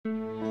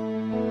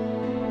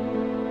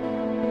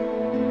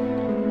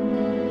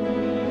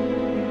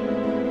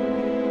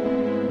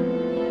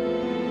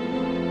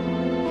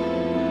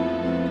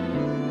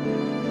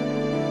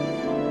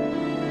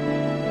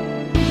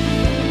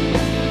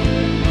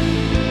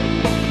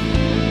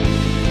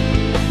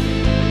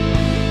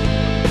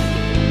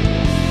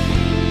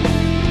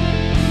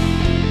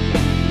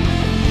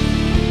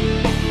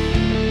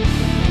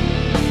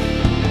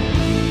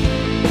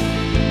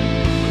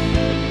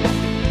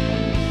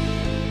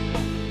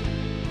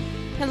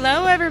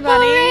Hello,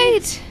 everybody. All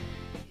right.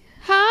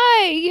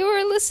 Hi, you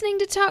are listening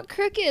to Talk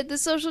Crooked, the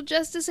social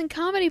justice and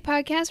comedy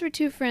podcast where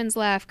two friends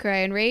laugh, cry,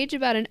 and rage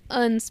about an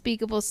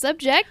unspeakable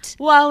subject.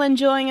 While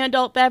enjoying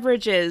adult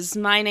beverages.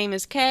 My name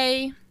is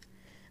Kay.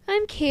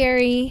 I'm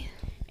Carrie.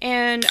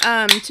 And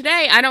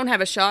today I don't have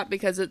a shot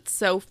because it's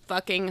so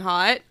fucking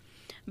hot.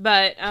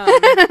 But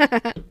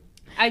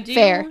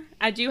Fair.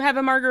 I do have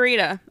a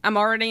margarita. I'm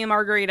already a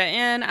margarita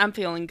in. I'm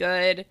feeling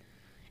good.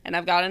 And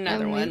I've got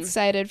another one. I'm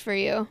excited for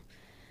you.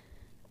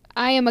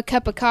 I am a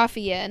cup of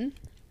coffee in.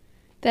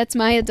 That's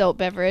my adult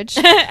beverage.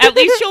 At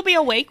least you'll be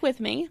awake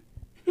with me.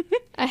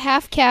 A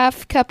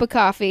half-calf cup of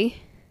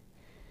coffee.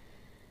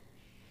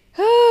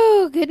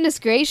 Oh, goodness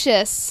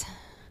gracious.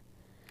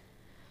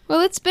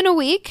 Well, it's been a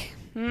week.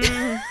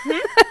 Mm-hmm.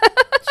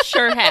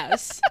 Sure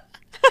has.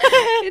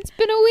 It's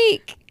been a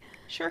week.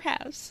 Sure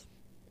has.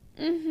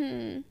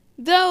 Mm-hmm.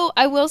 Though,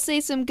 I will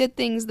say some good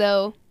things,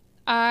 though.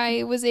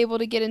 I was able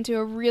to get into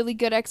a really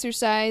good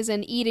exercise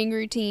and eating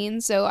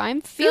routine, so I'm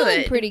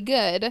feeling pretty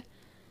good.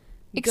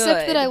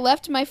 Except that I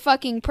left my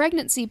fucking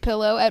pregnancy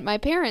pillow at my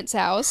parents'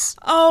 house.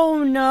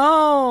 Oh,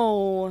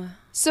 no.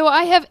 So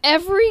I have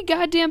every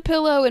goddamn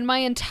pillow in my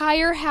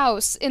entire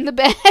house in the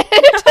bed.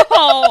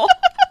 Oh.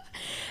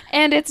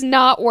 And it's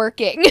not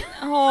working.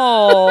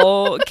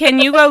 Oh. Can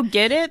you go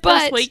get it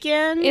this But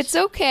weekend? It's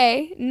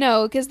okay.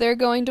 No, because they're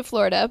going to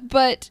Florida.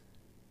 But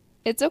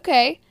it's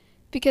okay,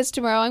 because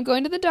tomorrow I'm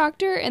going to the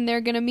doctor, and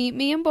they're going to meet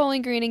me in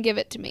Bowling Green and give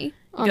it to me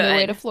on their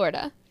way to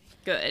Florida.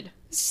 Good.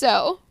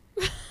 So...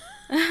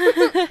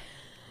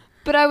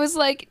 But I was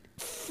like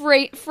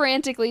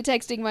frantically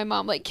texting my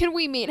mom, like, can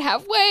we meet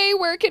halfway?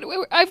 Where can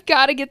we? I've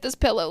got to get this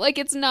pillow. Like,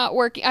 it's not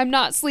working. I'm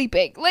not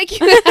sleeping. Like,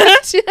 you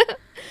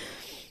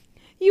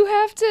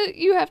have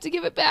to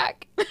give it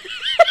back.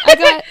 I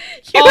got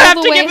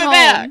all the way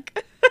home.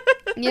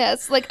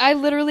 Yes, like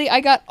I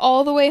got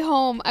all the way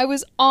home. I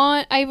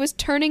was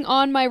turning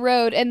on my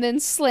road and then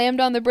slammed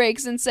on the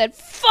brakes and said,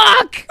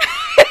 "Fuck."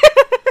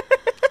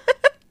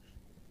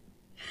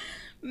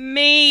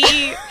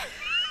 Me.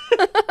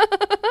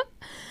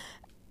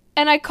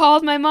 And I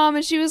called my mom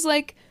and she was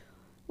like,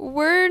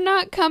 we're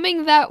not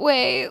coming that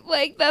way.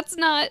 Like, that's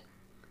not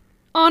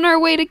on our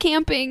way to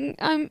camping.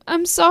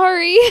 I'm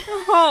sorry.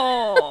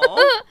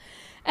 Oh.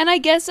 And I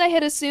guess I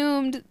had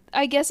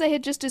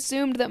just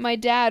assumed that my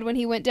dad, when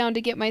he went down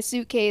to get my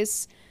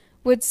suitcase,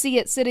 would see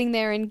it sitting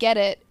there and get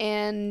it.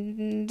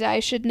 And I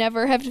should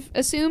never have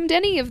assumed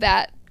any of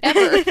that,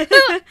 ever.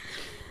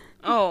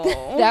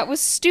 Oh. That was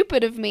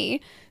stupid of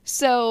me.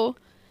 So,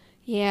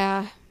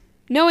 yeah.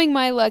 Knowing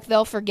my luck,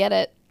 they'll forget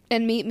it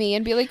and meet me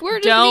and be like, we're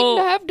just needing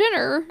to have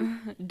dinner.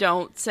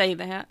 Don't say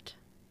that.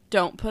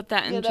 Don't put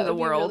that into that the would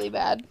world. Be really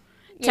bad.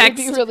 It would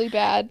be really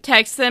bad.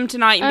 Text them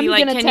tonight and I'm be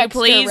like, can you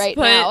please right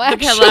put now, the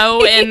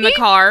pillow in the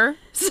car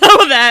so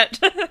that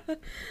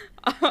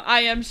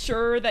I am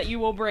sure that you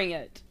will bring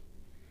it.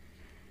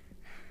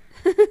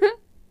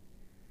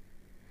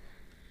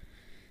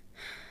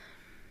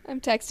 I'm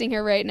texting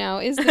her right now.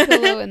 Is the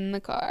pillow in the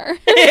car?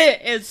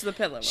 It's the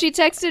pillow. She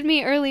texted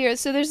me earlier.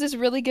 So there's this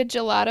really good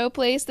gelato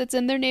place that's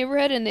in their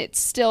neighborhood, and it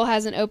still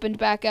hasn't opened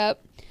back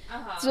up.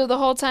 Uh-huh. So the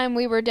whole time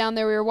we were down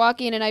there, we were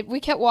walking, and we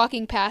kept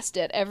walking past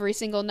it every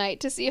single night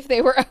to see if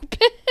they were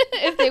open,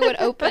 if they would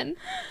open.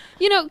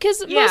 You know,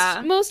 because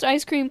most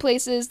ice cream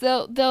places,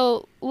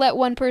 they'll let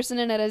one person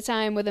in at a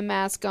time with a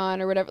mask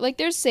on or whatever. Like,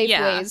 there's safe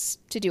ways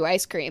to do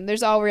ice cream.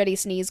 There's already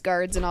sneeze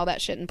guards and all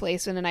that shit in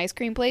place in an ice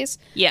cream place.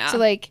 Yeah. So,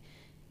 like,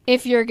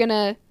 if you're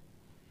gonna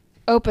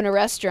open a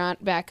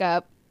restaurant back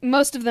up,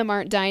 most of them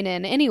aren't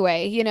dine-in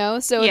anyway, you know?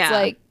 So it's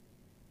like,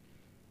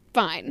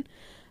 fine.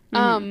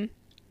 Mm-hmm.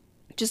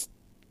 Just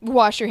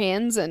wash your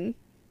hands and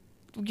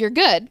you're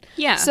good.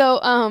 Yeah. So,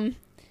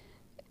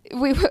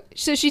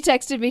 so she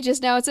texted me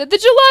just now and said, the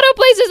gelato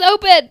place is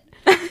open!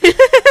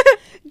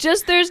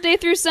 Just Thursday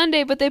through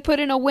Sunday, but they put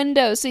in a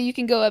window so you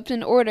can go up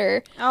and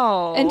order.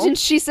 Oh. And then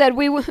she said,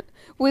 we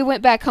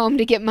went back home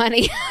to get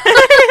money.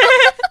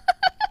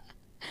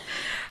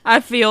 I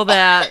feel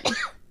that.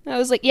 I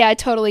was like, yeah, I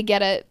totally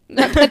get it.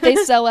 But they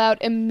sell out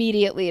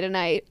immediately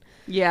tonight.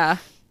 Yeah.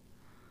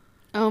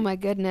 Oh my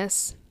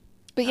goodness.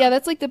 But yeah,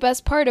 that's like the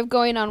best part of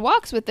going on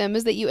walks with them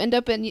is that you end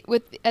up at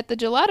the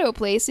gelato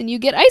place and you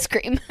get ice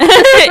cream.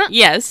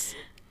 Yes.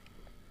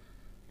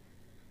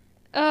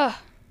 Ugh.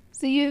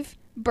 So you've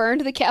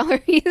burned the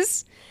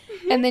calories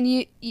and then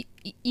you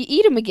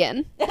eat them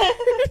again.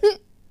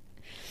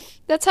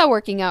 That's how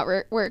working out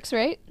works,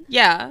 right?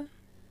 Yeah.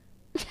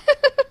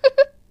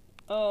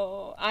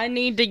 Oh, I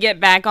need to get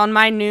back on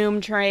my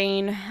Noom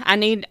train.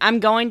 I'm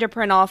going to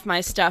print off my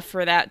stuff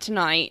for that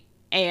tonight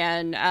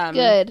and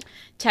good.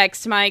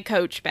 Text my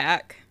coach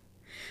back.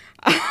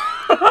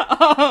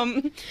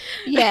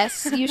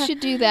 Yes, you should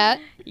do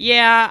that.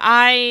 Yeah,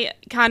 I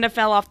kind of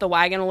fell off the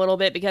wagon a little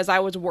bit because I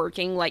was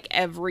working like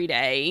every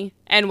day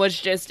and was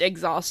just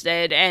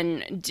exhausted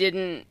and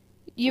didn't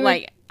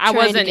I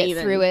wasn't to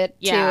get through it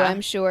too, I'm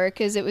sure,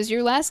 because it was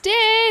your last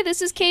day.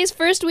 This is Kay's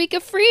first week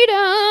of freedom.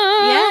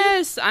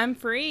 Yes, I'm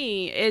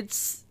free.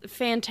 It's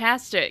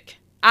fantastic.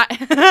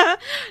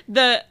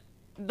 The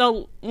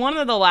one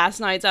of the last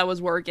nights I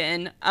was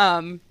working,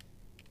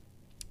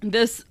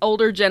 this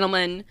older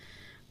gentleman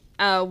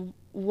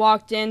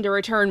walked in to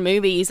return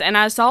movies, and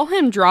I saw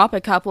him drop a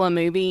couple of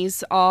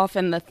movies off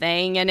in the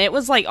thing, and it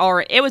was like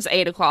it was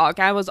 8:00.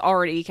 I was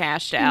already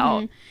cashed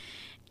out,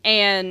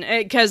 and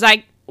because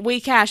we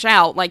cash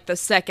out like the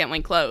second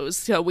we close,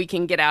 so we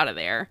can get out of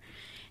there,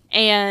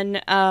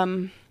 and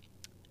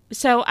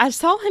so I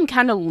saw him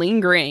kind of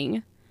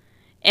lingering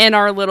in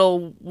our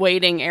little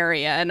waiting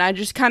area, and I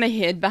just kind of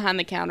hid behind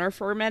the counter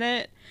for a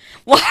minute,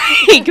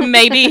 like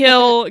maybe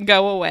he'll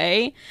go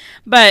away,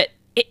 but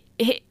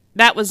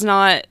that was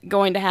not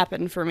going to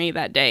happen for me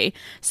that day.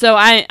 So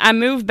I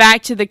moved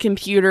back to the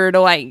computer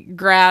to like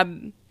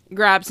grab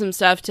some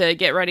stuff to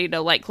get ready to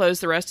like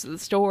close the rest of the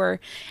store.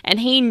 And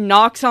he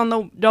knocks on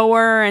the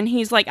door and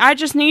he's like, I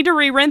just need to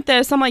re-rent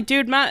this. I'm like,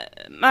 dude,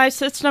 my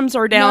systems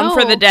are down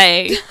for the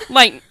day.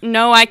 Like,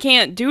 no, I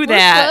can't do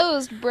that. We're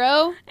closed,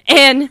 bro.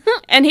 And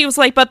he was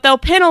like, but they'll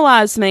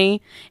penalize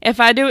me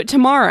if I do it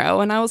tomorrow.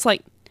 And I was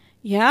like,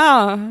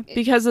 yeah,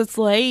 because it's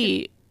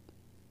late.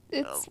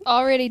 It's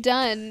already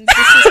done.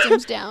 The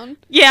system's down.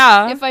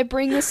 Yeah. If I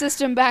bring the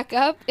system back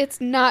up,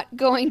 it's not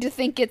going to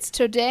think it's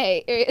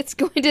today. It's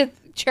going to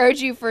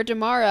charge you for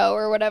tomorrow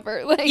or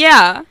whatever. Like,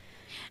 yeah.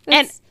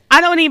 And I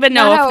don't even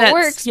know if that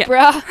works,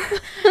 bruh.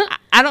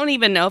 I don't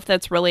even know if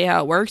that's really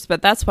how it works,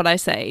 but that's what I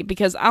say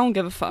because I don't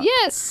give a fuck.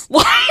 Yes.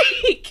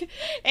 Like,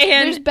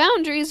 and there's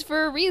boundaries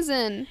for a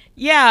reason.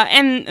 Yeah,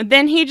 and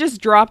then he just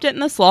dropped it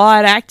in the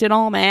slot, acted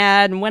all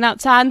mad, and went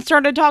outside and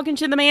started talking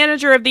to the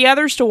manager of the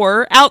other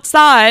store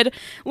outside,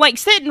 like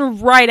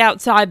sitting right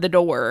outside the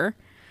door.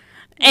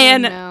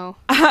 And no.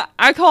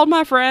 I called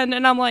my friend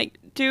and I'm like,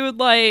 dude,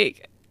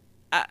 like,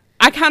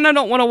 I kind of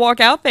don't want to walk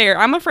out there.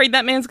 I'm afraid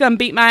that man's going to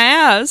beat my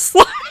ass.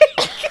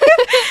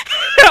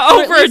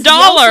 Over $1.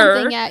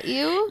 Something at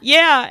you.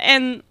 Yeah,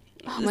 and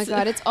oh my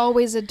god, it's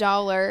always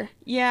 $1.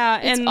 Yeah,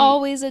 it's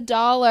always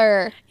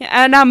 $1.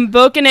 And I'm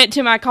booking it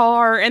to my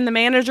car, and the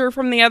manager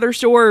from the other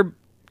store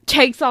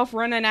takes off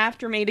running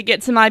after me to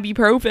get some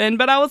ibuprofen.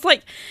 But I was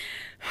like,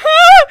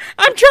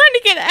 I'm trying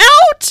to get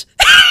out.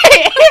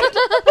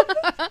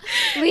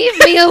 Leave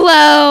me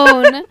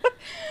alone.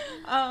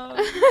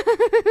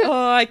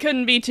 I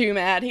couldn't be too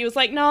mad. He was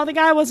like, no, the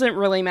guy wasn't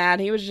really mad.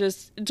 He was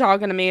just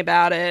talking to me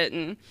about it,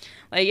 and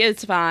like,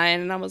 it's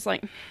fine. And I was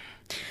like,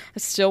 I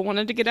still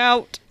wanted to get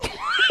out.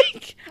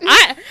 Like,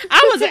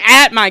 I was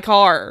at my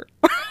car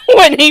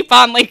when he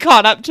finally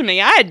caught up to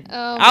me.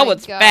 I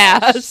was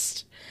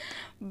fast.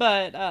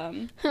 But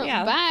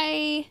yeah.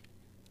 Bye.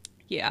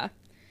 Yeah.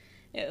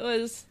 It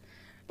was,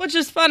 which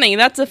is funny.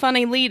 That's a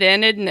funny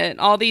lead-in, isn't it?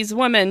 All these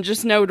women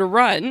just know to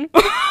run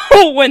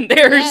when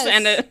there's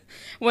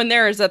when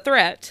there is a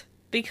threat,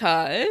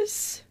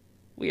 because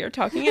we are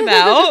talking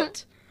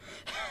about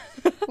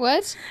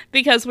what?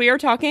 Because we are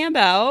talking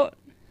about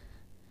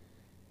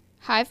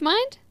Hive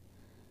Mind?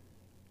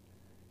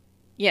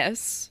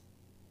 Yes.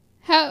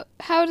 How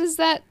does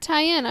that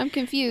tie in? I'm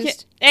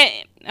confused.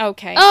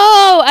 Okay.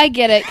 Oh, I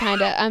get it,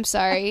 kinda. I'm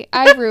sorry.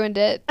 I ruined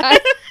it.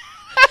 I'm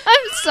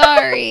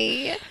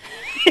sorry.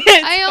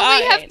 I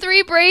only have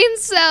 3 brain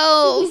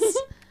cells.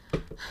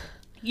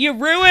 You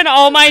ruin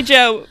all my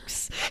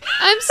jokes.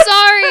 I'm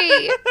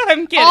sorry.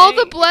 I'm kidding. All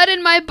the blood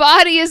in my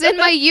body is in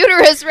my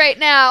uterus right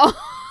now.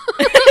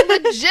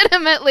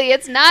 Legitimately,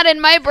 it's not in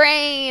my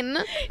brain.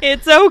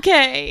 It's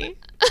okay.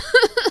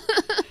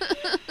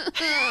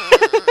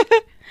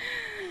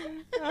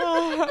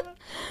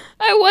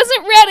 I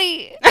wasn't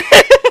ready.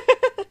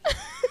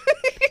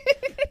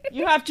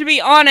 You have to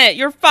be on it.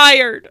 You're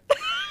fired.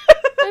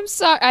 I'm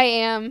sorry. I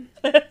am.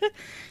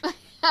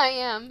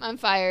 I'm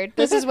fired.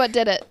 This is what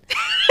did it.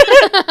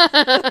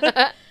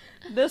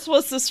 This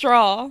was the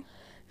straw.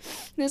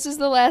 This is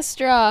the last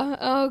straw.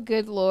 Oh,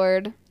 good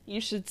Lord. You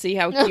should see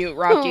how cute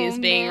Rocky is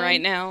being right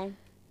now.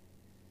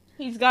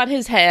 He's got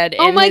his head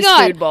in his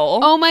food bowl.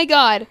 Oh my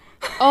god.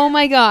 Oh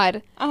my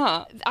god.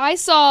 Uh-huh. I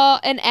saw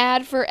an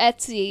ad for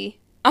Etsy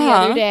the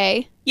other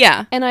day.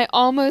 Yeah. And I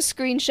almost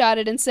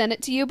screenshotted and sent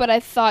it to you, but I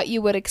thought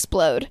you would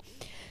explode.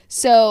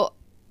 So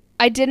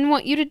I didn't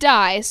want you to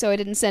die, so I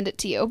didn't send it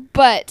to you.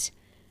 But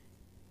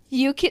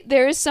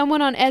there is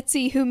someone on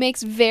Etsy who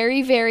makes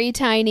very, very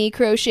tiny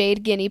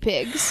crocheted guinea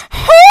pigs.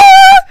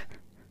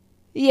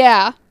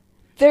 Yeah.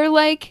 They're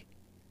like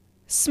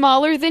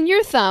smaller than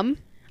your thumb.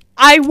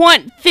 I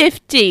want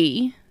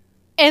 50.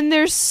 And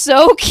they're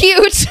so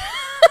cute.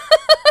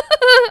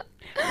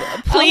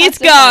 Please,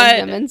 God.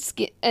 Find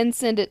them and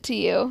send it to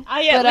you.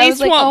 I was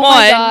like, want oh one.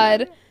 My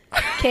God.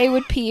 Kay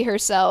would pee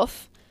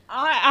herself.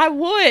 I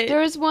would.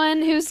 There was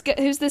one who's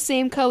the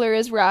same color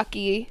as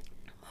Rocky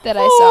that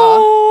I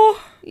saw.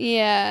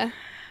 Yeah.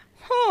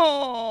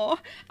 Oh,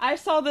 I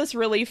saw this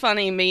really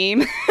funny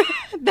meme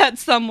that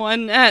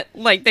someone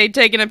they'd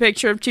taken a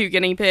picture of 2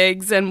 guinea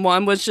pigs, and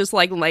one was just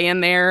like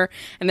laying there,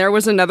 and there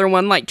was another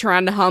one like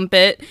trying to hump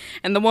it,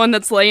 and the one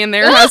that's laying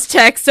there has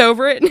text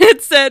over it, and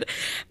it said,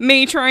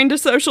 "Me trying to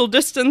social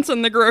distance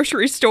in the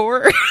grocery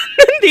store." And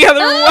the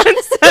other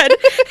one said,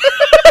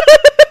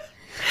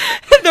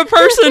 "The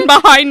person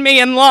behind me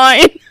in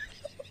line."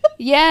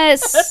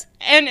 Yes.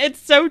 And it's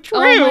so true.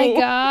 Oh my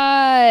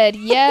god.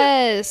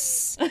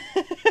 Yes.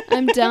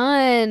 I'm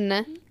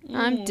done.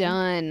 I'm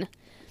done.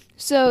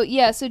 So,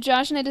 yeah, so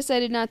Josh and I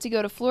decided not to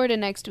go to Florida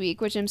next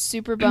week, which I'm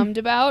super bummed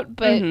about.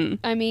 But,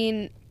 I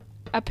mean,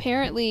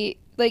 apparently,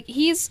 like,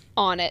 he's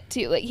on it,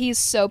 too. Like, he's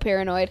so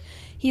paranoid.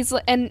 He's,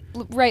 and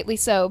rightly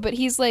so, but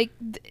he's like,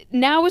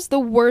 now is the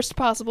worst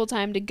possible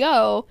time to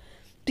go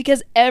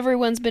because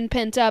everyone's been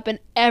pent up and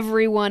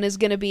everyone is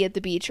going to be at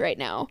the beach right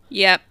now.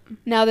 Yep.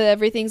 Now that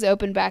everything's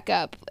opened back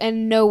up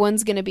and no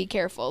one's going to be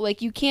careful.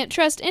 Like, you can't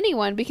trust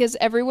anyone because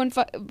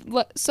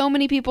so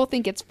many people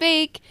think it's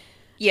fake.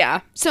 Yeah.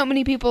 So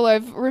many people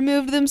have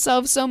removed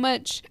themselves so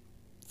much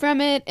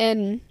from it,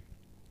 and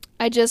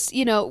I just,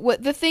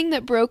 what the thing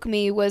that broke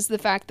me was the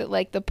fact that,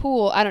 like, the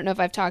pool, I don't know if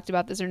I've talked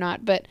about this or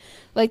not, but,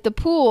 like, the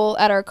pool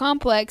at our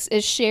complex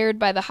is shared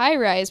by the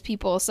high-rise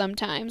people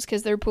sometimes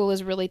because their pool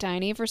is really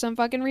tiny for some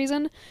fucking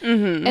reason.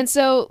 Mm-hmm. And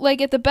so,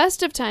 like, at the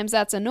best of times,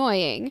 that's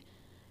annoying.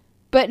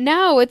 But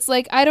now it's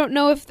like, I don't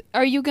know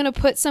are you going to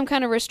put some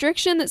kind of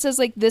restriction that says,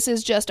 like, this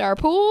is just our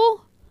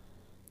pool?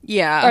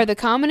 Yeah. Are the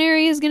common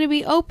areas going to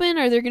be open?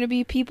 Are there going to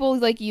be people,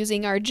 like,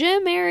 using our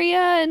gym area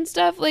and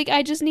stuff? Like,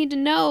 I just need to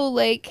know,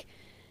 like...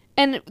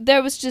 And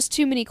there was just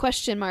too many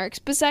question marks.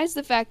 Besides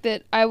the fact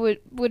that I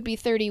would be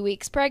 30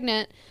 weeks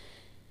pregnant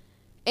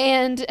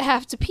and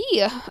have to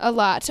pee a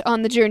lot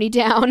on the journey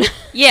down.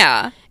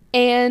 Yeah.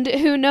 And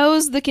who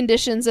knows the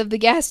conditions of the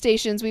gas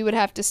stations we would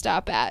have to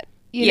stop at.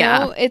 You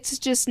know? It's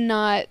just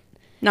not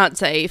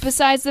safe.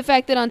 Besides the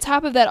fact that on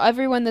top of that,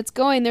 everyone that's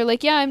going, they're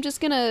like, yeah, I'm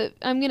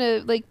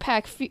gonna like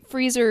pack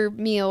freezer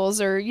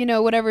meals or,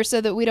 whatever so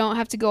that we don't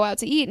have to go out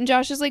to eat. And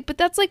Josh is like, but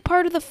that's like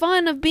part of the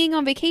fun of being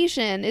on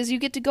vacation is you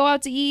get to go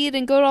out to eat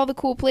and go to all the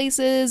cool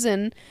places.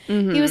 And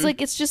he was like,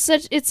 it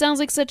sounds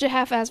like such a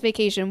half-ass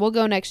vacation. We'll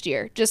go next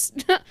year.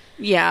 Just,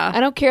 yeah.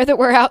 I don't care that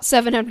we're out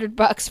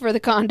 $700 for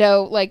the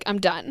condo. Like, I'm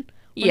done.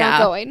 We're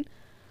not going.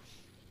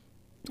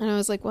 And I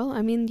was like, well,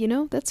 I mean,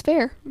 that's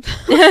fair.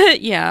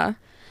 Yeah.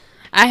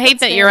 I hate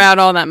that you're out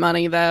all that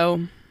money,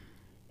 though.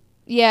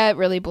 Yeah, it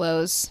really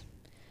blows.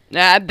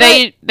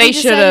 They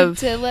should have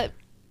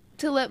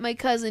to let my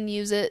cousin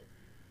use it.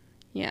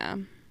 Yeah.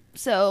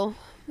 So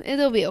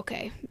it'll be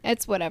okay.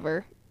 It's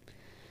whatever.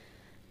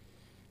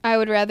 I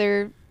would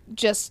rather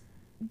just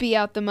be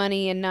out the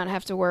money and not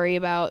have to worry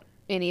about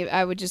any.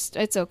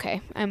 It's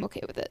okay. I'm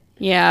okay with it.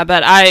 Yeah,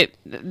 but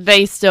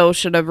they still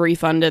should have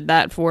refunded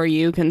that for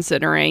you,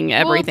 considering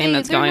everything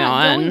that's going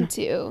on.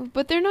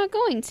 But they're not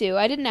going to.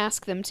 I didn't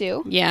ask them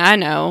to. Yeah, I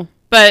know,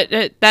 but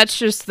that's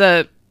just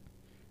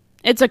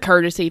it's a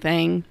courtesy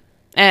thing.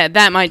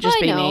 That might just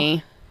be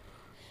me.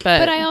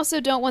 But I also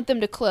don't want them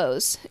to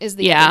close. Is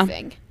the other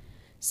thing.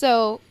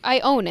 So I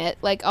own it.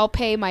 Like, I'll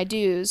pay my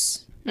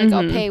dues. Like,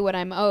 I'll pay what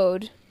I'm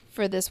owed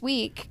for this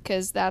week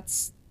because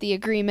that's the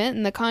agreement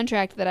and the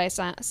contract that I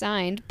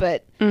signed.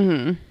 But.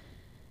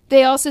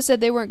 They also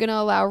said they weren't going to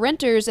allow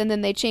renters, and then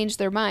they changed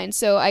their mind.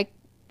 So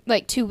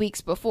 2 weeks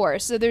before.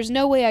 So there's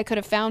no way I could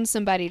have found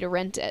somebody to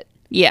rent it.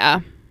 Yeah.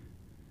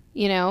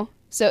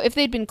 So if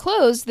they'd been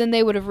closed, then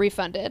they would have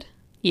refunded.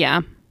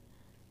 Yeah.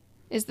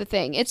 Is the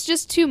thing. It's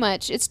just too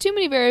much. It's too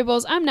many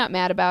variables. I'm not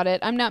mad about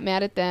it. I'm not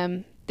mad at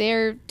them.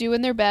 They're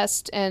doing their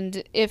best,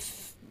 and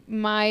if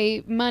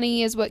my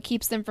money is what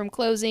keeps them from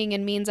closing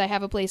and means I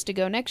have a place to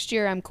go next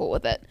year, I'm cool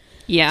with it.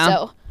 Yeah.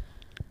 So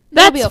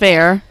that's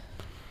fair.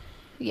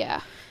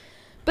 Yeah.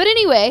 But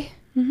anyway,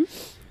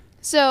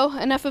 so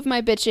enough of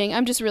my bitching.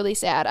 I'm just really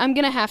sad. I'm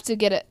going to have to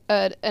get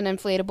an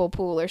inflatable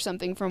pool or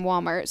something from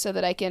Walmart so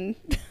that I can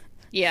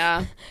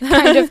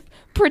kind of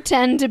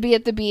pretend to be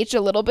at the beach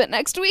a little bit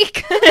next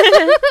week.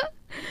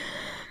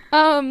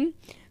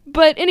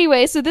 But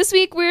anyway, so this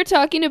week we're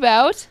talking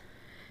about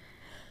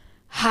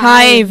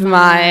hive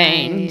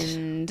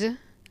mind.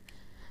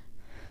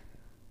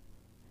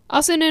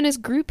 Also known as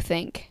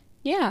groupthink.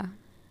 Yeah.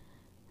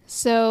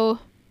 So...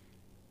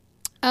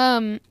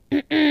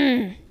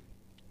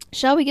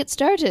 shall we get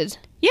started?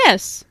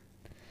 Yes.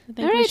 I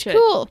think we should.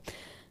 Cool.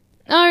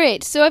 All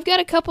right, so I've got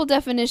a couple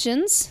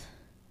definitions.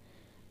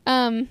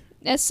 As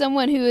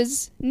someone who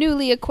has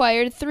newly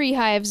acquired 3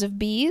 hives of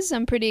bees,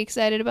 I'm pretty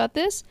excited about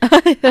this.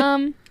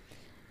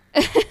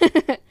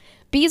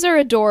 Bees are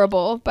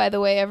adorable, by the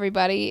way,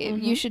 everybody.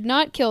 You should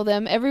not kill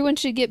them. Everyone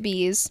should get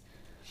bees.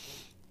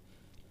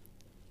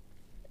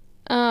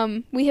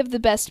 We have the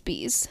best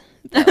bees,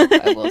 though,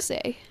 I will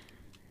say.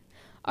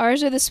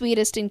 Ours are the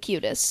sweetest and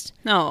cutest.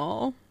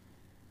 No.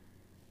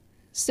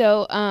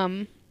 So,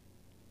 and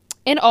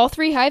all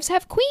 3 hives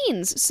have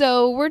queens,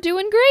 so we're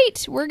doing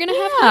great. We're gonna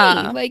have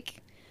honey,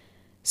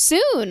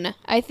 soon,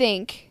 I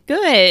think.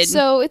 Good.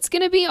 So it's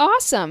gonna be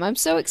awesome. I'm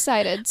so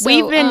excited. So,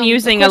 we've been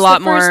using a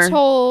lot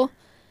more.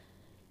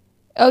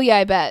 Oh yeah,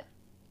 I bet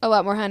a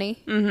lot more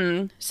honey.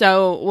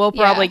 So we'll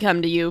probably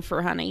come to you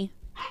for honey.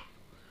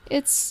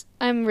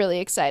 I'm really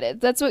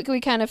excited. That's what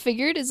we kind of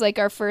figured is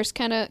our first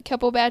kind of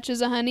couple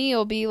batches of honey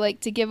will be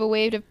to give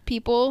away to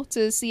people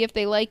to see if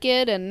they like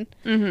it and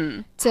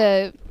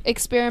to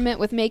experiment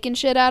with making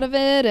shit out of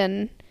it.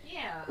 And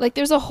Yeah. Like,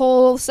 there's a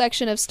whole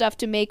section of stuff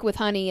to make with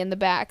honey in the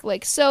back,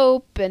 like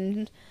soap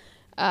and,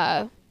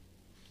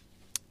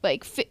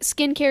 like,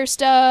 skincare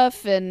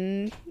stuff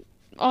and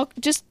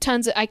just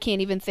tons of, I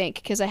can't even think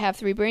because I have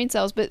 3 brain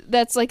cells, but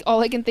that's, like,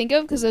 all I can think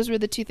of because those were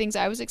the 2 things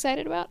I was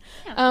excited about.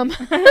 Yeah.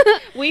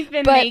 We've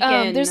been but,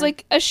 making... there's,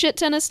 like, a shit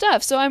ton of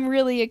stuff, so I'm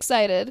really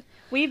excited.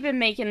 We've been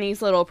making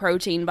these little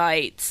protein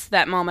bites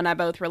that Mom and I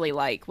both really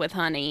like with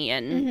honey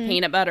and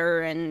peanut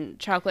butter and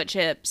chocolate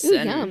chips. Ooh,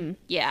 and yum.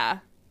 Yeah.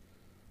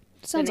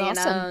 Sounds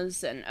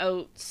Bananas awesome. and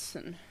oats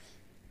and...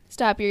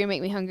 Stop, you're gonna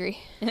make me hungry.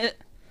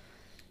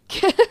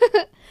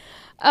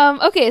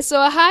 Okay,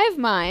 so a hive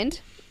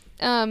mind,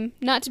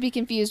 not to be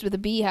confused with a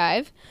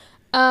beehive,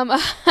 a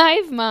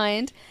hive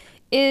mind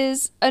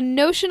is a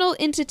notional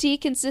entity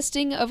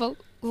consisting of a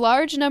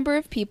large number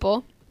of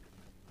people.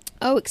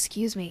 Oh,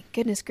 excuse me.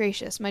 Goodness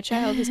gracious, my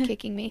child is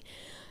kicking me.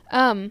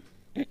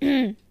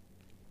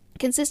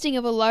 Consisting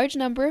of a large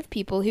number of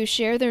people who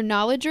share their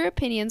knowledge or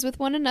opinions with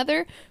one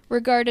another,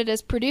 regarded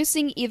as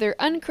producing either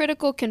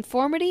uncritical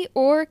conformity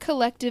or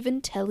collective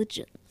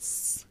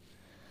intelligence.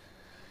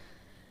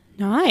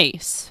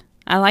 Nice.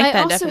 I like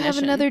that definition. I also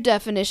have another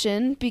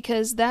definition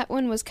because that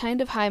one was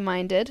kind of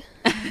high-minded.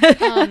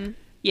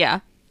 Yeah.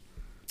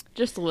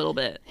 Just a little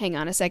bit. Hang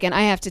on a second.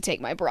 I have to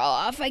take my bra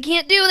off. I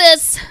can't do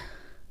this.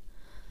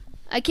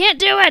 I can't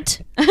do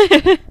it.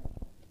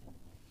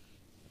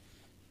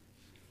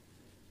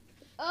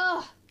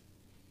 Ugh.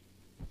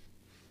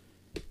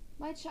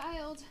 My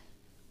child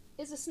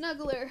is a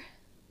snuggler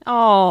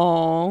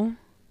Oh.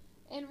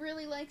 and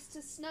really likes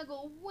to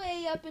snuggle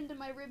way up into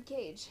my rib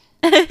cage.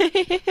 And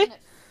it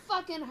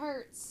fucking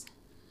hurts.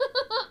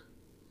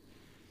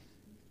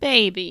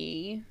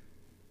 Baby.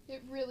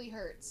 It really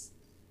hurts.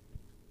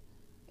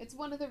 It's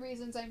one of the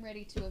reasons I'm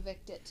ready to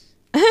evict it.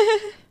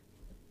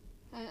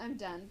 I'm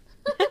done.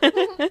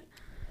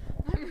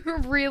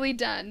 I'm really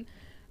done.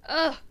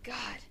 Oh,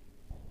 God.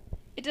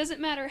 It doesn't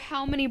matter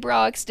how many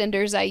bra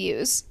extenders I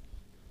use.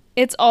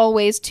 It's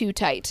always too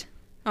tight.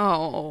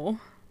 Oh.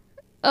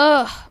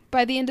 Ugh.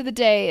 By the end of the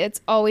day,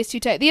 it's always too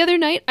tight. The other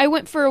night, I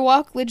went for a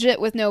walk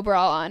legit with no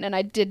bra on, and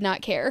I did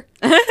not care.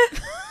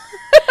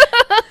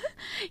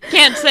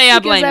 Can't say I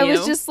blame you. Because I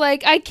was just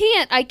like, I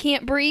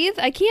can't breathe.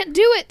 I can't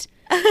do it.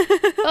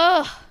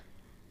 Ugh.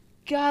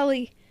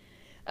 Golly.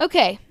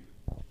 Okay.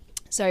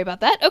 Sorry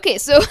about that. Okay,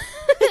 so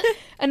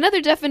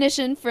another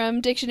definition from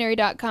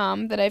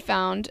dictionary.com that I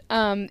found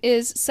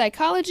is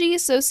psychology,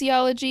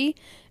 sociology,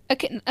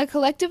 a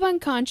collective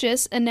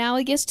unconscious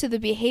analogous to the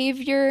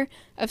behavior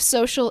of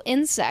social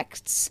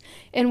insects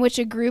in which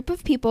a group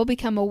of people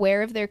become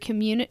aware of their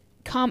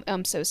become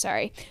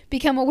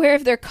aware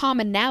of their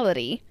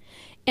commonality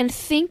and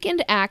think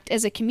and act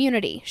as a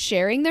community,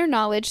 sharing their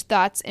knowledge,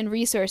 thoughts, and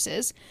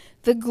resources.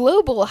 The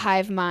global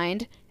hive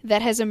mind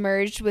that has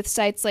emerged with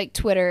sites like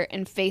Twitter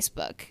and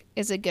Facebook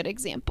is a good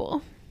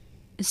example.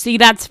 See,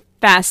 that's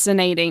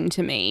fascinating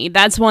to me.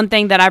 That's one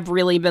thing that I've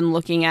really been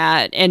looking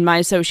at in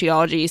my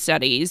sociology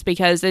studies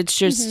because it's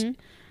just,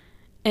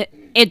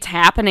 it's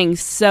happening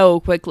so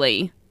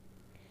quickly.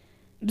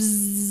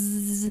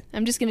 Bzzz.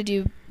 I'm just going to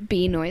do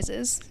bee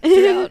noises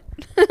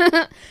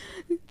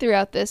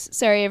throughout this.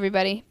 Sorry,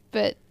 everybody.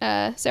 But,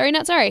 sorry,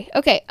 not sorry.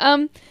 Okay,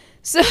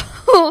 so...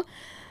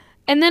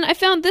 And then I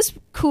found this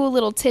cool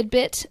little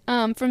tidbit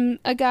from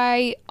a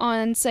guy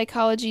on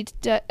Psychology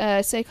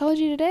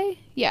Today?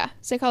 Yeah,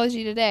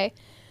 Psychology Today.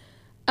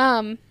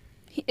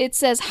 It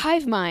says,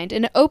 hive mind,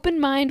 an open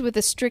mind with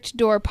a strict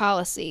door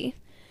policy.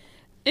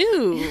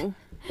 Ooh.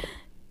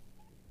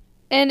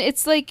 And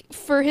it's like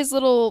for his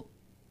little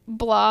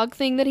blog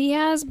thing that he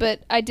has,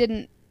 but I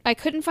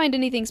couldn't find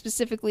anything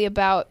specifically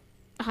about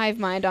hive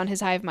mind on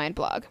his hive mind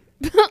blog.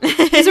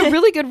 He's a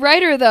really good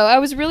writer, though. I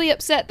was really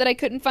upset that I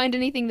couldn't find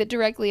anything that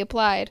directly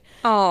applied.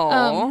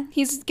 Oh.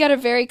 He's got a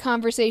very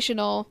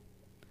conversational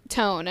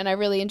tone, and I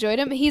really enjoyed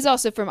him. He's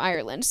also from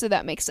Ireland, so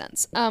that makes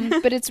sense.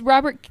 But it's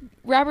Robert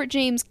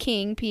James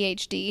King,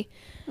 PhD.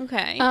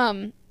 Okay.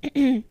 And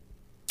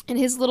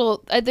his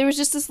little there was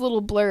just this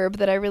little blurb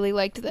that I really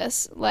liked that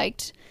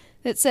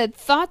said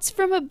thoughts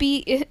from a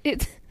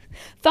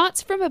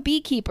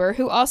beekeeper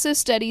who also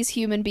studies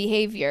human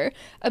behavior.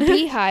 A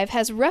beehive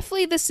has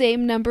roughly the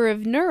same number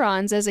of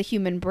neurons as a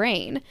human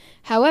brain.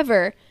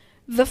 However,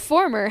 the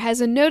former has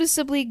a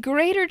noticeably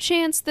greater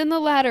chance than the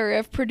latter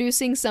of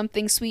producing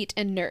something sweet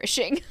and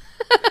nourishing.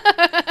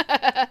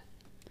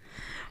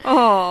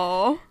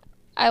 Oh.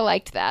 I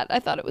liked that. I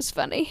thought it was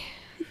funny.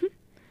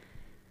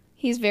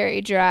 He's very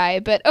dry,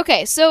 but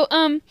okay, so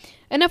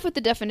enough with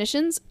the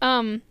definitions.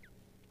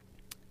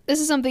 This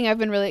is something I've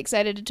been really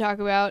excited to talk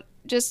about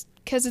just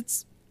because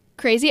it's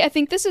crazy. I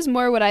think this is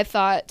more what I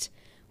thought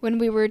when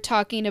we were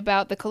talking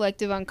about the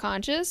collective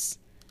unconscious.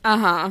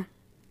 Uh-huh.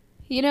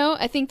 You know,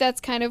 I think that's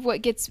kind of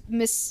what gets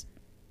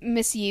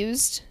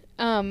misused.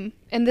 And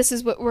this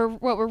is what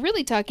we're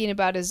really talking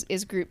about is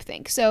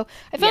groupthink. So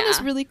I found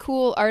this really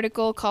cool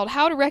article called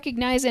How to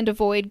Recognize and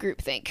Avoid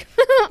Groupthink.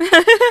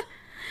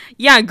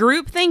 Yeah,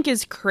 groupthink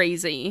is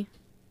crazy.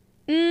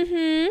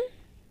 Mm-hmm.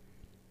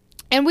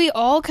 And we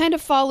all kind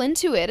of fall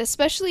into it,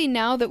 especially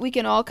now that we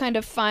can all kind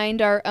of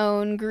find our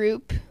own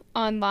group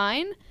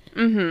online.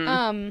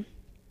 And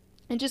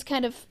just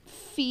kind of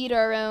feed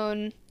our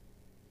own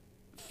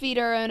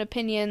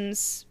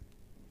opinions.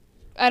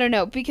 I don't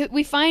know, because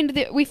we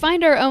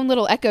find our own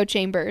little echo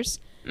chambers.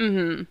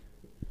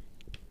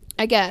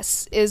 I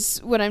guess is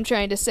what I'm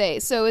trying to say.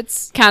 So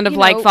it's kind of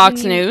like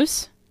Fox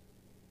News.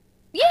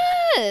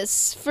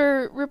 Yes,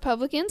 for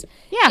Republicans.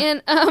 Yeah.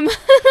 And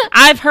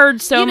I've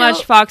heard so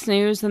much Fox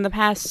News in the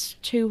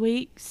past 2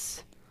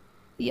 weeks.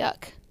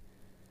 Yuck.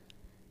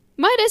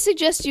 Might I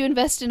suggest you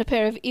invest in a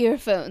pair of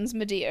earphones,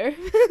 my dear?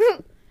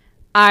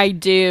 I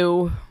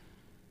do.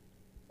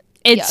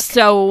 It's Yuck.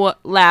 so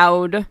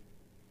loud.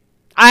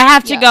 I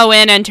have to go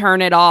in and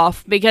turn it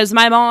off because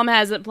my mom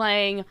has it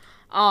playing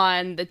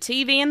on the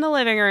TV in the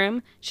living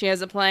room. She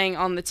has it playing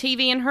on the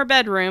TV in her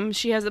bedroom.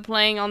 She has it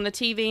playing on the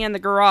TV in the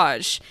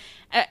garage.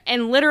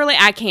 And literally,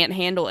 I can't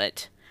handle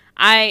it.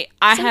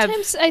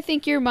 Sometimes I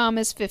think your mom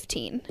is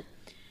 15.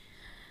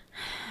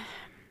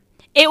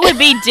 It would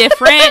be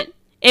different.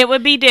 It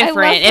would be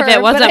different if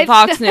it wasn't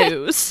Fox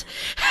News.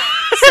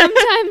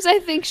 Sometimes I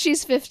think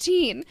she's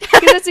 15.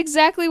 Because that's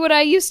exactly what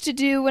I used to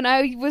do when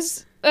I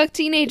was a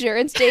teenager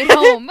and stayed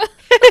home.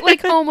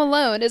 Like home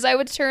alone, is I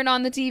would turn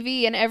on the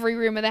TV in every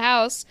room of the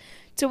house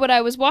to what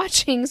I was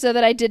watching so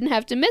that I didn't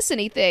have to miss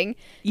anything.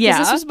 Yeah.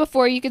 Because this was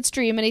before you could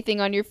stream anything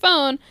on your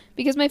phone,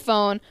 because my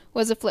phone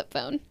was a flip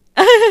phone.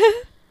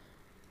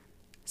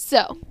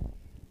 So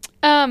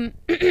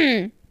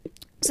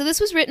this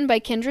was written by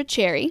Kendra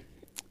Cherry,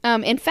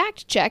 and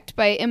fact-checked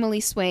by Emily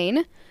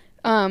Swain,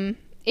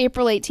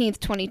 April 18th,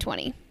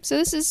 2020. So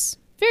this is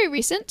very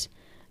recent.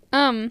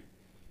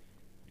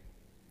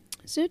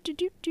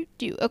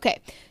 Okay,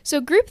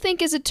 so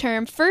groupthink is a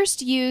term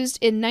first used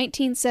in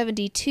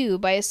 1972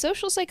 by a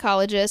social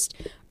psychologist,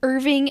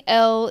 Irving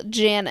L.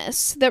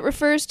 Janis, that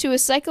refers to a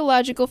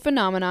psychological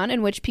phenomenon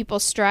in which people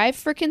strive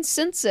for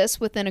consensus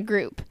within a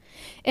group.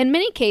 In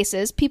many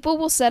cases, people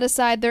will set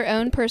aside their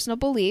own personal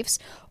beliefs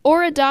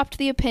or adopt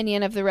the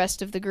opinion of the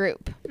rest of the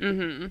group.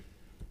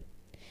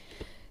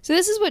 So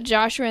this is what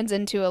Josh runs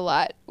into a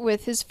lot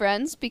with his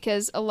friends,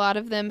 because a lot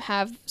of them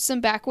have some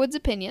backwoods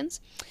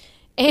opinions.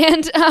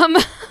 And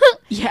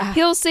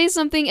he'll say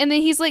something and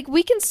then he's like,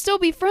 we can still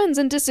be friends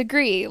and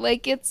disagree.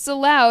 Like, it's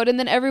allowed. And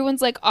then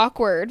everyone's like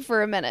awkward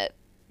for a minute.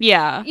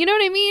 Yeah. You know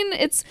what I mean?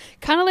 It's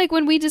kind of like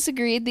when we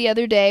disagreed the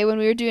other day when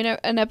we were doing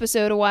an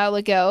episode a while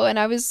ago. And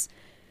I was,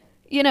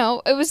 it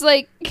was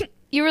like,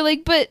 you were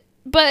like, but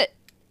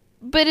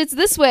it's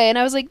this way. And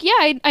I was like,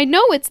 yeah, I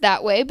know it's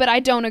that way, but I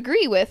don't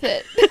agree with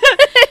it.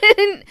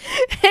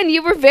 and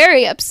you were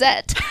very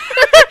upset.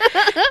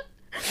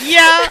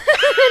 Yeah.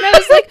 And I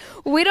was like,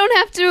 we don't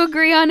have to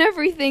agree on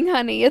everything,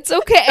 honey. It's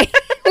okay.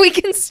 We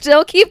can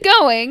still keep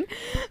going.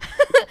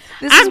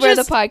 This is where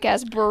the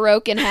podcast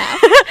broke in half.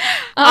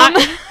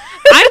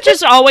 I'm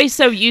just always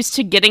so used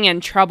to getting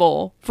in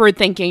trouble for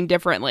thinking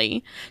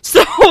differently.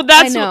 So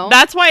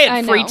that's why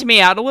it freaked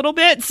me out a little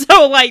bit.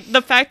 So, like,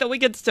 the fact that we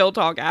could still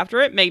talk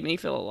after it made me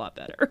feel a lot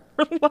better.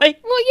 Well,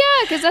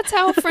 yeah, because that's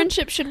how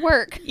friendship should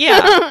work.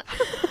 Yeah.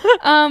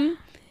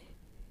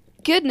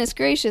 Goodness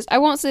gracious. I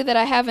won't say that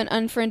I haven't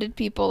unfriended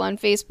people on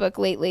Facebook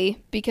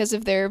lately because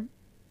of their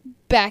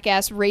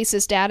back-ass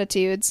racist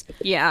attitudes.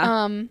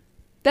 Yeah.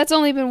 That's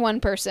only been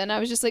one person. I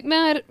was just like,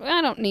 man,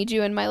 I don't need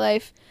you in my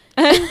life.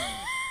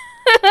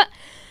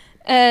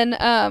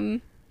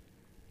 And,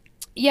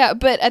 yeah,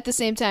 but at the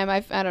same time,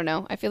 I don't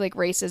know. I feel like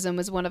racism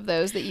was one of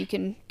those that you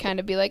can kind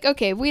of be like,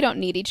 okay, we don't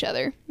need each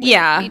other. We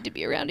don't need to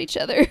be around each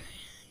other.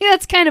 Yeah,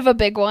 that's kind of a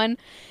big one.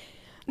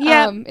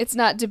 Yeah. It's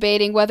not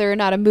debating whether or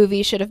not a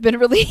movie should have been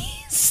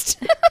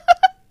released.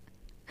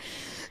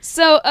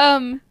 So,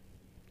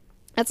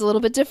 that's a little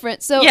bit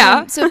different. So,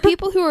 so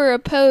people who are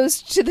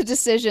opposed to the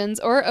decisions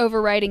or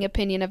overriding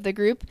opinion of the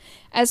group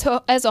as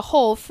a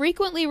whole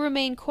frequently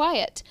remain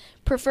quiet,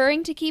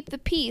 preferring to keep the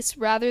peace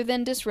rather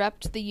than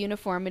disrupt the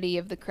uniformity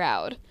of the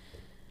crowd.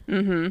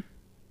 Mm-hmm.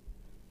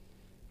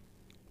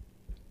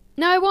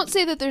 Now, I won't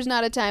say that there's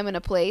not a time and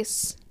a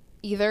place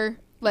either.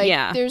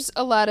 Like, there's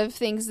a lot of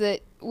things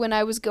that when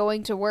I was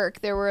going to work,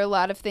 there were a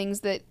lot of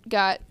things that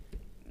got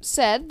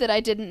said that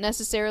I didn't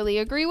necessarily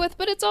agree with,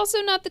 but it's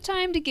also not the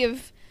time to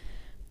give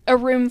a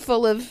room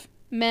full of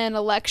men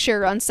a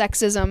lecture on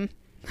sexism.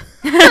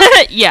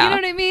 Yeah. You know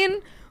what I mean?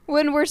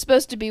 When we're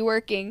supposed to be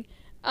working.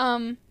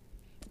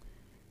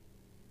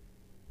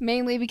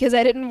 Mainly because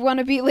I didn't want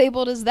to be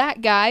labeled as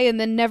that guy and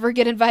then never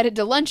get invited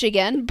to lunch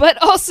again.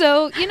 But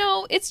also,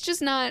 it's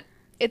just not,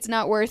 it's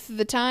not worth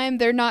the time.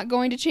 They're not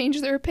going to change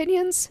their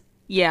opinions.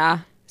 Yeah.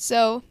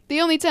 So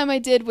the only time I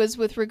did was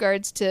with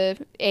regards to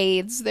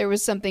AIDS. There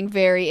was something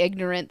very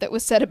ignorant that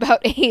was said about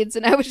AIDS.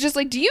 And I was just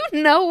like, do you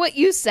know what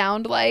you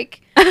sound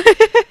like?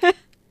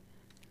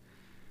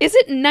 Is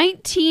it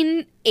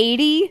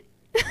 1980?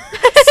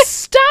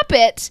 Stop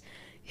it.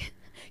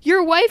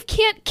 Your wife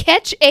can't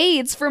catch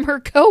AIDS from her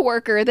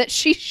coworker that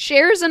she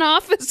shares an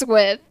office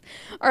with.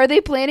 Are they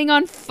planning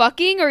on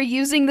fucking or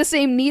using the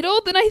same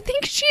needle? Then I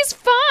think she's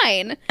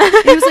fine.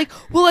 He was like,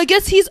 well, I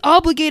guess he's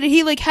obligated.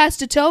 He, like, has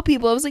to tell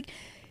people. I was like,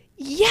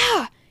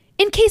 yeah,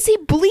 in case he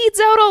bleeds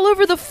out all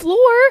over the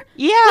floor.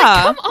 Yeah.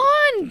 Like, come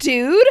on,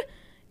 dude.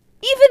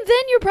 Even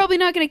then, you're probably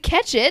not going to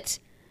catch it.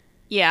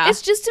 Yeah.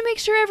 It's just to make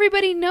sure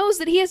everybody knows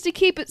that he has to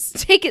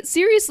take it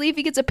seriously. If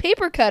he gets a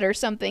paper cut or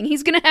something,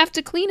 he's going to have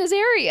to clean his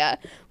area.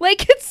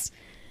 Like, it's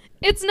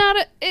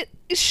not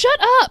shut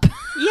up.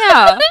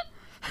 Yeah.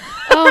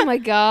 Oh my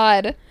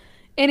God.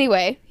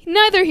 Anyway,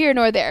 neither here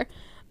nor there.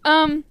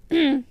 I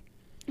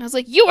was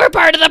like, you were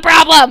part of the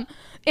problem.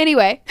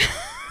 Anyway,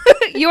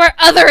 you are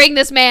othering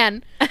this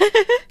man.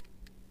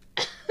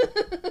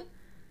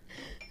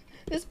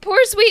 This poor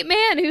sweet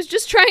man who's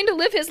just trying to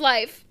live his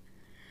life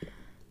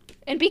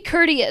and be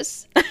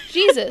courteous.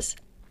 Jesus.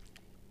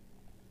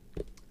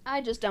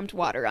 I just dumped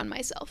water on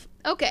myself.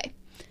 Okay.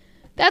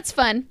 That's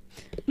fun.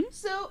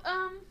 So,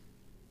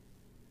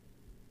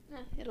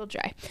 it'll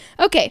dry.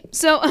 Okay,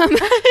 so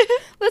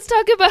let's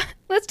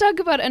talk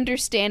about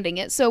understanding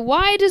it. So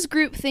why does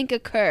groupthink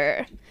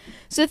occur?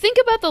 So think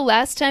about the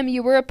last time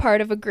you were a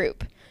part of a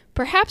group,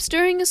 perhaps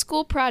during a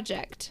school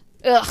project.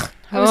 Ugh,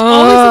 I was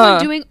always the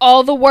one doing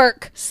all the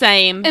work.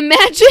 Same.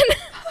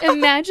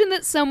 Imagine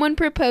that someone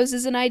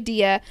proposes an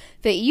idea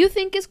that you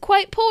think is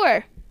quite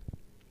poor.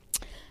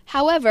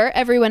 However,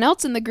 everyone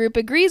else in the group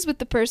agrees with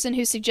the person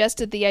who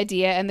suggested the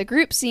idea, and the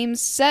group seems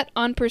set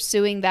on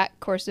pursuing that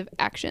course of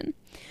action.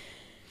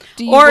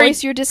 Do you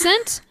voice your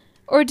dissent,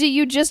 or do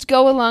you just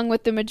go along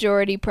with the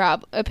majority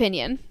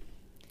opinion?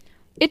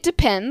 It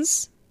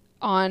depends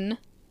on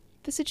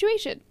the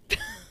situation.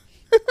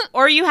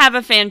 Or you have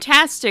a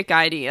fantastic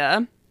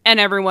idea, and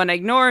everyone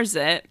ignores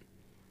it,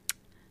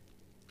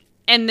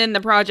 and then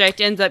the project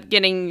ends up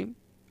getting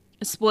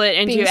split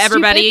into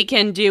everybody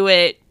can do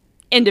it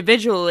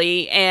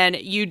individually, and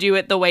you do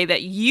it the way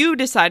that you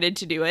decided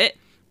to do it,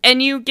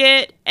 and you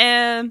get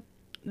the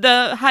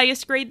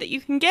highest grade that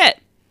you can get.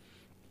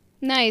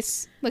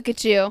 Nice. Look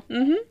at you.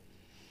 Mm-hmm.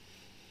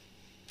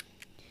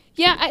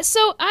 Yeah, it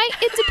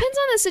depends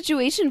on the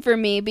situation for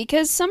me,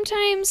 because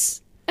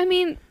sometimes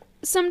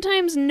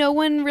no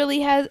one really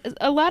has,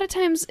 a lot of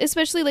times,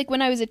 especially like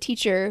when I was a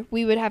teacher,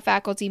 we would have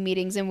faculty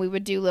meetings and we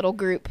would do little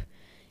group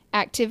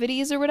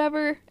activities or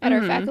whatever at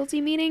our faculty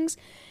meetings.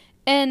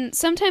 And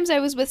sometimes I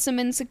was with some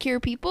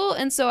insecure people,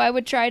 and so I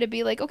would try to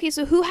be like, okay,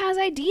 so who has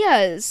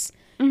ideas?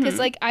 Because,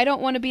 like, I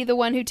don't want to be the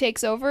one who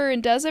takes over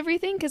and does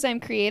everything because I'm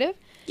creative.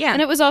 Yeah.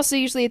 And it was also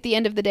usually at the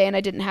end of the day and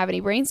I didn't have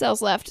any brain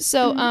cells left.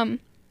 So,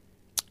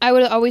 I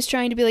would always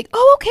trying to be like,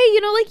 oh, okay,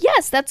 like,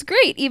 yes, that's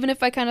great. Even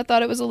if I kind of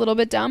thought it was a little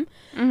bit dumb.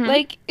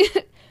 Like,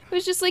 it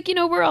was just like,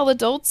 we're all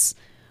adults.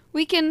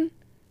 We can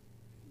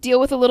deal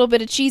with a little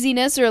bit of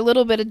cheesiness or a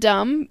little bit of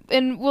dumb,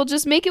 and we'll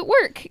just make it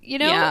work,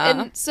 Yeah.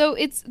 And so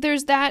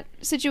there's that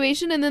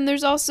situation, and then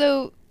there's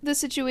also the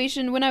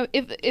situation when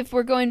if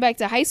we're going back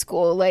to high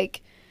school,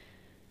 like,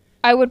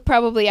 I would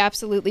probably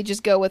absolutely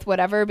just go with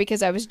whatever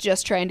because I was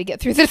just trying to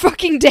get through the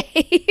fucking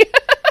day.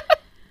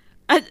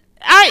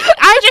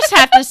 I just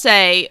have to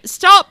say,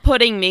 stop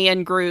putting me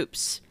in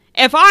groups.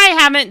 If I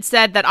haven't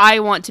said that I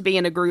want to be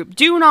in a group,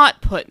 do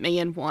not put me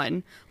in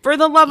one. For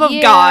the love of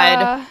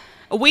God.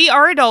 We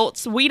are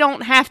adults. We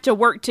don't have to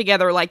work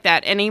together like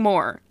that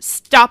anymore.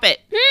 Stop it.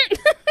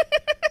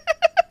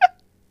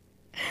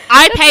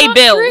 I pay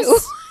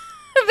bills.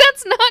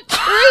 That's not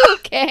true,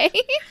 okay?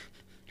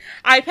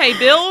 I pay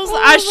bills.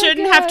 Oh I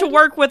shouldn't have to God.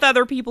 work with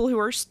other people who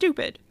are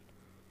stupid.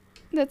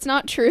 That's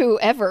not true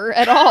ever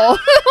at all.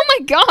 Oh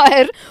my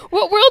God.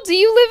 What world do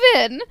you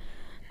live in?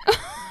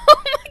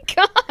 Oh my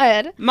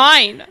God.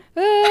 Mine.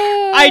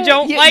 I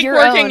don't like your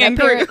working own, in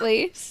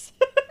apparently. groups.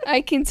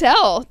 I can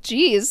tell.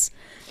 Jeez.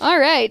 All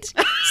right.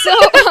 So,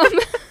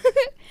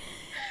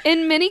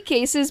 in many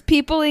cases,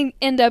 people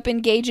end up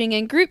engaging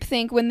in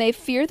groupthink when they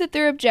fear that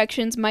their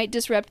objections might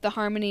disrupt the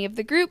harmony of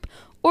the group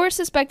or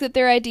suspect that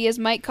their ideas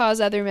might cause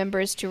other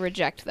members to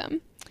reject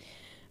them.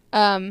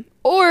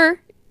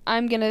 Or,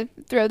 I'm going to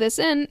throw this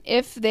in,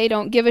 if they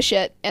don't give a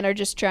shit and are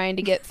just trying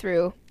to get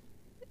through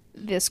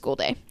this school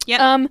day.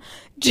 Yep.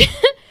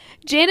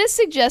 Janice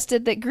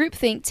suggested that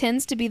groupthink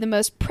tends to be the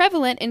most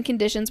prevalent in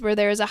conditions where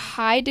there is a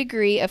high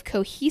degree of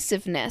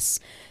cohesiveness,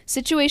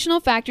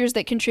 situational factors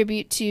that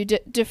contribute to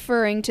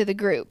deferring to the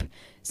group,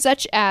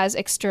 such as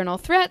external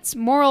threats,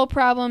 moral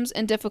problems,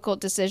 and difficult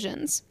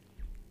decisions.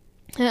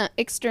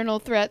 External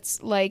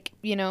threats like,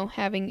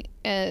 having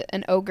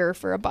an ogre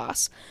for a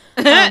boss.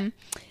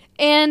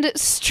 And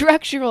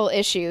structural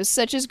issues,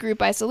 such as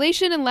group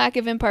isolation and lack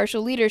of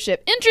impartial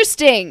leadership.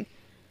 Interesting!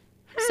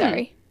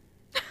 Sorry.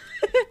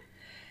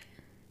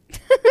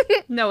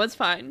 No, it's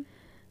fine.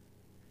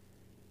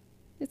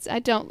 I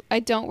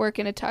don't work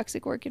in a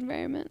toxic work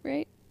environment,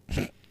 right?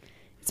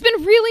 It's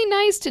been really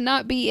nice to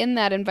not be in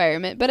that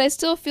environment, but I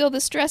still feel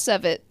the stress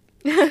of it.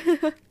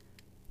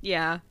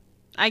 Yeah,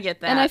 I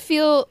get that. And I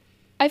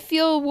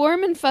feel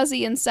warm and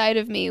fuzzy inside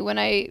of me when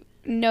I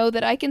know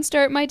that I can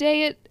start my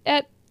day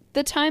at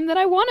the time that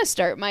I want to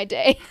start my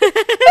day.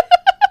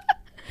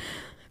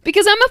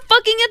 Because I'm a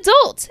fucking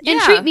adult and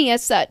treat me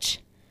as such.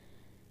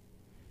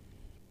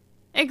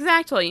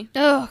 Exactly.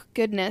 Oh,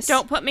 goodness.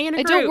 Don't put me in a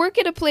group. I don't work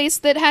at a place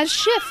that has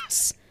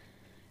shifts.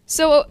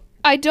 So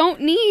I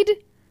don't need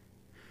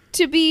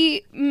to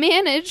be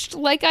managed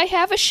like I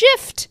have a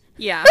shift.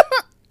 Yeah.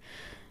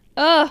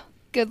 Oh,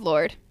 good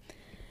Lord.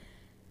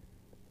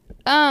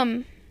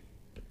 So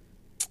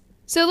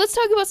let's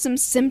talk about some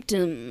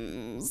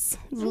symptoms.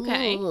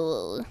 Okay.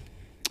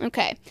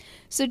 Okay.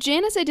 So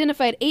Janice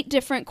identified 8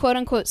 different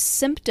quote-unquote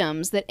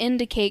symptoms that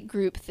indicate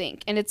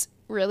groupthink. And it's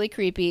really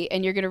creepy,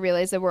 and you're going to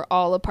realize that we're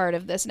all a part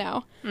of this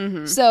now.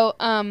 Mm-hmm. So,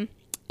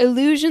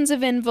 illusions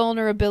of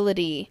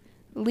invulnerability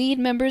lead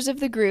members of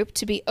the group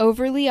to be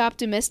overly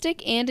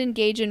optimistic and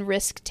engage in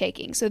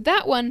risk-taking. So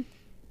that one,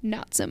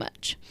 not so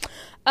much.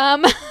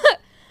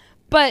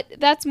 But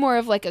that's more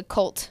of like a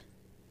cult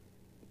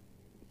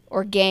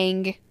or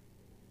gang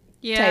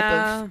type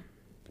of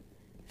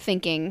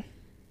thinking.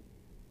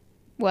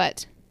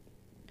 What?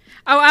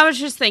 Oh, I was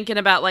just thinking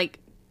about, like...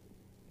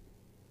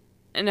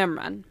 Never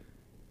mind.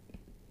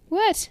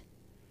 What?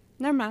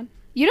 Never mind.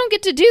 You don't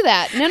get to do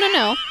that.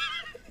 No.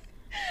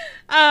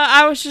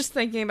 I was just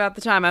thinking about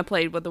the time I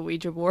played with the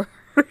Ouija board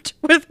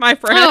with my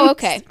friends. Oh,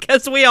 okay.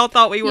 Because we all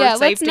thought we were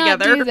safe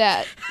together. Yeah, let's not do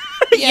that.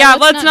 Yeah,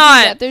 let's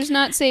not. Do that. There's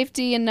not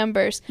safety in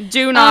numbers.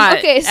 Do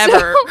not,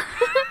 ever. So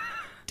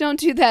don't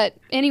do that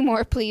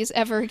anymore, please,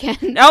 ever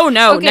again. Oh,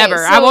 no, okay, never.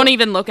 So, I won't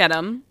even look at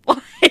them.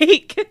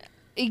 Like...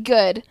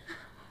 Good.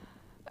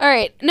 All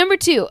right, number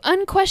 2,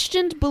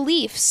 unquestioned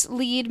beliefs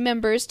lead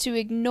members to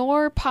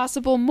ignore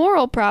possible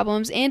moral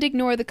problems and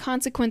ignore the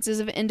consequences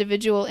of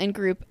individual and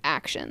group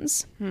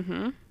actions.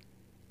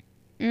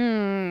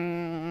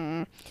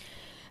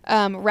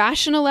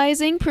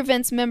 Rationalizing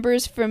prevents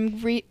members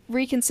from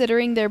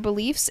reconsidering their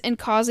beliefs and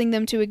causing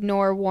them to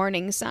ignore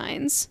warning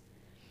signs.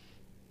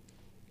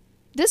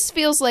 This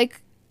feels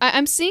like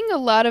I'm seeing a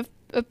lot of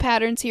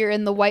patterns here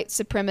in the white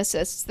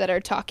supremacists that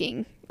are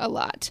talking a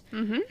lot.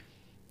 Mm-hmm.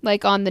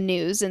 Like on the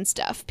news and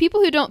stuff. People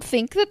who don't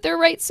think that they're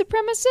white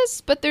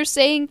supremacists, but they're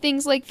saying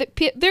things like that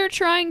they're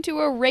trying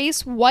to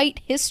erase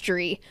white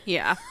history.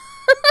 Yeah.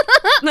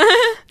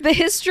 The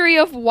history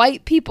of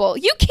white people.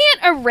 You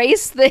can't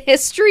erase the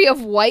history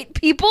of white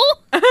people?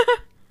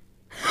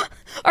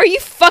 Are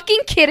you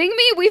fucking kidding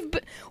me?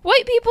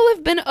 White people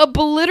have been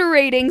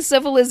obliterating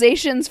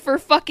civilizations for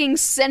fucking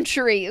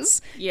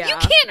centuries. Yeah. You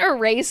can't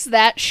erase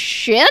that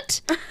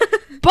shit.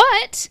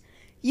 But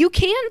you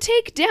can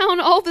take down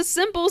all the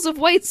symbols of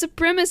white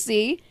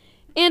supremacy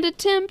and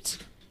attempt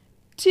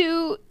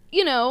to,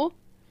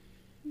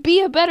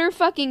 be a better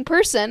fucking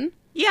person.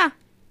 Yeah.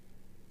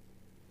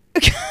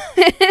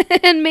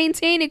 And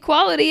maintain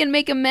equality and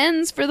make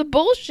amends for the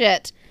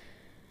bullshit.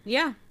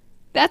 Yeah.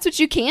 That's what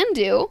you can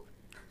do.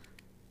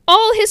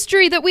 All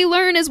history that we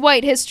learn is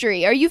white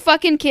history. Are you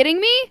fucking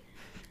kidding me?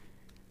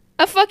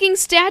 A fucking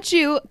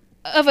statue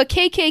of a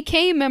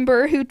KKK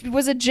member who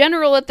was a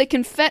general at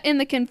in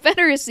the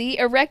Confederacy,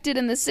 erected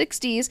in the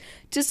 60s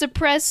to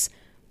suppress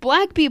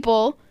black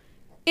people,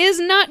 is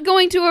not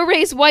going to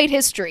erase white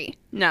history.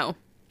 No.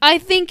 I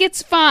think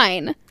it's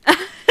fine.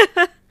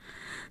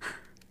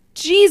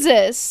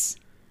 Jesus.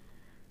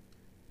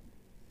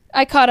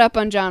 I caught up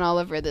on John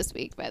Oliver this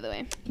week, by the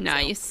way.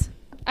 Nice. So,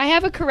 I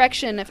have a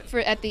correction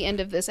at the end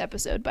of this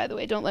episode, by the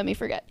way. Don't let me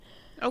forget.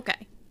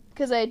 Okay.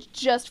 Because I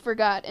just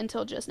forgot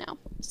until just now.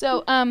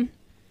 So,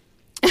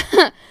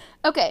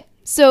 okay,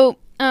 so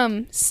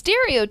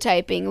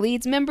stereotyping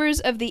leads members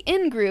of the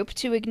in-group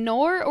to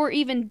ignore or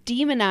even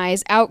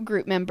demonize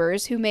out-group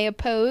members who may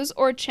oppose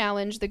or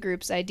challenge the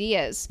group's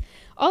ideas.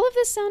 All of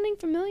this sounding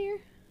familiar?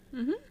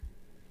 Mm-hmm.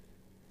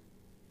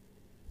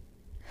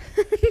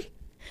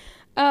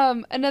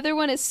 Another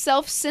one is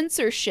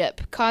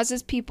self-censorship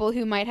causes people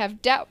who might have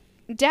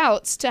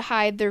doubts to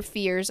hide their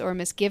fears or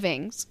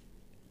misgivings.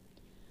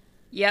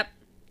 Yep.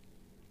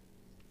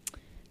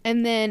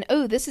 And then,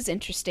 this is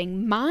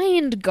interesting.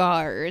 Mind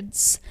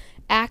guards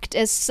act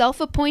as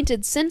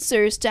self-appointed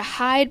censors to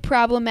hide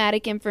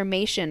problematic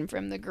information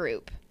from the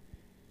group.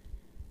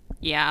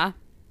 Yeah.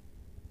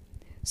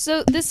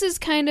 So this is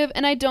kind of,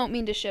 and I don't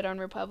mean to shit on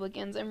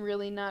Republicans, I'm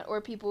really not,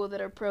 or people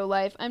that are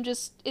pro-life.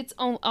 It's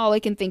all I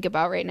can think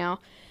about right now.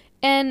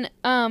 And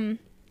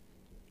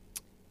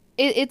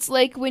it's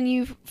like when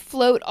you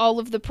float all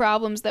of the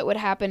problems that would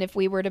happen if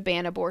we were to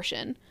ban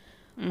abortion.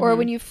 Mm-hmm. Or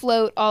when you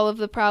float all of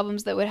the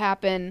problems that would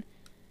happen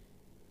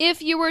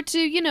if you were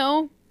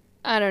to,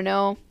 I don't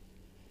know,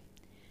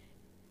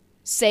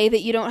 say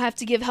that you don't have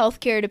to give health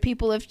care to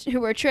people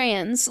who are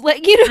trans.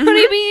 Like, you know what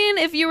I mean?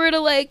 If you were to,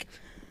 like,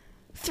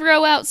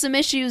 throw out some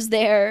issues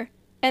there,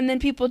 and then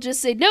people just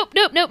say, nope.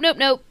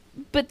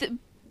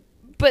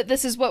 But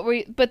this is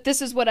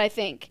what I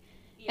think.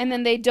 Yeah. And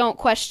then they don't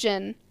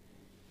question.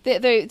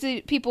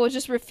 The people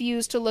just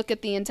refuse to look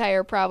at the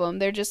entire problem.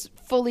 They're just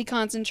fully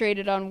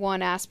concentrated on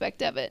one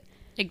aspect of it.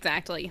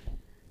 Exactly.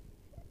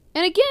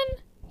 And again,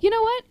 you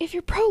know what? If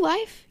you're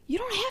pro-life, you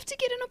don't have to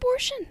get an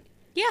abortion.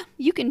 Yeah.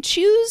 You can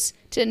choose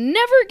to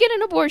never get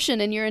an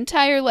abortion in your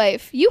entire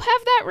life. You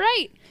have that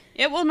right.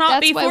 It will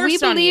not be forced on you.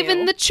 That's why we believe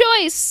in the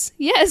choice.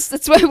 Yes,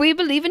 that's why we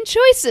believe in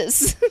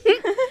choices.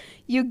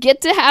 You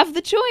get to have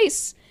the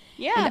choice.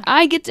 Yeah. And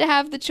I get to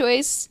have the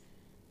choice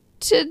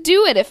to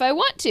do it if I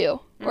want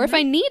to. Or if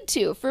I need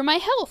to for my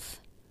health.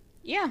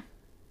 Yeah.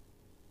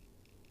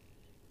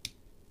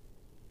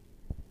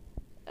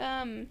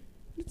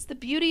 It's the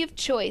beauty of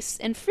choice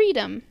and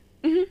freedom.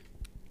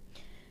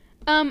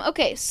 Mm-hmm.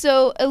 Okay,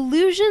 so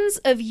illusions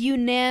of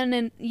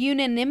unanimity?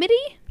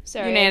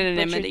 Sorry,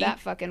 Unanimity. I butchered that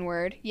fucking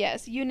word.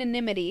 Yes,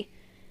 unanimity.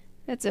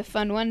 That's a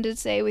fun one to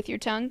say with your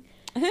tongue.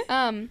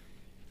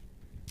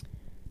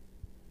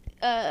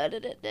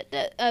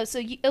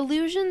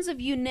 Illusions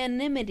of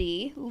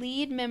unanimity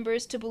lead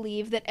members to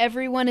believe that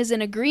everyone is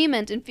in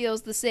agreement and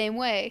feels the same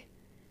way.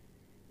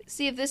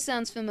 See if this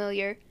sounds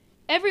familiar.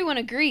 Everyone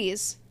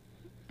agrees.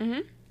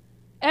 Mm-hmm.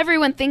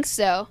 Everyone thinks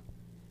so.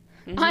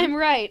 Mm-hmm. I'm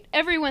right.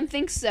 Everyone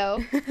thinks so.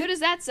 Who does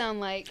that sound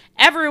like?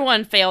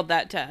 Everyone failed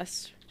that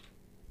test.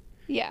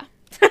 Yeah.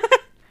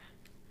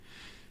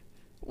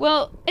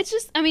 Well, it's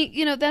just, I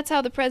mean, that's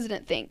how the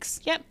president thinks.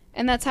 Yep.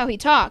 And that's how he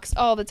talks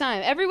all the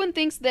time. Everyone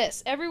thinks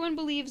this. Everyone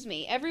believes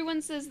me.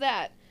 Everyone says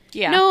that.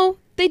 Yeah. No,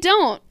 they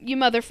don't, you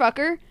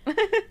motherfucker. There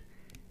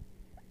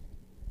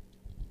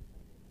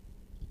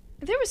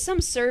was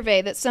some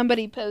survey that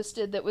somebody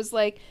posted that was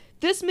like,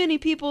 this many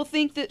people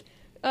think that,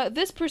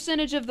 this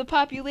percentage of the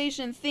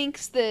population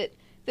thinks that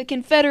the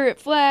Confederate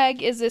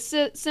flag is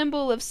a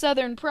symbol of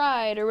Southern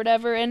pride or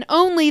whatever, and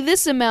only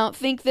this amount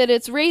think that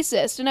it's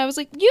racist. And I was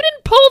like, you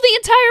didn't poll the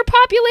entire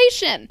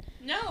population.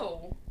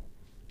 No.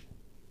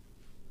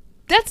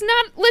 That's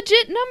not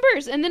legit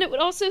numbers. And then it would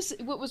also,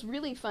 what was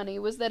really funny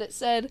was that it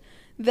said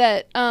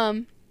that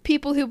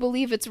people who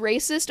believe it's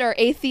racist are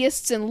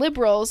atheists and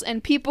liberals,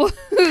 and people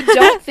who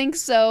don't think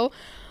so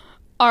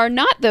are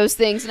not those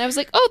things. And I was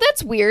like, oh,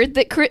 that's weird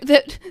that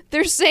that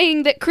they're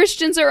saying that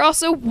Christians are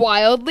also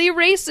wildly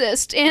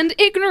racist and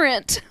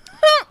ignorant.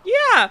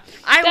 Yeah.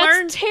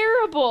 That's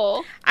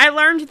terrible. I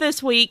learned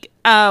this week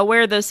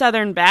where the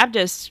Southern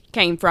Baptists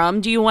came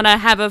from. Do you want to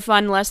have a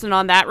fun lesson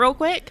on that real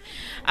quick?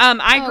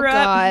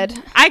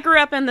 I grew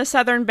up in the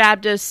Southern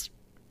Baptist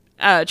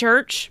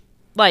church,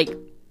 like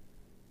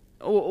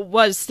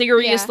was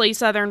seriously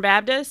Southern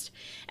Baptist.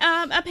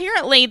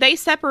 Apparently they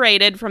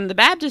separated from the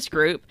Baptist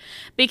group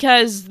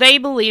because they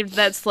believed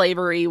that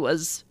slavery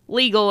was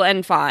legal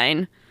and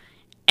fine.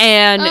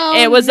 And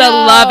it was a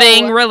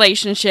loving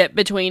relationship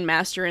between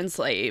master and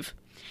slave.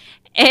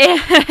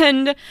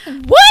 And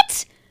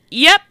what?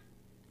 Yep.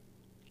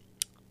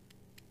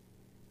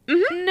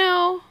 Mm-hmm.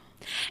 No.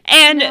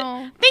 And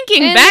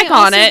thinking back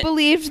on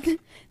it,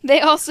 they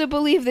also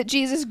believed that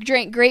Jesus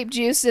drank grape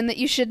juice and that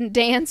you shouldn't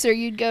dance or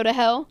you'd go to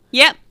hell.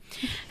 Yep.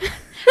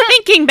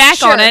 Thinking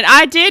back on it,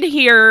 I did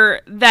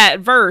hear that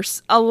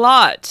verse a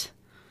lot.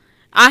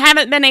 I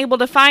haven't been able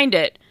to find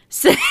it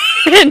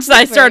since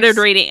I started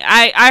reading.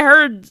 I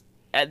heard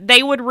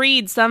they would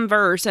read some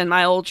verse in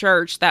my old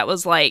church that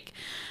was like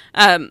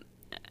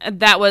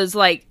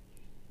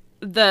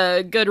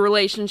the good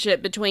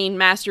relationship between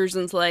masters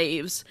and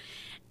slaves.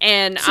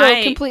 And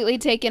so completely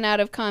taken out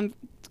of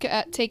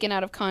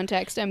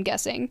context, I'm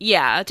guessing.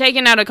 Yeah,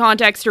 taken out of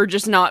context or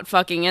just not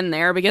fucking in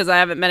there because I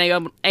haven't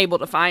been able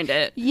to find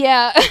it.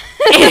 Yeah. I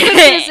was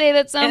going to say,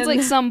 that sounds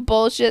like some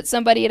bullshit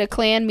somebody at a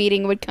Klan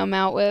meeting would come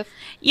out with.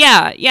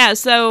 Yeah,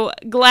 so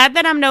glad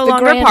that I'm no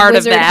longer part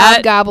of that.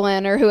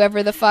 Hobgoblin or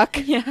whoever the fuck.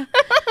 Yeah.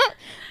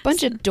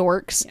 Bunch of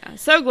dorks. Yeah,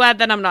 so glad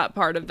that I'm not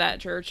part of that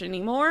church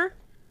anymore.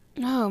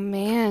 Oh,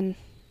 man.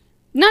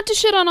 Not to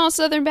shit on all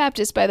Southern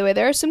Baptists, by the way.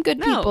 There are some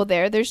good people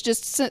there. There's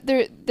just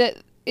that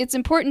it's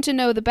important to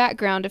know the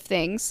background of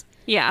things.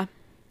 Yeah.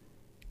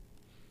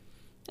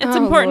 It's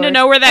important to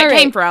know where that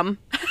came from.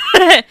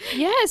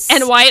 Yes.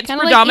 And why it's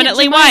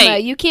predominantly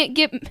white. You can't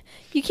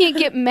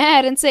get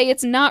mad and say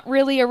it's not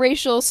really a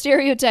racial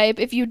stereotype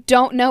if you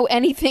don't know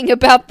anything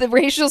about the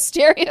racial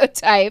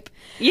stereotype.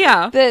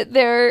 Yeah. That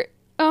they're,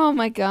 oh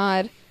my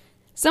God.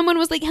 Someone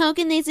was like, how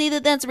can they say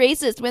that that's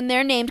racist when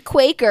they're named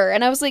Quaker?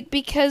 And I was like,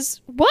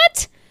 because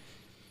what?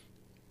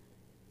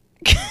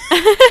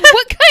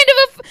 What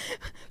kind of a...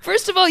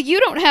 First of all, you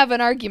don't have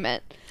an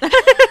argument.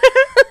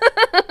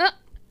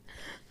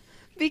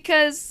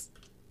 Because,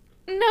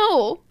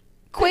 no.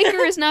 Quaker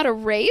is not a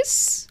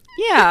race.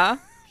 Yeah.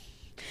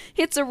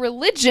 It's a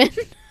religion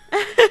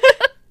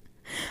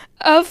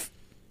of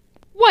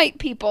white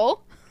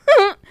people.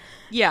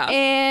 Yeah.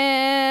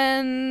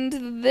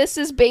 And this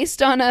is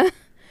based on a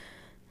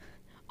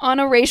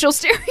racial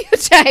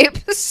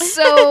stereotype.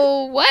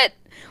 So what?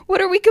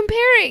 What are we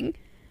comparing?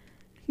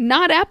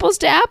 Not apples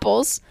to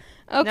apples.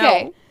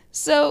 Okay. No.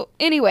 So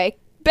anyway,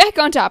 back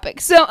on topic.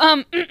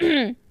 So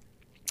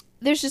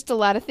there's just a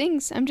lot of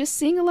things. I'm just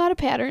seeing a lot of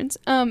patterns.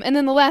 And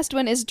then the last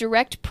one is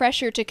direct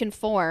pressure to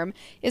conform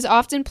is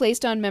often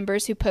placed on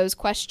members who pose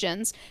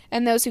questions,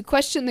 and those who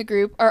question the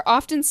group are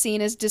often seen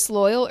as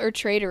disloyal or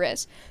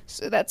traitorous.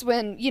 So that's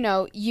when,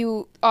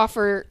 you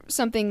offer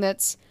something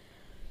that's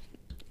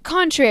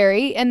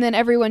contrary, and then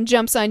everyone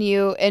jumps on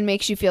you and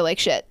makes you feel like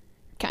shit,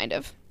 kind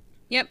of.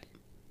 Yep.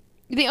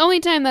 The only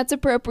time that's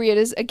appropriate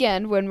is,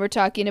 again, when we're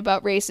talking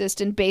about racist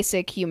and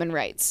basic human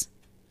rights.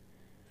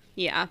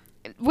 Yeah.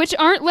 Which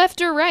aren't left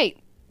or right,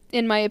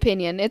 in my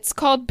opinion. It's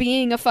called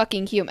being a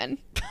fucking human.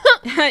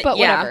 But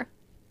whatever.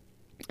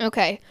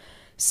 Okay.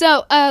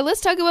 So, let's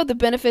talk about the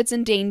benefits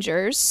and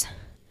dangers.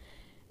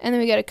 And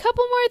then we got a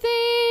couple more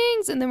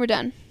things, and then we're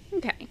done.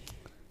 Okay.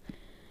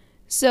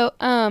 So,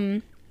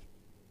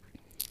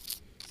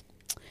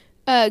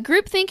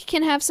 groupthink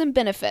can have some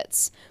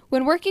benefits.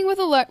 When working with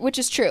which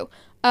is true.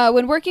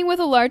 When working with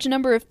a large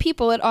number of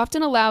people, it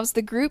often allows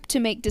the group to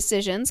make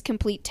decisions,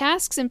 complete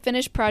tasks, and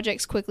finish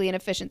projects quickly and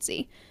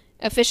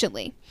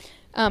efficiently.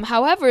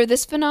 However,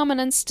 this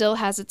phenomenon still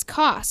has its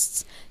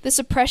costs. The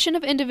suppression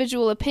of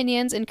individual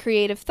opinions and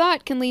creative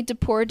thought can lead to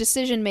poor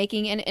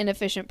decision-making and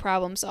inefficient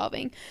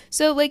problem-solving.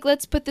 So,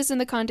 let's put this in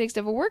the context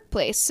of a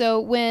workplace.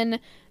 So, when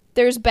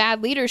there's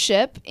bad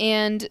leadership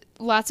and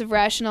lots of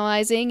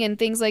rationalizing and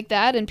things like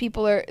that, and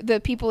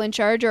the people in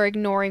charge are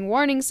ignoring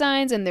warning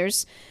signs, and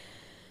there's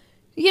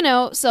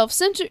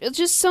self-censor,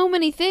 just so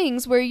many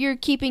things where you're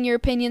keeping your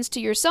opinions to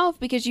yourself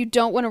because you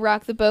don't want to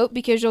rock the boat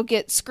because you'll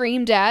get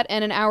screamed at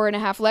and an hour and a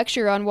half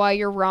lecture on why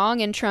you're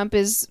wrong and Trump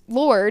is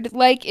Lord.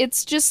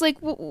 It's just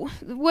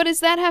what does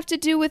that have to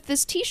do with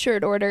this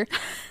t-shirt order?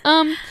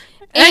 It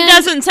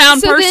doesn't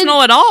sound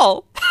personal at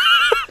all.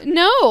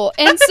 No.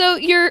 And so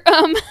you're,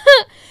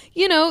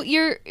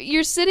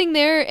 you're sitting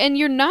there and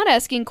you're not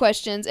asking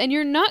questions and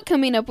you're not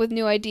coming up with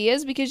new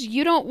ideas because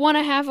you don't want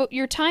to have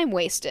your time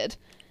wasted.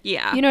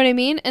 Yeah. You know what I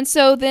mean? And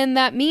so then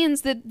that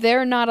means that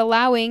they're not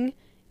allowing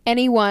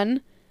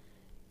anyone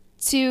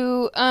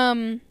to,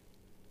 I'm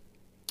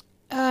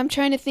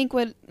trying to think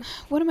what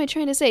am I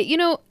trying to say?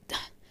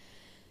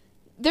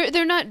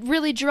 They're not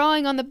really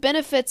drawing on the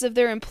benefits of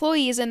their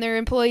employees and their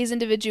employees'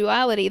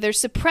 individuality. They're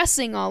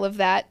suppressing all of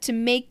that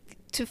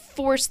to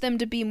force them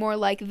to be more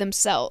like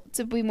themselves,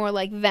 to be more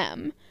like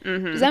them.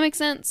 Mm-hmm. Does that make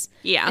sense?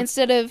 Yeah.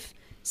 Instead of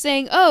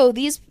saying, oh,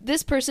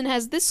 this person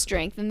has this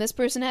strength and this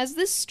person has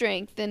this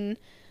strength, and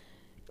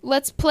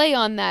let's play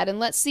on that and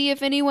let's see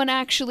if anyone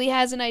actually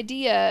has an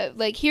idea.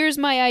 Here's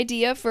my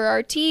idea for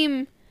our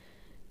team,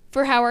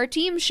 for how our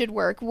team should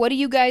work. What do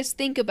you guys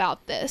think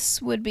about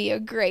this? Would be a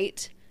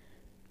great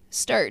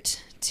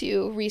start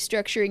to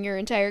restructuring your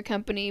entire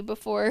company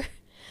before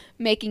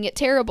making it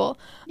terrible.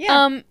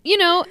 Yeah.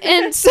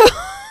 And so,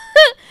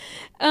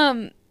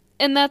 and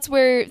that's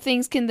where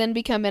things can then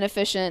become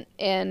inefficient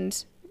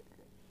and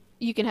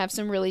you can have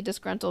some really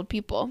disgruntled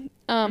people.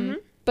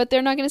 But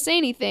they're not going to say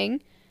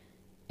anything.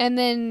 And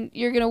then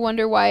you're going to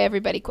wonder why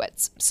everybody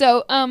quits.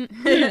 So,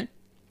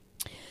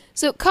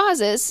 so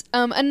causes,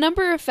 a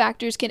number of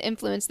factors can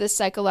influence this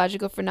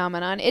psychological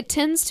phenomenon. It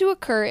tends to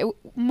occur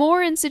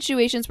more in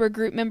situations where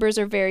group members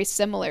are very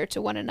similar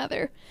to one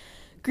another.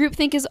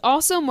 Groupthink is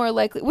also more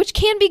likely, which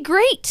can be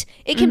great.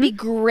 It can be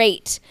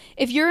great.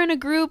 If you're in a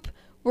group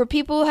where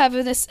people have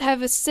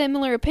a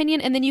similar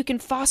opinion, and then you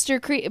can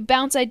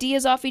bounce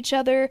ideas off each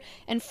other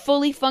and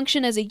fully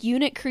function as a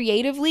unit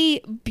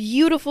creatively,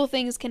 beautiful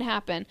things can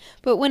happen.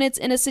 But when it's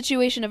in a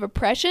situation of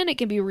oppression, it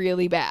can be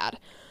really bad.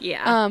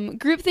 Yeah.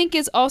 Groupthink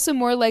is also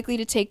more likely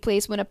to take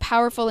place when a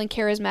powerful and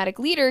charismatic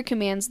leader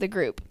commands the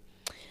group.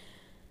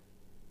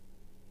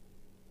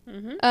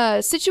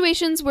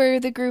 Situations where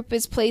the group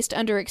is placed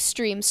under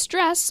extreme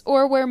stress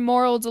or where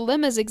moral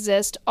dilemmas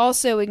exist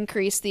also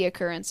increase the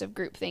occurrence of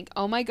groupthink.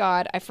 Oh my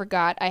God, I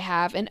forgot I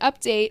have an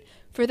update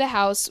for the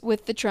house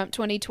with the Trump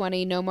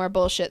 2020 no more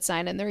bullshit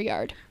sign in their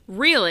yard.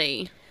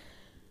 Really?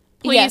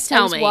 Please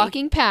tell me. I was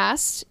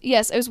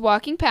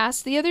walking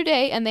past the other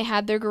day and they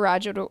had their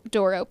garage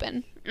door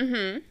open.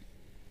 Mm-hmm.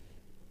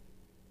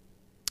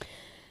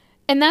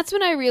 And that's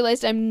when I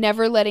realized I'm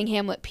never letting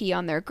Hamlet pee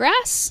on their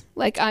grass.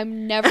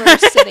 I'm never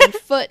setting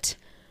foot.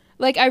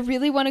 I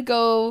really want to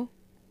go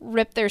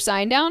rip their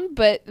sign down,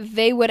 but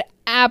they would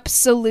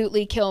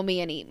absolutely kill me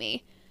and eat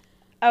me.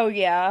 Oh,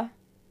 yeah.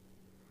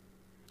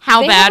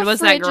 How bad was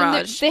that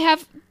garage? They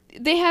have,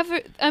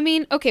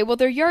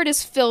 their yard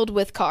is filled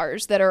with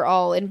cars that are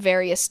all in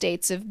various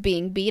states of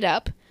being beat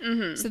up.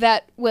 Mm-hmm. So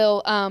that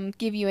will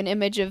give you an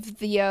image of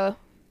the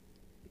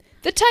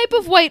type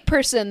of white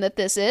person that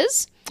this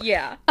is.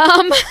 Yeah.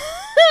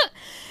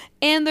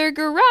 And their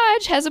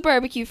garage has a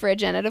barbecue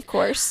fridge in it, of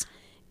course.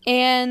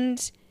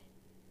 And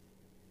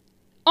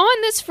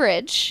on this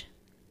fridge,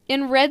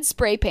 in red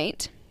spray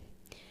paint,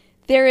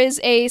 there is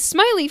a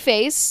smiley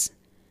face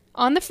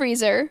on the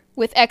freezer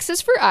with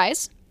X's for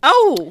eyes.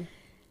 Oh.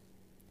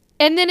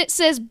 And then it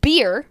says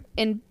beer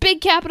in big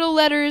capital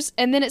letters,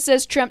 and then it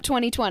says Trump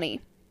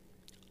 2020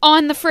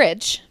 on the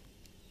fridge.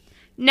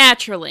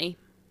 Naturally.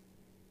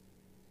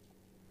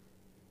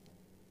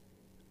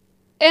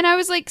 And I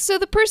was like, so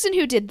the person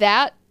who did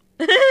that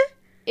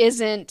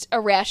isn't a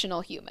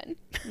rational human.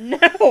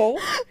 No.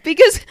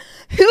 Because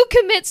who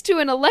commits to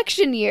an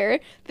election year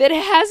that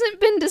hasn't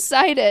been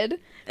decided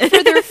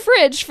for their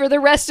fridge for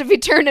the rest of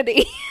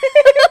eternity?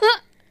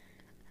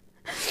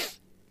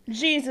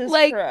 Jesus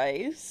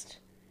Christ.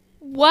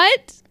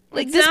 What?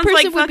 Like, It this sounds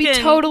person like would be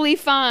fucking- totally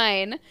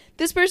fine.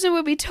 This person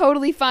would be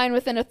totally fine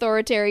with an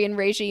authoritarian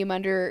regime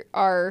under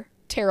our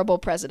terrible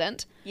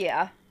president.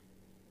 Yeah.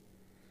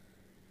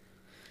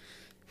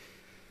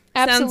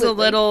 Absolutely. Sounds a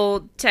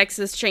little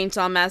Texas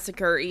Chainsaw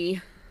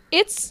Massacre-y.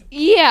 It's,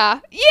 yeah.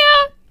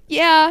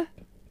 Yeah.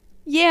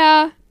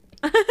 Yeah.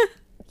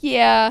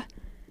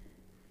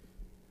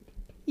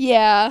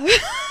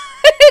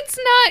 It's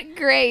not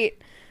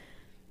great.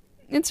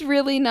 It's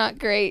really not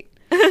great.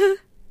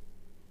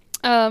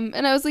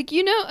 And I was like,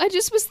 I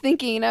just was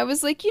thinking, I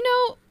was like,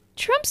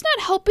 Trump's not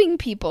helping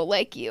people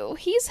like you.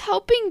 He's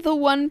helping the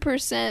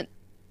 1%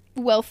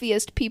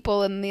 wealthiest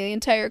people in the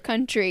entire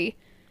country.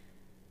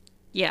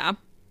 Yeah.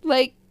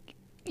 Like,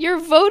 you're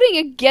voting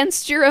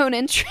against your own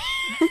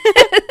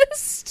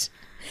interest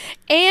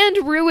and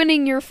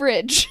ruining your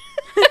fridge.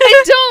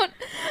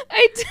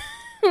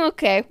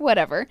 Okay,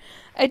 whatever.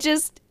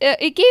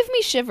 It gave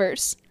me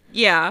shivers.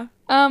 Yeah.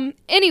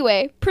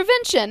 Anyway,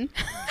 prevention.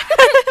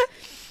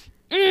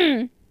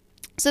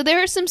 So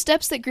there are some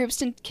steps that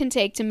groups can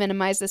take to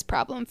minimize this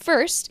problem.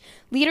 First,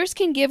 leaders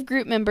can give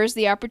group members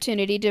the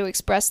opportunity to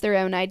express their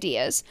own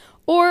ideas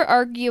or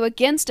argue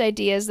against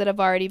ideas that have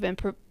already been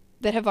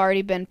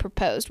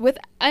proposed.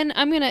 And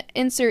I'm going to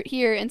insert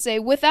here and say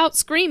without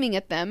screaming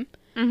at them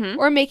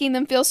or making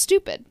them feel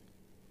stupid.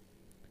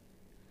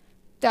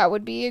 That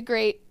would be a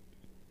great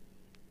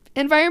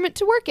environment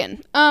to work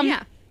in.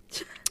 Yeah.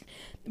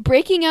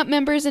 Breaking up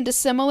members into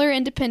similar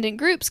independent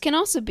groups can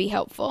also be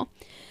helpful.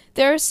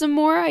 Here are some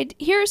more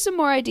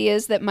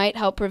ideas that might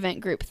help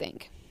prevent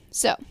groupthink.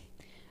 So,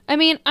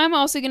 I'm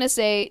also going to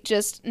say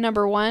just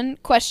number 1,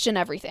 question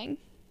everything.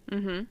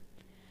 Mm-hmm.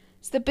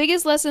 It's the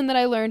biggest lesson that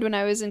I learned when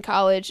I was in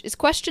college is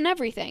question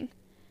everything.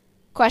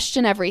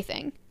 Question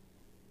everything.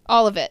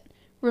 All of it.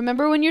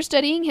 Remember when you're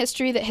studying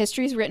history that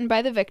history is written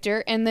by the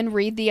victor, and then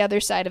read the other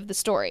side of the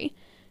story.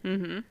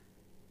 Mm-hmm.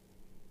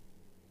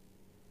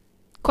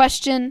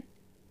 Question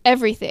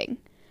everything.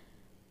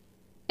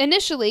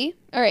 Initially,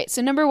 all right,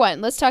 so number 1,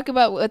 let's talk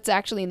about what's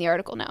actually in the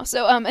article now.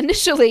 So,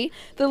 initially,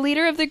 the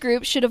leader of the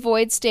group should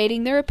avoid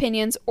stating their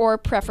opinions or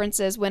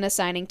preferences when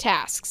assigning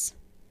tasks.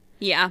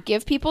 Yeah.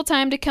 Give people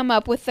time to come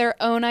up with their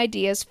own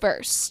ideas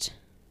first.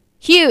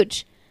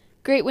 Huge.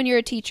 Great when you're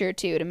a teacher,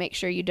 too, to make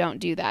sure you don't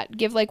do that.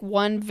 Give,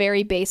 one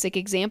very basic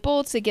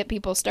example to get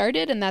people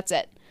started, and that's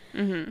it.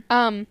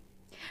 Mm-hmm.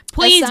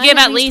 Please give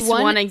at least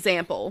one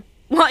example.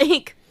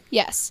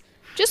 Yes.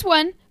 Just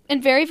one.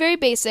 And very, very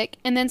basic,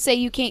 and then say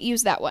you can't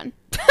use that one.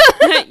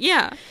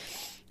 Yeah.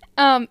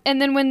 And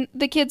then when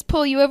the kids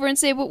pull you over and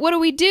say, well, what do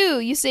we do?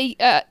 You say,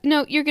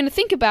 no, you're going to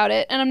think about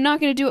it, and I'm not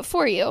going to do it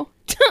for you.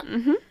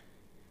 Mm-hmm.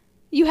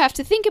 You have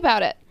to think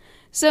about it.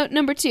 So,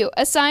 number 2,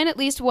 assign at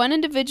least one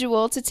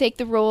individual to take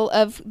the role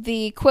of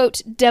the,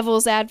 quote,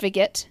 devil's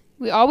advocate.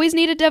 We always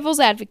need a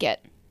devil's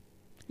advocate.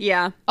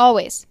 Yeah.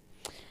 Always.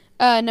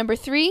 Number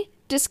 3,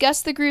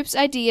 discuss the group's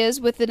ideas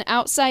with an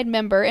outside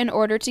member in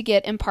order to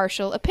get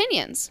impartial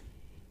opinions.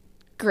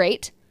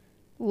 Great.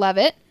 Love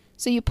it.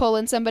 So you pull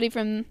in somebody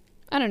from,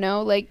 I don't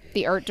know,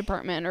 the art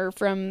department or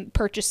from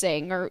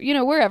purchasing or,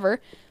 wherever.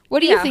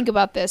 What do you think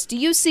about this? Do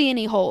you see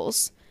any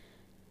holes?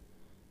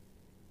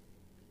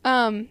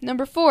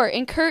 Number 4,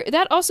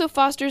 that also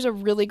fosters a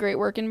really great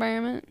work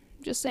environment.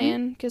 Just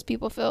saying, because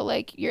people feel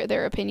like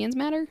their opinions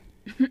matter,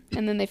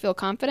 and then they feel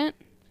confident.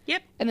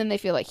 Yep. And then they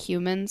feel like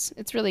humans.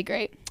 It's really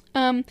great.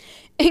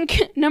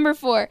 Number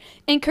 4,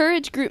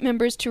 encourage group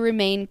members to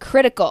remain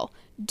critical.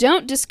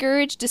 Don't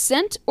discourage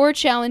dissent or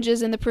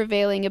challenges in the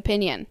prevailing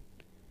opinion.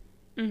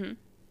 Mm-hmm.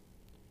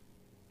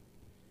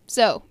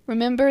 So,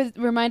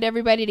 remind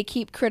everybody to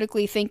keep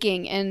critically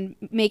thinking and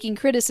making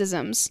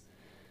criticisms.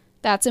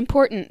 That's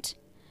important.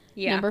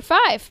 Yeah. Number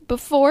 5,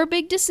 before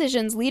big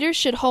decisions, leaders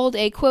should hold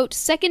a, quote,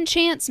 second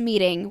chance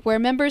meeting where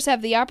members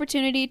have the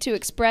opportunity to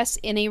express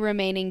any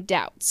remaining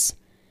doubts.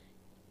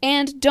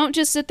 And don't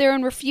just sit there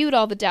and refute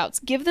all the doubts.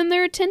 Give them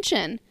their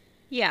attention.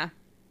 Yeah.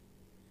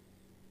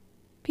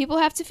 People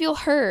have to feel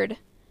heard.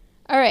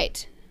 All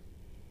right.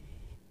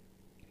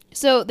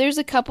 So there's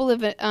a couple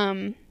of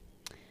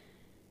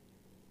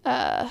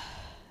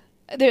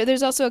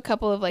there's also a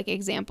couple of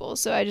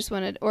examples. So I just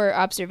wanted, or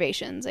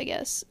observations, I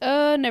guess.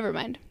 Never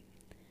mind.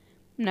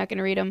 I'm not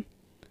gonna read them.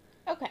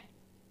 Okay.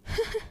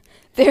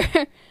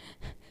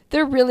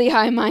 They're really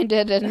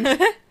high-minded, and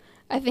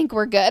I think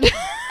we're good.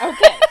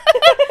 Okay.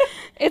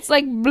 It's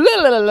like blah,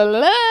 blah, blah, blah,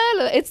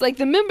 blah. It's like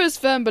the members'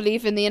 firm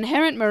belief in the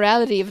inherent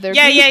morality of their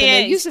group and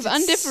their use of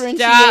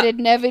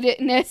undifferentiated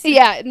evidence.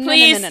 Yeah,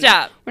 Please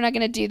stop. We're not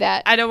going to do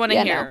that. I don't want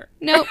to hear.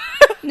 No.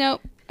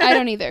 Nope. I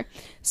don't either.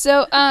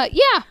 So,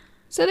 yeah.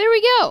 So there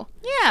we go.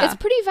 Yeah. It's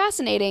pretty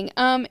fascinating.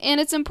 And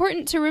it's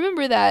important to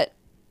remember that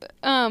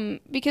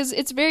because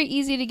it's very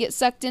easy to get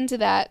sucked into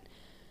that.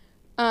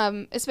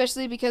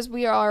 Especially because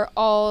we are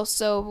all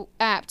so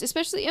apt.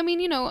 Especially,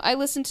 I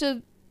listen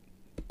to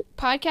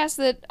podcasts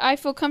that I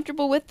feel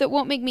comfortable with that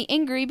won't make me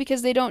angry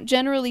because they don't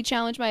generally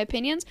challenge my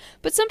opinions,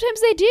 but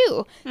sometimes they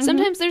do. Mm-hmm.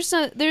 Sometimes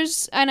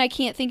there's and I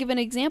can't think of an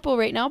example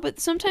right now,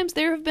 but sometimes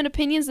there have been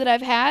opinions that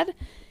I've had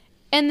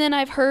and then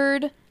I've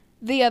heard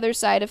the other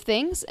side of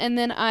things, and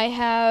then I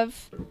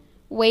have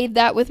weighed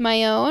that with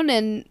my own,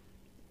 and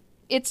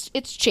it's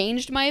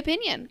changed my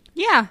opinion.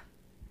 Yeah.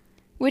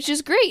 Which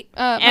is great.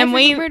 My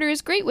Favorite Murder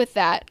is great with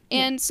that.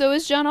 And so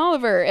is John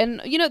Oliver.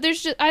 And,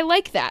 I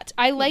like that.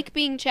 I like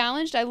being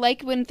challenged. I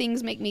like when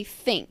things make me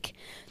think.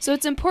 So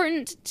it's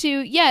important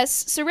to, yes,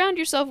 surround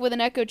yourself with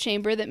an echo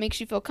chamber that makes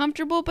you feel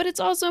comfortable, but it's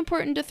also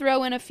important to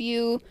throw in a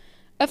few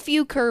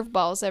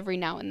curveballs every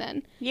now and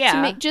then.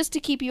 Yeah. Just to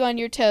keep you on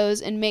your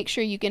toes and make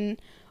sure you can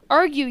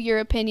argue your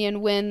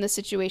opinion when the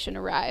situation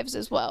arrives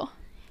as well.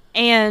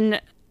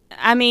 And,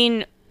 I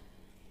mean,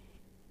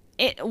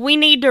 we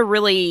need to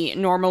really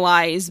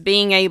normalize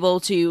being able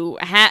to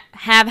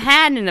have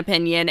had an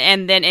opinion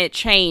and then it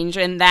change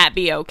and that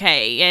be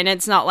okay. And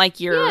it's not like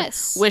you're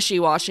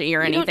wishy-washy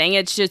or anything.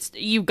 It's just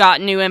you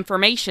got new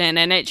information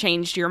and it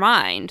changed your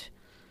mind.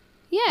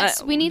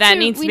 Yes, we need to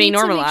be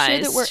normalized. To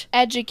make sure that we're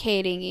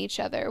educating each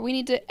other. We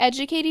need to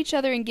educate each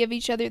other and give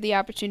each other the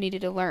opportunity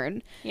to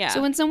learn. Yeah. So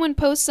when someone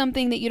posts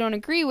something that you don't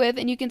agree with,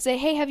 and you can say,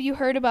 "Hey, have you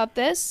heard about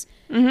this?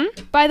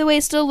 Mm-hmm. By the way,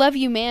 still love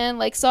you, man.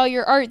 Like, saw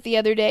your art the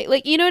other day."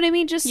 Like, you know what I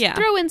mean? Just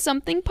throw in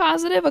something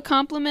positive, a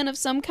compliment of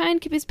some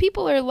kind, because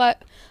people are a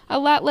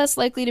lot less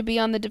likely to be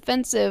on the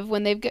defensive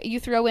when you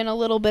throw in a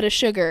little bit of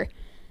sugar.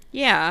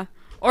 Yeah.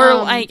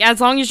 Or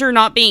as long as you're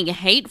not being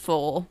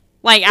hateful.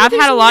 Like, I've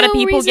had a lot of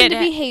people to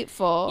be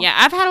hateful. Yeah,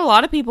 I've had a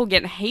lot of people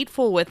get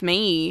hateful with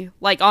me,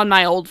 like, on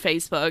my old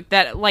Facebook,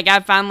 that, like,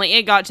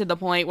 it got to the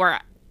point where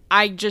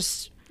I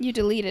just... You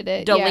deleted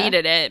it.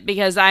 Deleted it,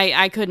 because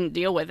I couldn't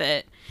deal with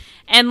it.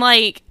 And,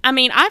 like, I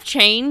mean, I've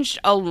changed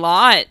a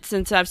lot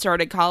since I've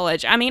started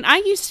college. I mean, I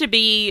used to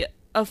be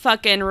a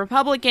fucking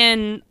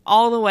Republican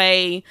all the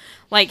way.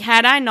 Like,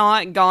 had I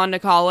not gone to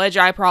college,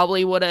 I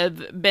probably would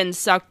have been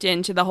sucked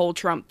into the whole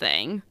Trump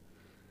thing.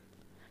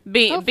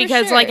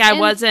 Because, sure. like, I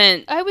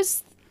wasn't... I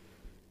was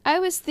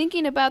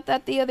thinking about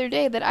that the other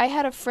day, that I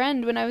had a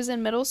friend when I was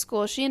in middle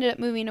school. She ended up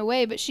moving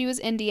away, but she was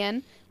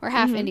Indian, or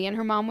half Indian.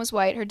 Her mom was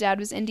white, her dad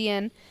was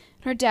Indian.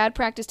 Her dad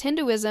practiced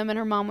Hinduism, and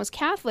her mom was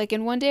Catholic.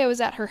 And one day I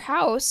was at her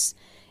house,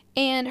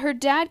 and her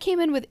dad came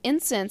in with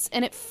incense,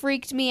 and it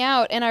freaked me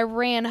out, and I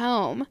ran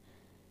home.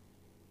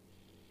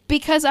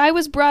 Because I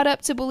was brought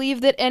up to believe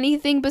that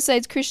anything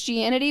besides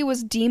Christianity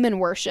was demon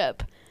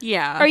worship.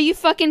 Yeah. Are you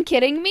fucking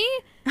kidding me?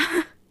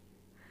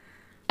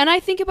 And I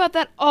think about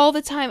that all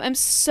the time. I'm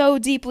so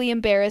deeply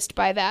embarrassed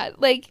by that.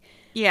 Like,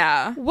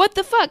 yeah. What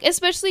the fuck?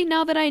 Especially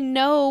now that I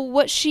know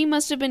what she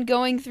must have been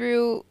going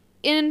through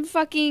in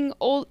fucking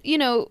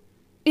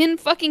in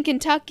fucking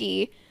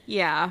Kentucky.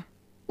 Yeah.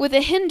 With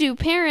a Hindu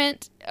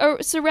parent,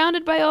 or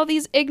surrounded by all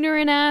these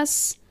ignorant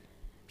ass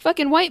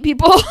fucking white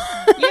people.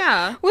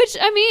 Yeah. Which,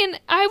 I mean,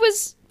 I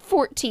was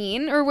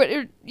 14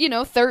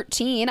 or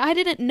 13. I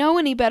didn't know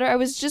any better. I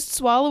was just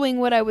swallowing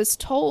what I was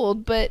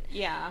told, but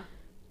yeah.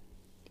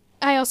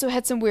 I also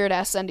had some weird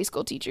ass Sunday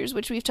school teachers,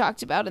 which we've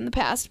talked about in the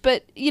past.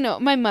 But,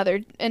 my mother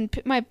and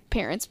my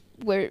parents,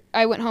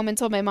 I went home and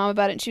told my mom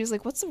about it, and she was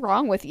like, "What's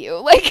wrong with you?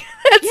 Like,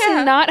 that's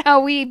not how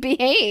we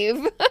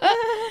behave."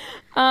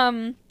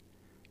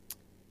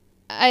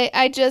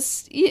 I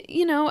just,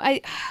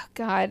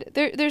 God,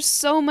 there's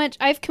so much.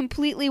 I've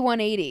completely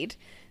 180'd.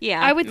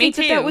 Yeah, I would think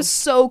that was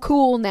so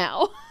cool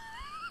now.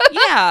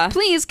 Yeah.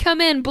 Please come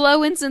in,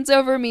 blow incense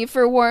over me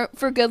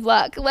for good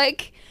luck.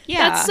 Like,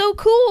 that's so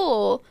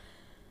cool.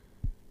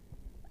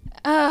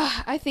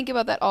 I think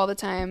about that all the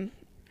time.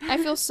 I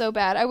feel so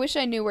bad. I wish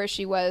I knew where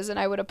she was, and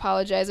I would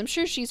apologize. I'm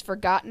sure she's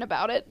forgotten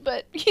about it,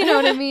 but you know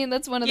what I mean?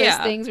 That's one of those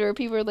things where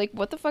people are like,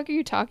 "What the fuck are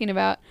you talking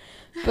about?"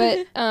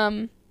 But,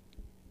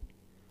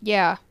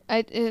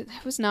 it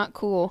was not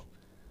cool.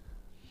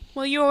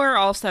 Well, you were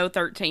also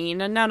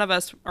 13, and none of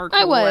us are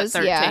cool at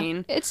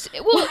 13. Yeah.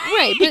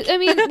 Right, but I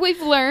mean,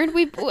 we've learned.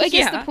 I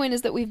guess the point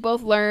is that we've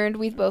both learned,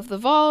 we've both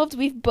evolved,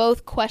 we've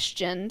both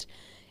questioned,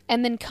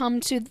 and then come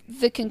to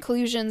the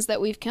conclusions that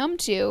we've come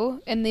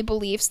to, and the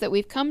beliefs that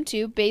we've come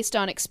to based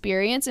on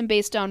experience and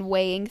based on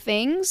weighing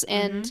things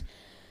and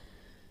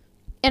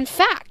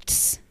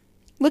facts.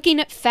 Looking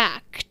at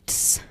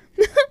facts.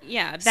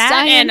 Yeah, that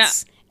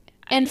science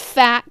and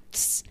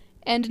facts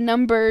and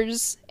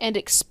numbers and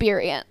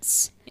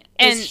experience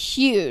is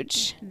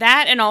huge.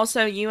 That, and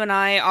also you and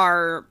I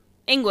are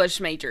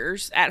English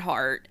majors at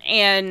heart,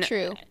 and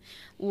true.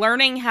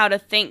 Learning how to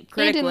think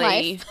critically. And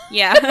in life.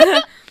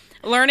 Yeah.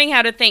 Learning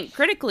how to think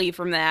critically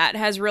from that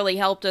has really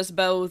helped us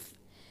both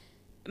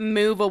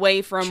move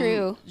away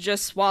from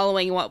just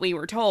swallowing what we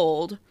were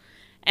told,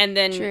 and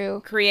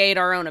then create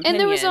our own opinions. And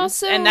there was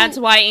also, and that's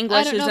why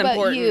English is important. I don't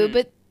know about you,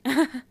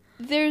 but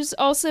there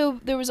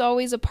was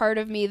always a part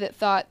of me that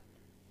thought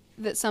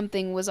that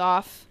something was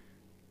off.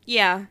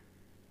 Yeah.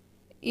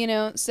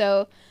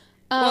 So.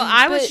 Well,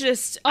 I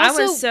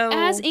was so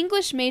as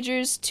English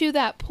majors, to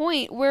that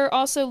point, we're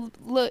also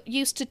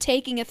used to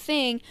taking a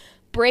thing,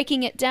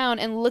 breaking it down,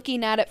 and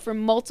looking at it from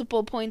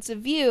multiple points of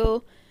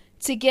view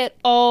to get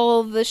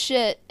all the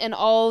shit and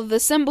all the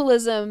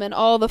symbolism and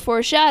all the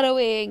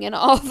foreshadowing and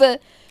all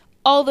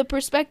the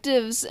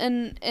perspectives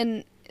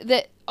and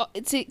that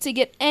to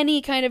get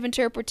any kind of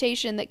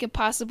interpretation that could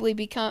possibly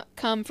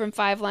come from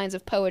 5 lines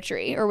of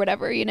poetry or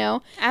whatever, you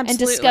know? Absolutely. And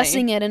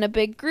discussing it in a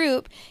big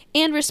group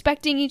and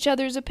respecting each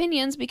other's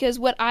opinions, because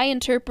what I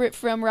interpret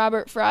from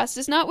Robert Frost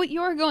is not what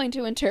you're going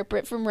to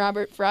interpret from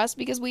Robert Frost,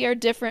 because we are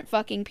different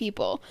fucking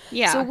people.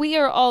 Yeah. So we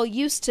are all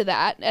used to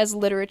that as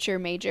literature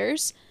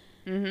majors.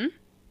 Mm-hmm.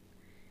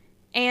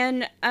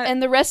 And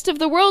the rest of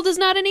the world is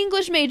not an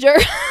English major.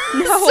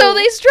 No. So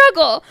they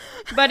struggle.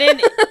 But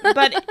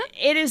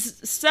it is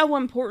so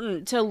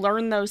important to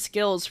learn those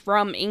skills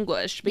from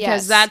English, because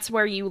Yes. that's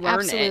where you learn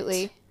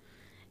Absolutely. it.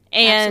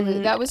 And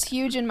Absolutely. That was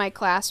huge in my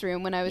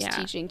classroom when I was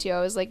teaching too.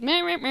 I was like,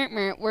 meh, meh, meh,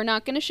 meh. We're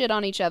not going to shit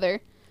on each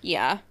other.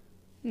 yeah.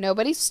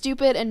 Nobody's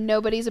stupid and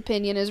nobody's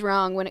opinion is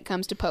wrong when it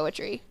comes to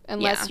poetry.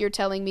 Unless Yeah. you're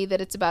telling me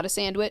that it's about a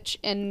sandwich.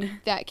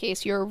 In that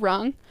case, you're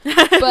wrong.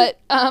 But,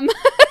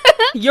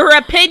 Your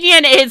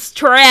opinion is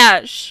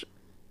trash.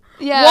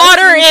 yeah.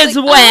 Water so is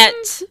like,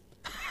 wet.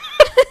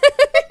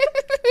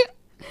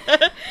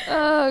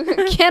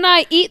 Can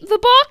I eat the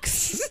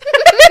box?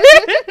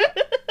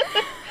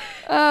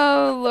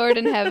 Oh, Lord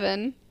in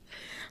heaven.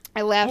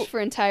 I laughed for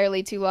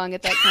entirely too long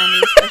at that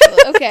comedy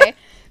special. Okay.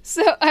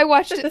 So I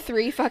watched it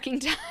 3 fucking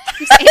times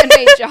and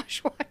made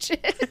Josh watch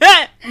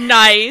it.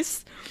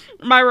 Nice.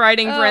 My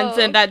writing friend Oh.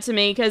 sent that to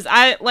me because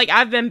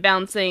I've been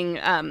bouncing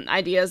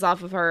ideas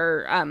off of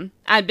her.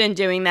 I've been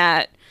doing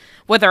that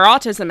with our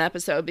autism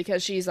episode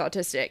because she's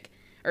autistic,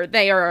 or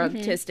they are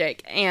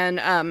autistic,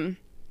 and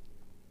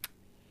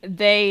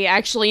they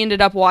actually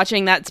ended up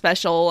watching that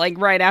special like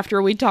right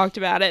after we talked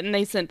about it, and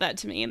they sent that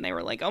to me, and they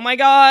were like, "Oh my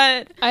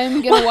god!"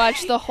 I'm gonna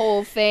watch the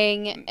whole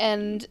thing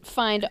and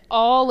find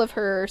all of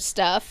her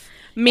stuff.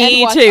 Me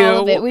and watch too.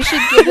 All of it. We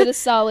should give it a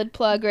solid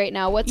plug right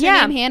now. What's her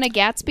Yeah. name? Hannah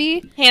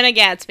Gatsby. Hannah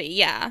Gatsby,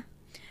 yeah.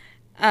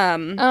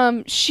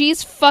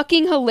 She's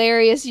fucking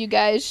hilarious, you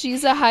guys.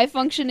 She's a high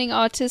functioning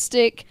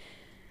autistic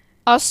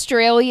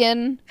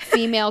Australian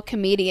female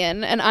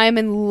comedian, and I'm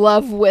in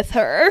love with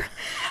her.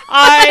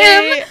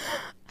 I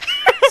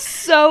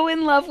So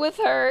in love with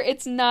her,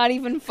 it's not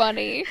even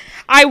funny.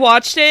 I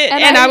watched it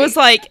and I was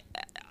like,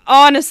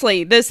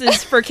 honestly, this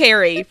is for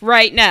Carrie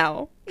right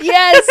now.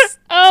 Yes.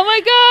 Oh my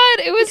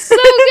god, it was so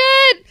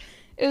good.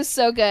 It was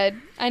so good.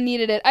 I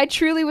needed it. I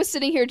truly was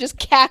sitting here just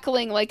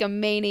cackling like a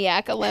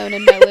maniac alone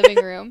in my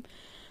living room.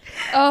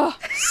 Oh,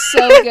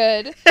 so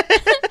good.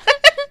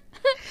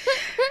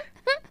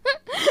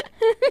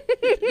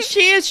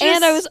 She is just...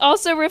 And I was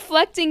also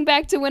reflecting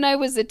back to when I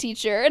was a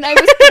teacher, and I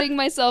was putting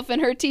myself in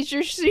her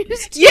teacher's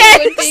shoes too,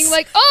 Yes! and being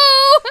like,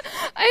 oh,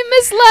 I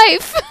miss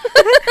life.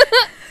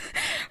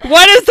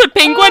 What is the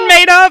penguin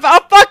made of? A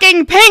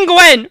fucking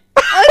penguin!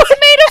 It's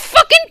made of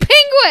fucking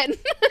penguin.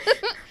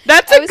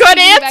 That's I a was good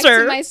thinking back to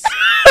answer.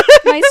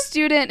 my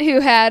student who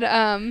had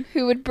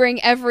who would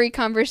bring every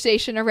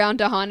conversation around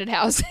to haunted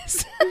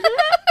houses.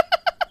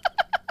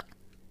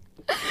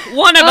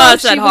 One of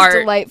us at she was heart.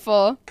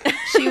 delightful.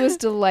 She was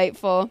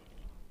delightful.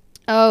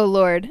 Oh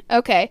Lord.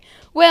 Okay.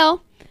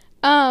 Well,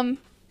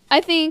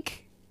 I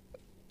think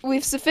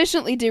we've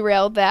sufficiently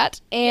derailed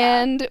that,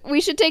 and we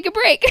should take a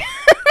break.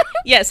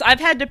 Yes, I've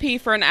had to pee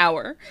for an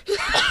hour.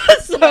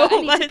 So Yeah,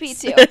 I need to pee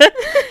too.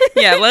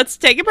 Yeah, let's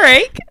take a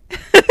break.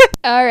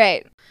 All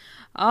right.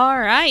 All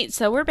right,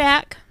 so we're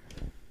back.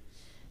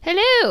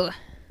 Hello.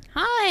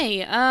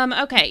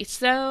 Hi. Okay,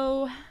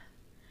 so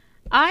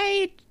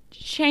I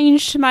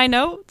changed my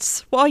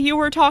notes while you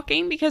were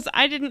talking because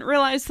I didn't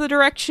realize the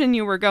direction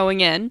you were going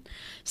in.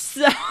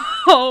 So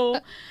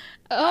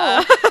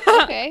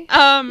Okay.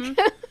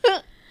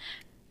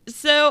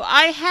 So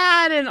I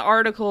had an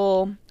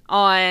article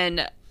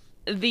on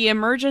the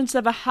emergence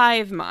of a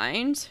hive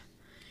mind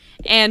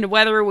and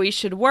whether we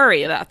should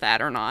worry about that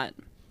or not.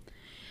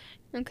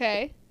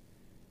 Okay.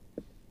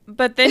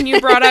 But then you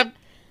brought up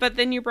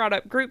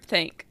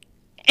groupthink.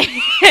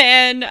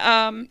 And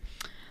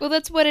Well,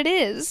 that's what it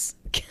is.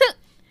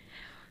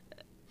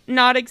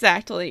 not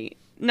exactly.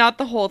 Not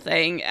the whole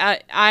thing.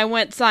 I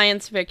went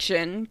science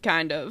fiction,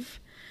 kind of.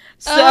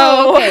 So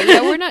Oh, okay.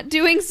 Yeah, we're not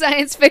doing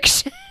science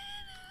fiction.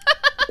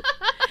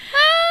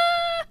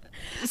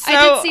 So,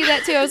 I did see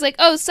that too. I was like,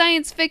 oh,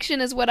 science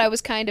fiction is what I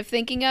was kind of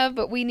thinking of,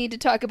 but we need to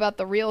talk about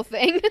the real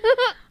thing.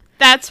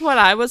 that's what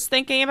I was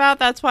thinking about.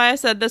 That's why I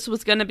said this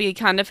was going to be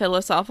kind of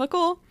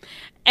philosophical.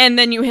 And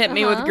then you hit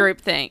me with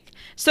groupthink.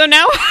 So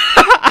now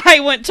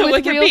I went to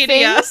With real Wikipedia.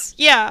 things?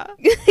 Yeah.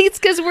 It's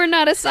because we're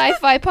not a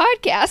sci-fi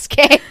podcast,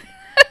 okay?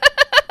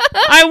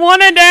 I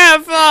wanted to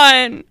have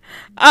fun.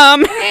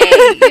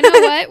 Hey, you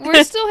know what?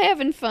 We're still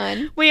having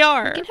fun. We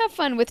are. You can have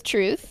fun with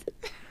truth.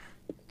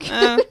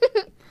 Uh,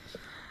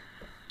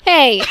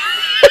 Hey,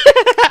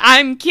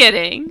 I'm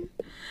kidding.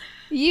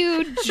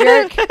 you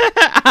jerk.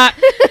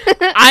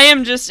 I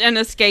am just an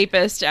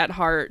escapist at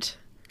heart.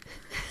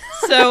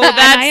 So that's...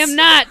 And I am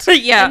not.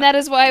 Yeah. And that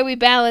is why we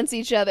balance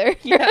each other.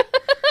 Yeah.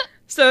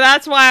 So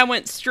that's why I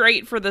went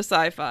straight for the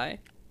sci-fi.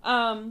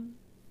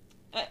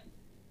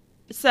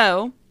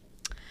 So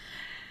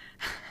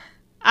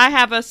I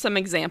have some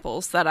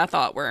examples that I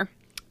thought were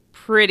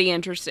pretty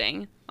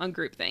interesting on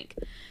groupthink.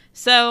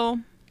 So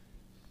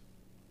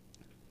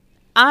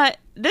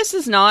This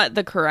is not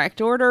the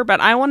correct order,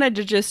 but I wanted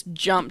to just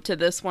jump to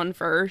this one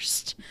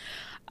first.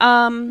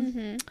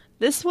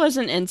 This was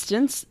an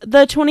instance,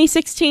 the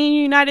 2016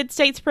 United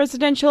States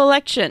presidential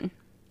election.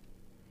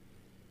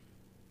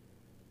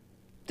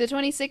 The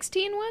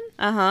 2016 one?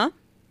 Uh-huh.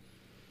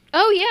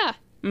 Oh, yeah.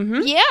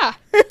 Mm-hmm. Yeah.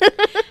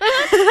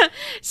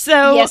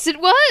 So yes, it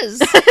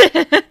was.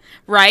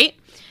 Right?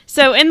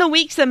 So in the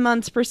weeks and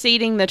months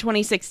preceding the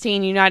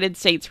 2016 United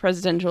States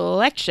presidential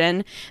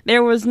election,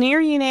 there was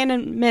near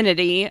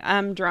unanimity,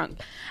 I'm drunk,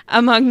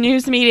 among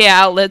news media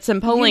outlets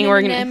and polling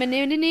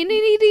organizations.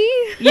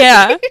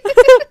 Yeah.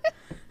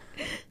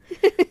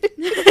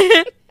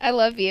 I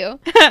love you.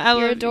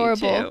 You're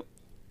adorable.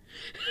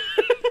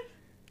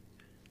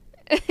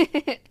 You too.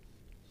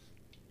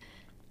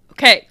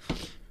 Okay.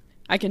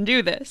 I can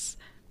do this.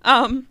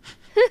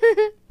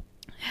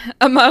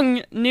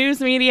 Among news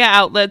media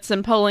outlets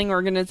and polling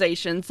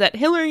organizations that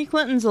Hillary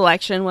Clinton's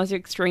election was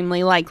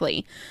extremely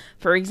likely.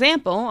 For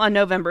example, on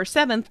November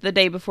 7th, the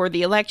day before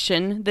the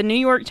election, the New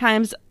York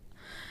Times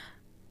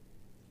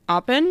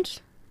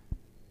opened?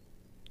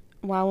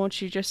 Why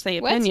won't you just say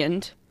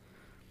opinioned?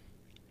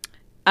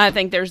 I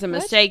think there's a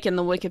mistake in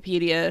the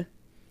Wikipedia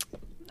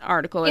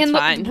article. It's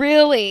fine.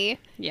 Really?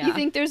 Yeah. You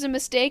think there's a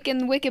mistake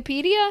in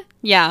Wikipedia?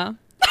 Yeah.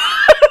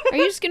 Are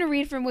you just going to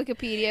read from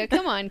Wikipedia?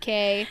 Come on,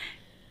 Kay.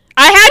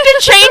 I had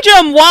to change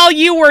them while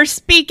you were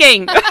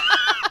speaking.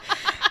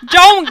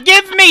 Don't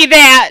give me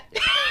that.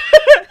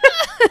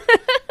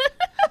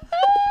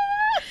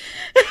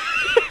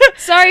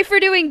 Sorry for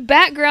doing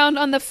background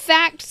on the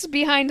facts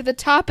behind the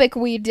topic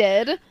we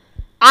did.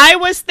 I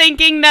was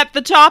thinking that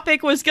the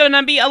topic was going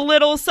to be a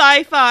little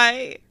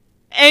sci-fi.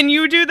 And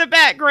you do the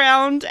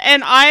background,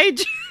 and I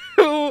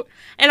don't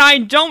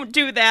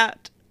do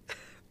that.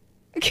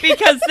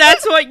 Because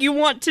that's what you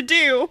want to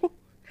do.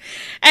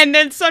 And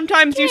then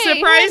sometimes you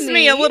surprise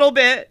me a little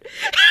bit.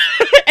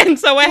 And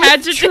so I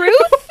had to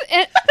truth?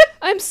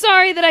 I'm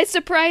sorry that I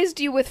surprised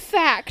you with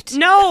fact.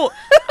 No.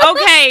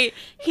 Okay.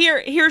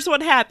 Here's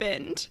what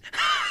happened.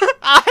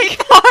 I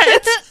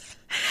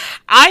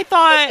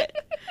thought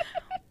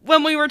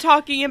when we were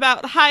talking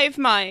about hive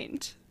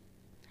mind,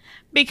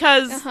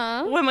 because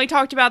when we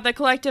talked about the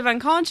collective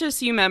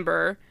unconscious, you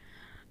remember.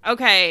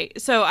 Okay,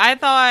 so I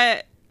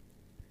thought,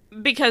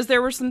 because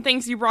there were some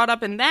things you brought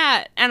up in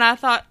that, and I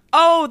thought,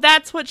 oh,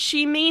 that's what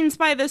she means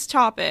by this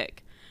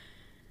topic.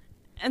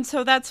 And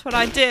so that's what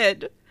I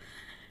did.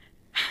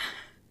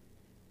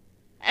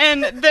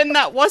 And then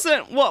that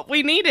wasn't what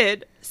we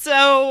needed.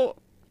 So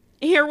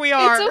here we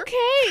are. It's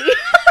okay.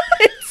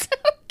 It's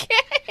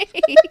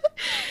okay.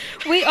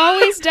 We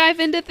always dive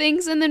into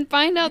things and then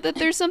find out that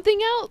there's something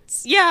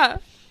else. Yeah.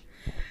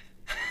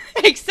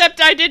 Except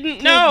I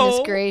didn't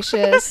know. Goodness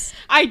gracious.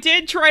 I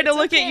did try to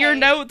look at your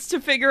notes to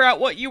figure out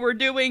what you were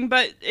doing,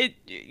 but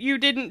you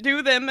didn't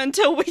do them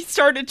until we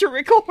started to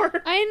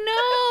record. I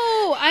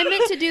know. I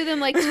meant to do them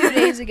like 2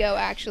 days ago,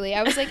 actually.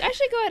 I was like, I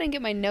should go ahead and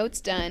get my notes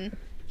done.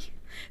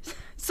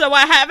 So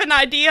I have an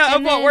idea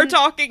of what we're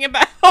talking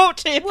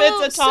about if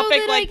it's a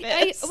topic like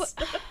this.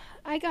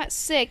 I got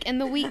sick, and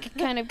the week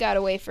kind of got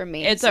away from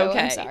me. It's so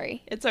okay. I'm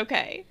sorry. It's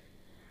okay.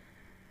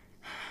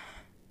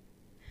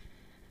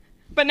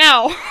 But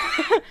now,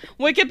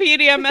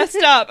 Wikipedia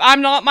messed up.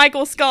 I'm not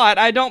Michael Scott.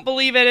 I don't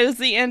believe it is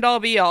the end-all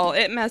be-all.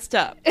 It messed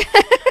up.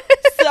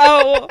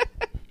 So,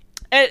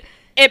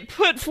 it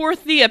put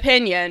forth the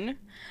opinion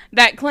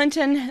that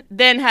Clinton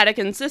then had a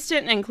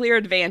consistent and clear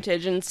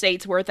advantage in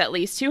states worth at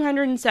least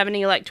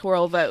 270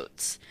 electoral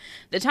votes.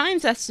 The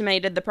Times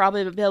estimated the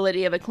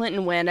probability of a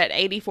Clinton win at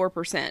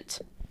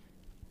 84%.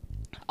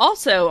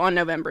 Also, on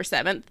November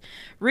 7th,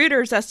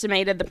 Reuters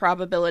estimated the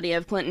probability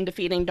of Clinton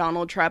defeating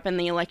Donald Trump in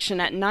the election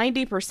at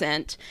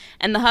 90%,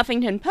 and the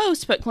Huffington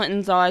Post put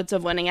Clinton's odds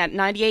of winning at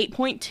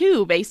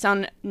 98.2 based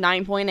on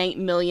 9.8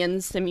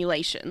 million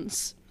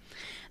simulations.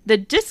 The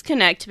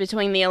disconnect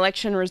between the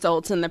election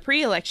results and the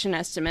pre-election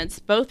estimates,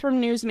 both from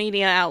news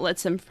media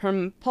outlets and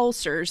from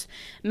pollsters,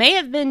 may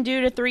have been due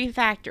to three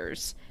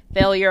factors: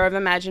 failure of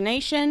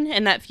imagination,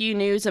 in that few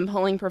news and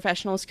polling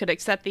professionals could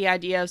accept the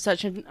idea of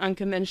such an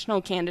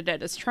unconventional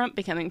candidate as Trump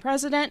becoming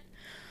president;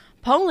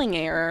 polling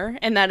error,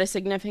 in that a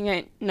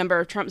significant number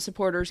of Trump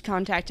supporters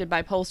contacted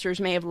by pollsters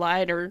may have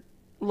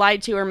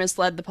lied to or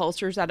misled the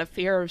pollsters out of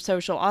fear of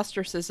social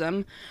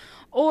ostracism;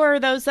 or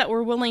those that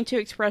were willing to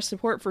express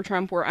support for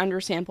Trump were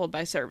undersampled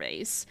by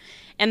surveys,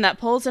 and that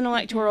polls and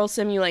electoral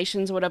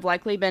simulations would have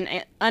likely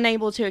been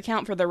unable to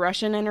account for the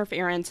Russian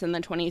interference in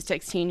the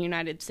 2016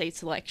 United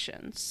States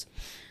elections.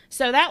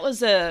 So that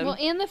was a... Well,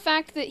 and the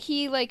fact that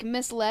he,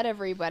 misled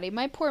everybody.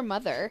 My poor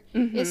mother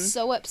is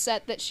so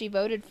upset that she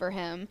voted for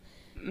him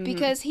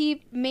because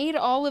he made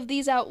all of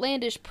these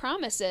outlandish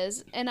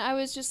promises, and I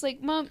was just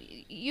like, Mom,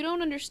 you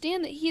don't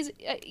understand that he's...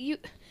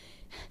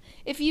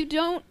 if you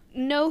don't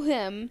know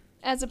him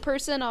as a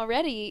person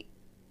already,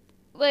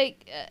 I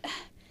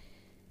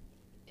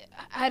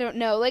don't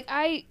know.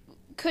 I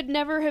could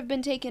never have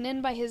been taken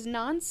in by his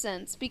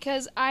nonsense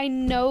because I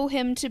know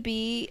him to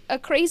be a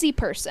crazy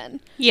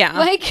person.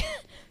 Yeah.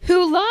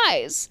 Who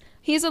lies.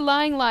 He's a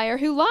lying liar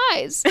who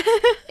lies.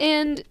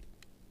 And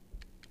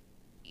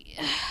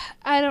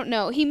I don't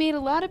know. He made a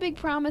lot of big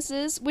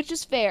promises, which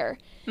is fair.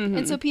 Mm-hmm.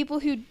 And so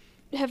people who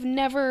have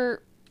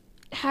never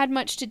had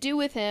much to do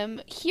with him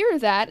hear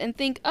that and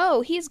think, oh,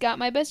 he's got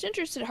my best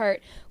interest at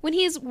heart, when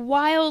he's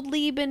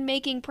wildly been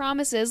making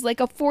promises like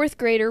a fourth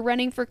grader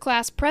running for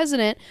class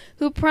president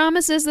who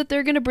promises that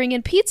they're going to bring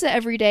in pizza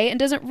every day and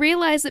doesn't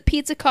realize that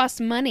pizza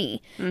costs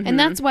money. Mm-hmm. And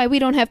that's why we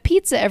don't have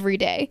pizza every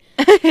day.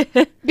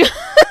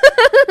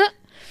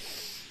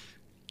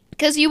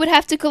 Because you would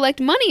have to collect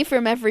money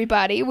from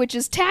everybody, which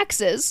is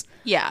taxes.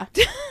 Yeah.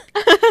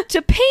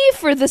 To pay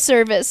for the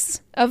service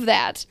of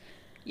that.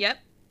 Yep.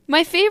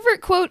 My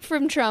favorite quote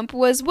from Trump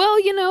was, well,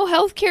 you know,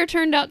 healthcare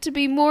turned out to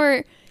be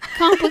more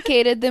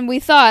complicated than we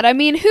thought. I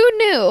mean, who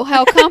knew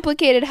how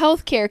complicated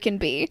healthcare can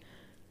be?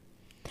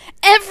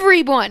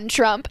 Everyone,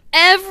 Trump,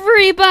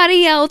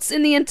 everybody else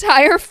in the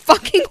entire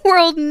fucking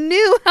world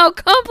knew how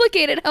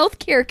complicated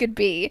healthcare could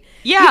be.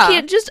 Yeah. You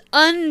can't just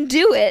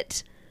undo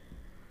it.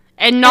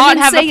 And not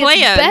have a plan.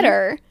 It's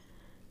better.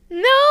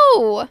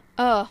 No.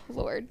 Oh,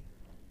 Lord.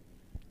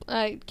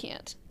 I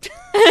can't.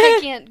 I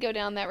can't go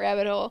down that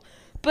rabbit hole.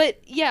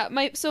 But yeah,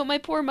 my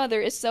poor mother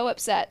is so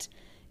upset,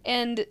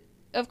 and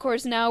of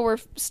course now we're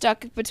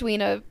stuck between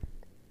a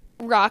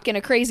rock and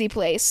a crazy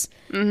place,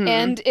 mm-hmm.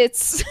 and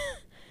it's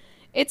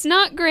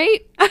not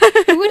great.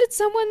 What did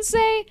someone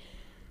say?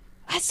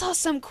 I saw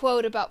some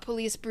quote about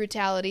police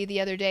brutality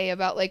the other day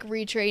about like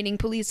retraining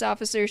police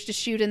officers to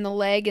shoot in the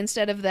leg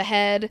instead of the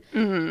head,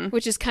 mm-hmm.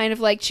 which is kind of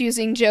like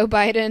choosing Joe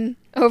Biden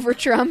over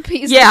Trump.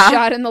 He's the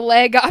shot in the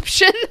leg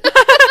option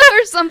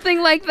or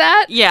something like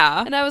that.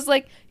 Yeah. And I was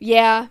like,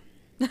 yeah.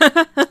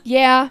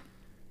 Yeah.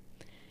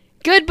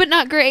 Good, but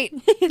not great.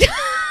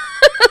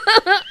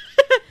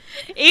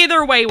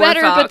 Either way, we're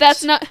better, fucked. but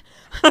that's not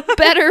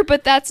better,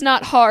 but that's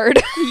not hard.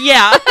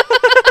 Yeah.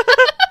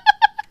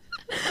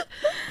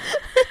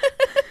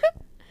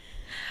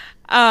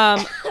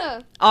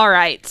 All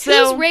right.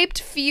 So who's raped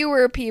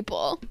fewer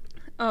people?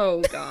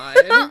 Oh God.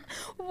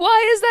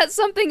 Why is that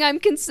something I'm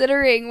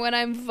considering when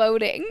I'm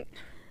voting?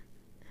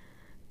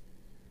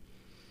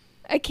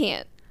 I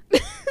can't.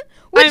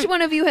 Which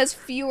one of you has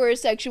fewer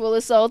sexual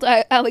assault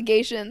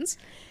allegations?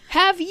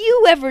 Have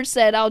you ever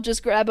said, I'll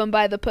just grab him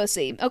by the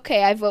pussy?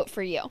 Okay, I vote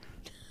for you.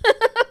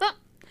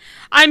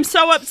 I'm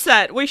so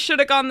upset. We should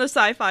have gone the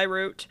sci-fi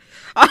route.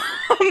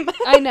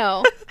 I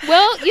know.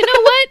 Well, you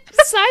know what?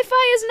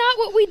 Sci-fi is not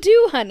what we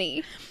do,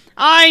 honey.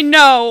 I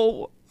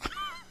know.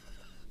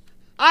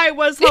 I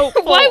was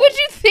hopeful. Why would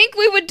you think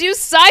we would do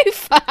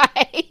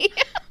sci-fi?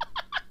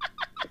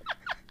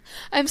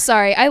 I'm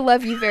sorry. I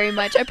love you very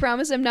much. I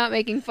promise I'm not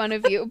making fun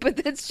of you,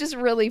 but it's just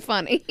really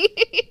funny.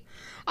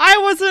 I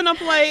was in a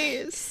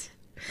place.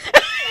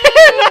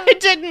 I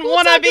didn't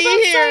want to be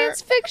here.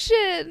 Science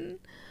fiction.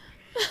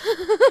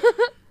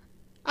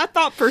 I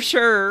thought for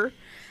sure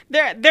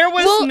there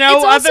was no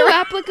other. It's also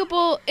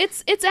applicable.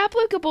 It's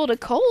applicable to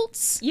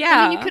cults. Yeah,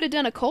 I mean, you could have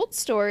done a cult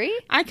story.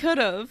 I could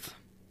have.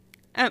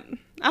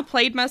 I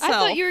played myself. I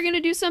thought you were going to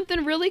do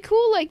something really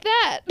cool like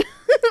that.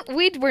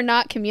 We were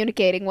not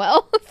communicating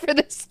well for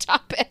this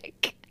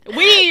topic.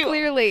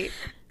 Clearly.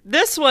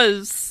 This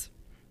was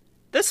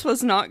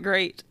not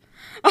great.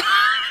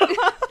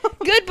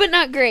 Good, but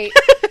not great.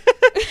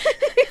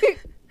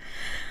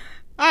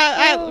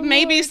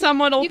 Maybe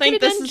someone will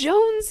think this is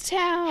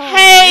Jonestown.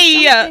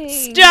 Hey,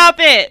 stop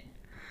it.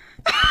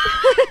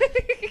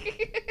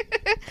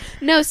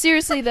 No,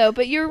 seriously though,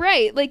 but you're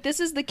right. Like, this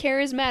is the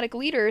charismatic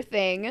leader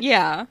thing.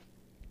 Yeah.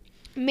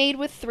 Made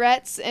with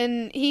threats,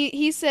 and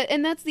he said,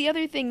 and that's the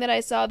other thing that I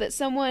saw, that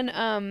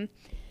someone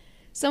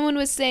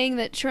was saying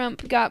that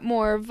Trump got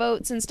more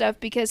votes and stuff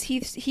because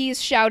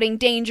he's shouting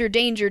danger,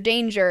 danger,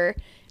 danger,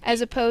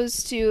 as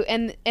opposed to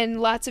and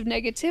lots of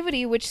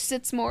negativity, which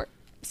sits more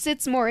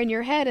in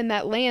your head, and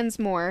that lands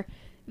more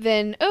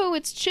than, oh,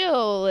 it's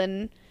chill,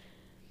 and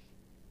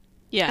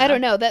yeah, I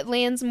don't know, that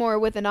lands more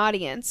with an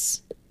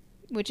audience,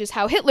 which is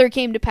how Hitler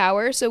came to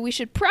power, so we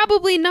should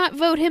probably not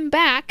vote him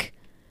back.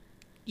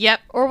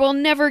 Yep. Or we'll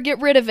never get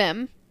rid of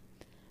him.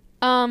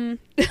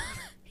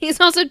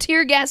 He's also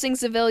tear gassing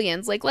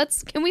civilians. Like,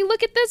 can we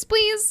look at this,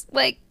 please?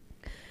 Like,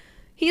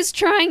 he's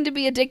trying to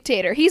be a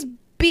dictator. He's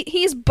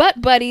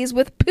butt buddies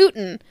with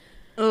Putin.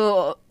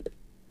 Ugh.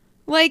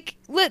 Like,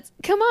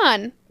 come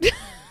on.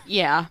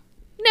 Yeah.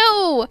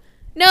 No.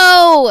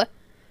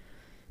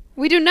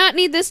 We do not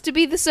need this to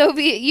be the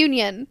Soviet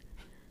Union.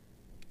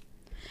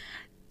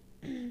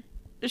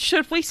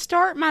 Should we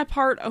start my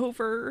part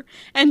over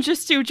and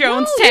just do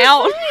Jonestown?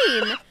 No,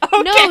 you're fine.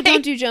 Okay. No,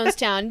 don't do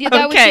Jonestown. Yeah,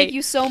 that would take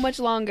you so much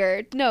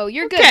longer. No,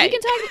 you're good. Okay. We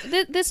can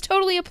talk. This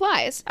totally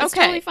applies. It's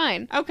totally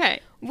fine.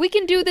 Okay. We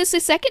can do this a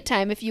second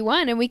time if you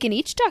want, and we can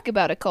each talk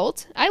about a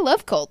cult. I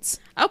love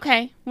cults.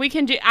 Okay, we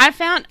can do.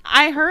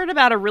 I heard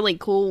about a really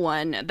cool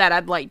one that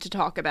I'd like to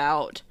talk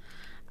about.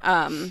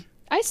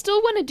 I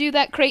still want to do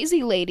that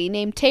crazy lady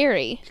named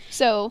Terry.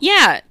 So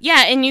yeah,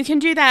 and you can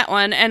do that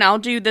one, and I'll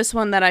do this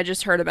one that I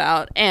just heard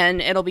about, and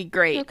it'll be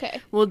great.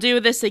 Okay, we'll do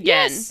this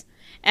again, yes.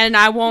 and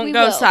I won't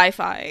go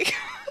sci-fi.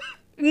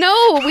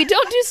 No, we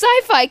don't do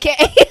sci-fi,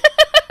 Kay.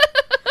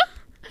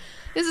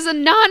 This is a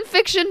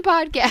non-fiction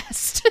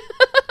podcast.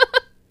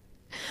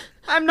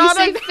 I'm not.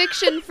 We say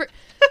fiction for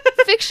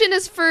fiction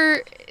is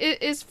for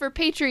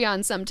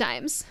Patreon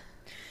sometimes.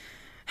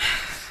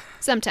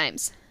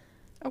 Sometimes.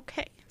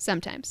 Okay.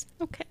 Sometimes.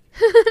 Okay.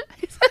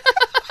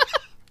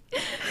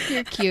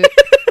 You're cute.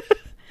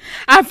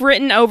 I've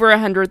written over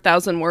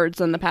 100,000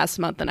 words in the past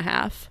month and a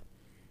half.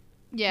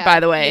 Yeah. By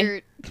the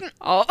way.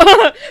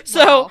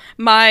 So wow.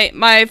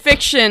 my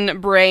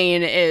fiction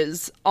brain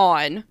is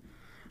on.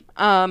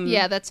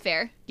 Yeah, that's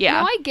fair. Yeah.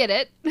 No, I get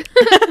it.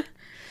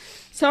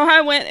 So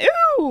I went,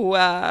 ooh,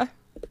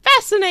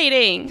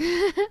 fascinating.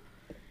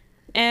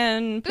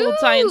 And pulled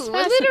science a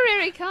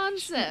literary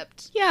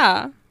concept.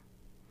 Yeah.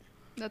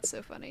 That's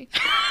so funny.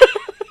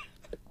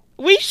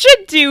 We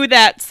should do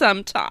that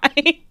sometime.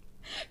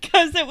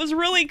 Because it was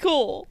really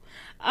cool.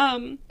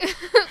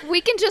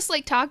 We can just,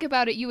 like, talk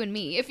about it, you and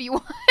me, if you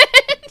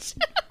want.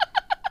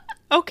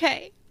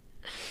 Okay.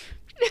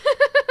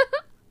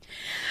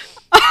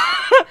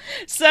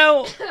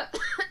 So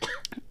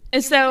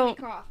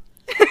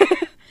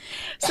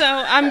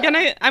I'm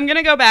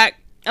gonna go back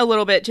a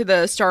little bit to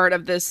the start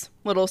of this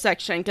little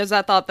section because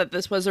I thought that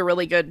this was a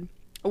really good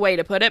way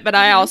to put it, but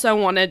I also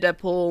wanted to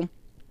pull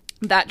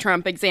that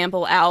Trump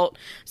example out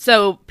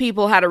so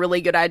people had a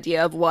really good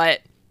idea of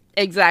what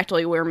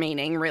exactly we're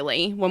meaning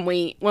really when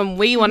we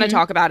want to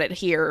talk about it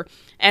here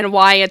and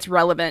why it's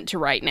relevant to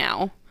right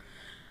now.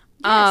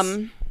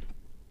 Yes.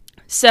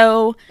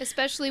 So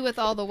especially with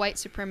all the white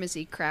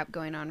supremacy crap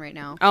going on right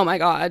now. Oh my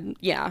God,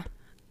 yeah.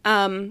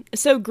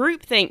 So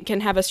groupthink can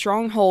have a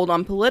strong hold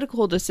on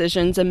political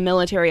decisions and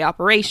military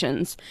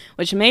operations,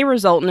 which may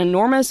result in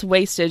enormous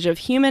wastage of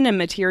human and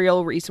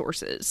material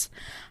resources.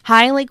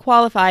 Highly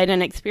qualified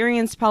and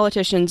experienced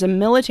politicians and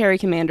military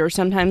commanders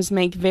sometimes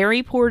make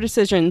very poor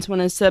decisions when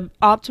in a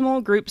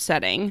suboptimal group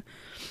setting.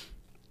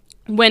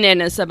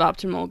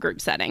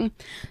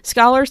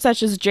 Scholars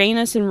such as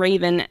Janus and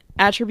Raven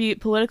attribute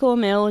political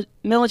and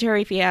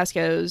military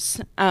fiascos,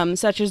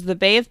 such as the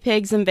Bay of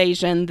Pigs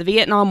invasion, the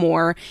Vietnam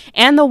War,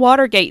 and the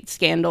Watergate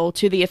scandal,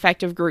 to the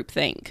effect of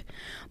groupthink.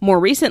 More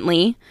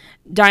recently,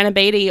 Dinah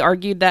Beatty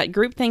argued that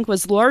groupthink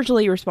was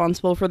largely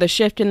responsible for the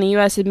shift in the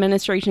U.S.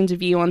 administration's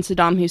view on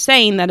Saddam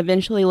Hussein that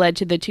eventually led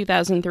to the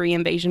 2003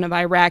 invasion of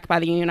Iraq by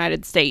the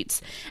United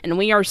States. And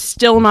we are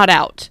still not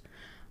out.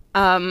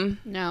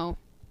 No.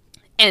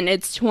 And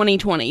it's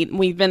 2020.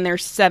 We've been there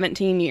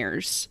 17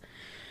 years.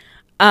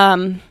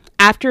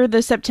 After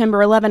the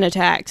September 11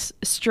 attacks,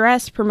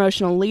 stress,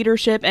 promotional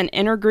leadership, and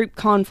intergroup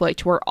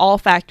conflict were all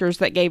factors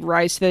that gave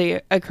rise to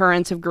the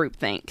occurrence of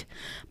groupthink.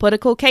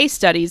 Political case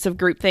studies of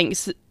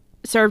groupthink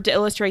serve to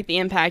illustrate the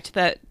impact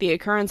that the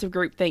occurrence of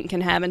groupthink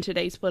can have in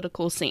today's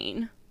political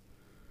scene.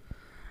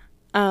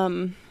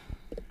 So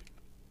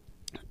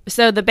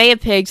the Bay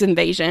of Pigs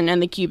invasion and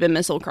the Cuban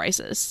Missile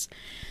Crisis.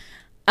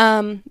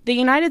 The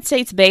United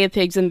States Bay of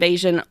Pigs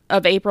invasion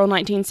of April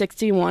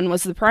 1961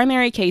 was the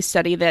primary case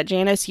study that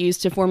Janus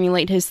used to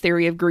formulate his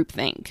theory of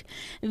groupthink.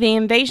 The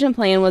invasion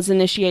plan was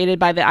initiated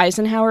by the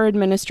Eisenhower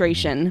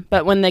administration,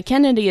 but when the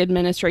Kennedy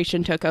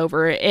administration took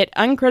over, it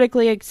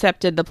uncritically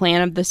accepted the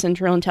plan of the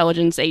Central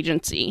Intelligence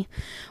Agency.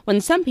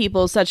 When some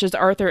people, such as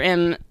Arthur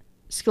M.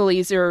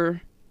 Skilsinger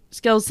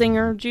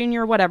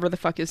Jr., whatever the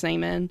fuck his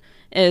name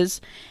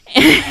is,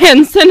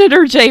 and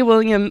Senator J.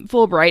 William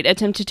Fulbright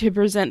attempted to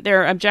present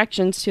their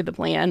objections to the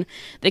plan,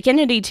 the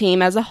Kennedy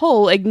team as a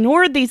whole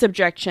ignored these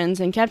objections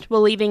and kept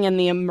believing in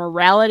the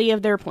morality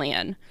of their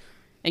plan.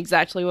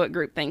 Exactly what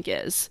groupthink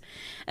is.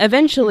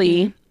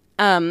 Eventually,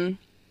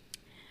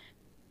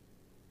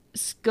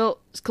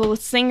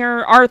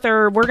 Skilsinger,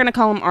 Arthur, we're going to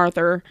call him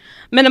Arthur,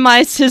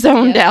 minimized his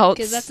own doubts.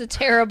 Because that's a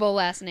terrible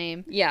last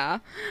name. Yeah.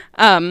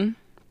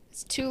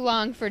 It's too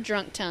long for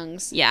drunk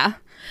tongues. Yeah.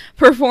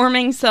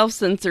 Performing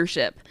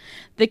self-censorship.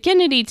 The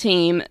Kennedy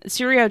team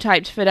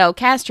stereotyped Fidel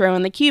Castro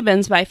and the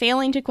Cubans by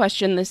failing to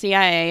question the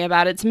CIA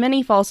about its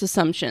many false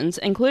assumptions,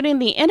 including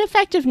the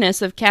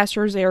ineffectiveness of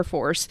Castro's Air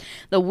Force,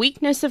 the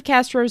weakness of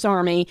Castro's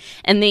army,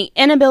 and the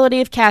inability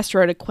of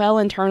Castro to quell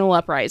internal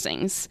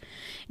uprisings.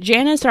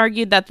 Janus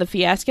argued that the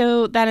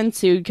fiasco that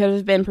ensued could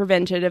have been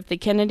prevented if the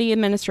Kennedy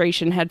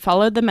administration had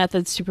followed the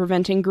methods to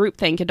preventing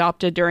groupthink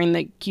adopted during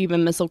the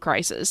Cuban Missile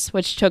Crisis,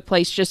 which took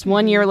place just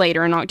 1 year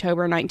later in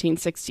October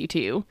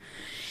 1962.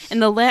 In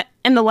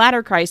the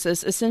latter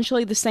crisis,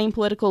 essentially the same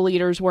political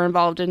leaders were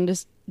involved in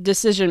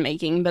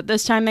decision-making, but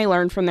this time they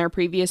learned from their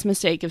previous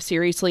mistake of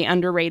seriously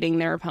underrating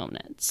their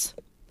opponents.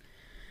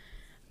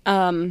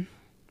 And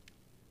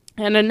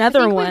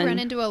another one... we run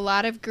into a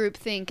lot of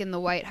groupthink in the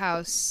White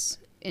House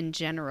in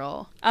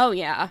general. Oh,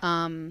 yeah.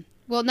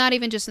 Well, not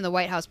even just in the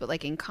White House, but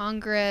like in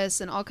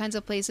Congress and all kinds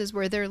of places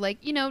where they're like,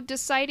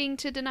 deciding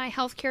to deny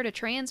health care to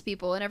trans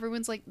people, and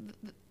everyone's like,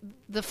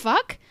 the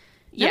fuck?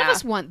 None of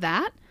us want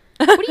that.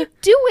 What are you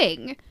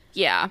doing?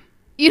 Yeah.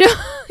 I'm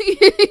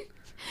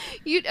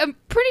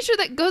pretty sure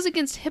that goes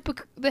against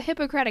the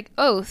Hippocratic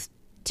Oath,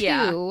 too.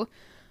 Yeah.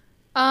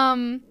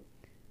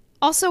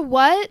 Also,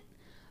 what?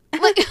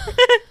 Like,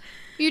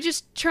 You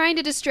just trying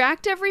to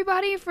distract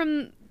everybody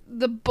from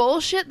the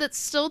bullshit that's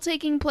still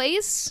taking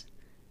place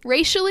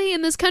racially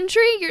in this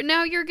country?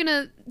 You're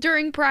gonna,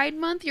 during Pride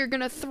Month, you're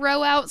gonna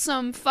throw out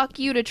some fuck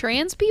you to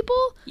trans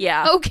people?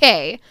 Yeah.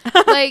 Okay.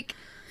 Like,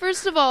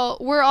 first of all,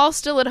 we're all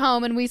still at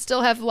home and we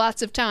still have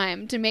lots of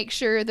time to make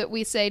sure that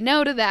we say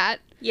no to that.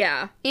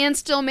 Yeah. And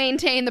still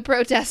maintain the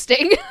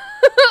protesting.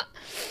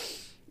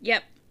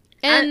 Yep.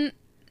 And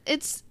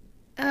it's...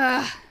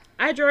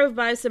 I drove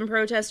by some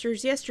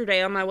protesters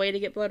yesterday on my way to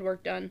get blood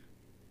work done.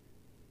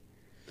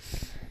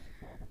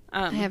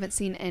 I haven't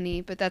seen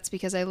any, but that's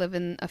because I live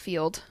in a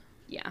field.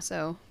 Yeah.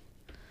 So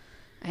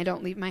I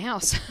don't leave my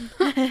house.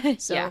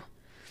 So. Yeah.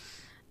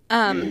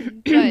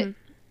 But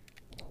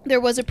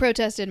there was a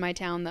protest in my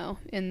town, though,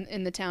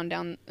 in the town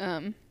down,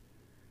 the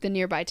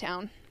nearby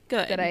town.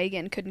 Good. That I,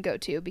 again, couldn't go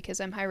to because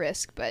I'm high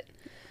risk. But,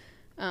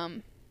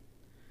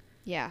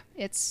 yeah,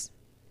 it's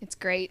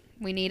great.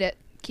 We need it.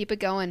 Keep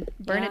it going.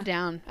 Burn it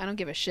down. I don't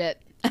give a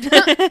shit.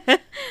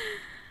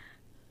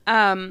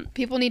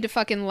 People need to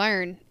fucking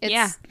learn.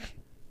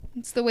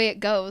 It's the way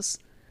it goes.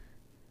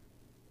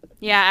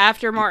 Yeah,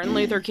 after Martin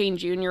Luther King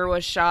Jr.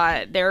 was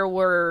shot, there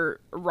were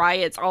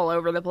riots all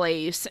over the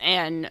place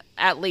and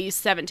at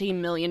least $17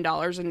 million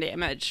in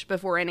damage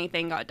before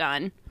anything got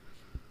done.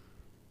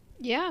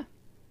 Yeah.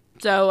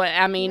 So,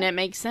 I mean, it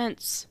makes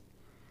sense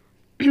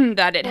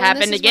that it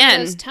happened again.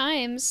 One of those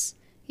times...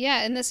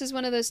 Yeah, and this is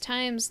one of those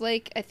times,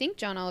 like, I think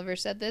John Oliver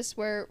said this,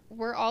 where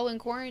we're all in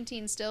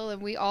quarantine still,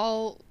 and we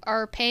all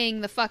are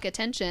paying the fuck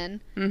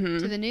attention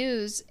to the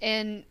news,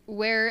 and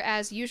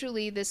whereas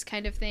usually this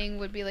kind of thing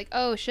would be like,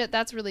 oh, shit,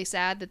 that's really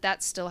sad that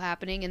that's still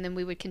happening, and then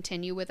we would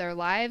continue with our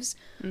lives.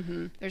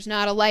 There's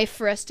not a life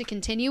for us to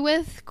continue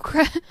with,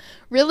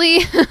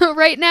 really,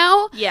 right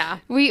now. Yeah.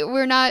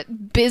 We're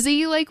not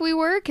busy like we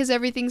were, because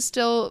everything's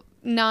still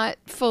not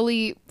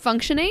fully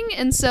functioning,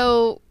 and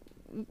so...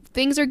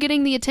 things are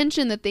getting the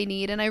attention that they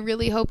need, and I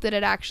really hope that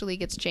it actually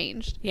gets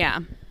changed. Yeah.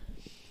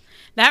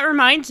 That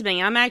reminds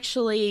me, I'm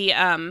actually,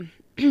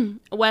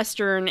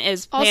 Western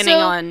is planning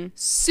on...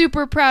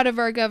 super proud of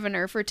our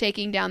governor for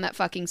taking down that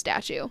fucking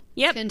statue.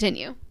 Yep.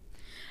 Continue.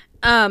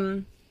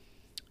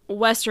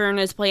 Western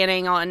is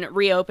planning on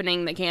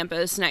reopening the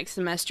campus next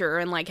semester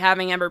and, like,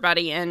 having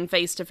everybody in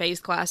face-to-face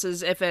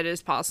classes if it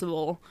is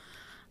possible.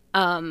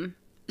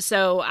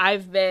 So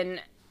I've been...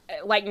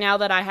 like, now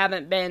that I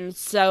haven't been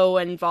so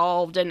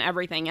involved in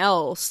everything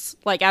else,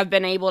 like, I've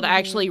been able to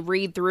actually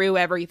read through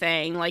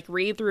everything, like,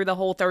 read through the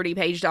whole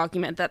 30-page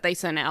document that they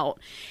sent out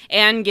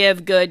and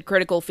give good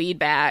critical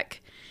feedback.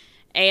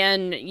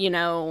 And, you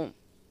know,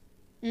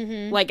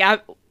 like,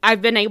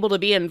 I've been able to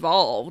be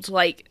involved.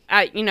 Like,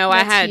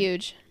 That's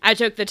huge. I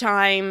took the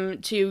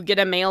time to get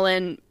a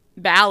mail-in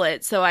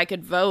ballot so I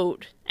could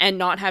vote and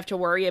not have to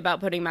worry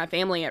about putting my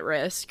family at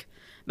risk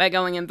by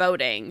going and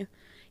voting,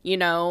 you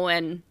know,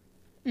 and...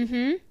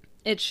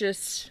 It's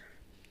just...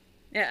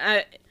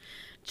 I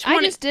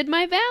just did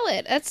my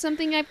ballot. That's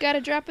something I've got to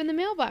drop in the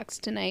mailbox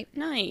tonight.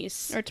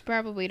 Nice. Or it's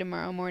probably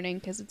tomorrow morning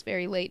because it's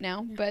very late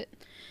now, but...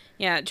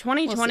 Yeah,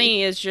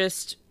 2020 is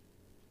just...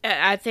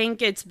 I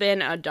think it's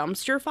been a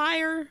dumpster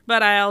fire,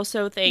 but I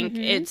also think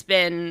it's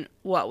been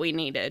what we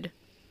needed.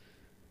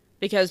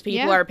 Because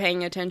people are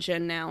paying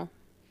attention now.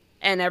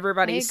 And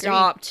everybody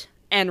stopped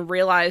and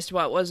realized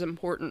what was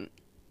important.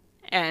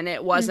 And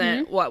it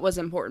wasn't what was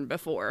important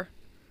before.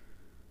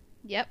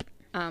 Yep.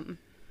 I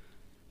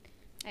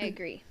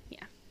agree.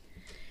 Yeah.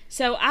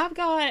 So I've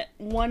got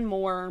one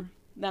more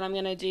that I'm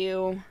going to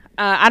do.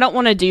 I don't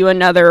want to do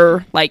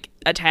another, like,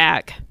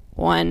 attack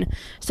one.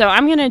 So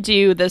I'm going to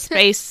do the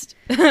space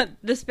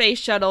the space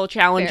shuttle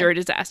Challenger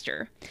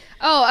disaster.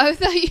 Oh, I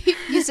thought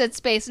you said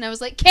space, and I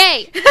was like,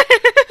 Kay!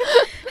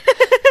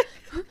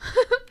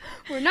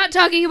 We're not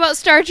talking about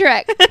Star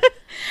Trek.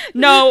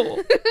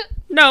 No,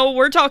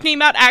 we're talking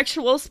about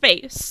actual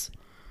space.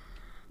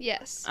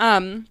 Yes.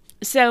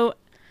 So,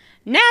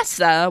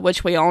 NASA,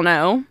 which we all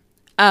know,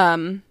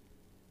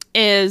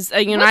 is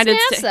a United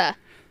States...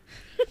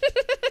 What's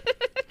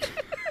NASA?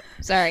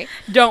 Sorry.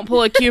 Don't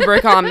pull a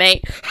Kubrick on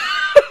me.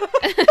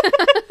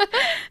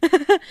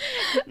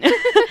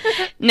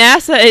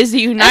 NASA is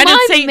the United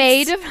States...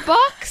 made of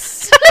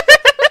box?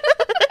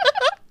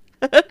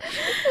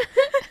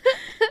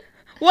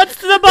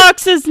 What's the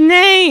box's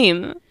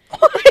name?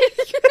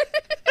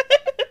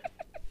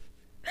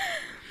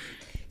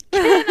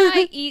 Can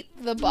I eat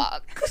the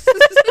box?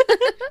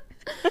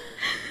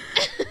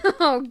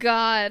 Oh,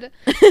 God.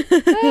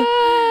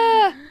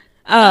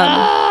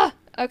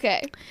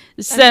 Okay.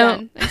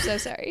 I'm so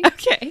sorry.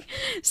 Okay.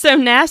 So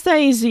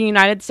NASA is the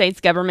United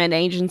States government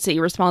agency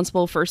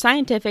responsible for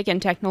scientific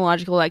and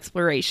technological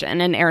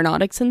exploration in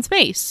aeronautics and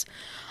space.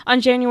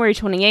 On January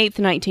 28th,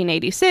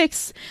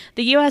 1986,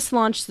 the U.S.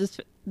 launched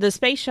the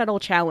Space Shuttle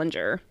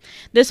Challenger.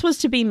 This was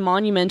to be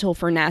monumental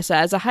for NASA,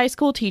 as a high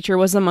school teacher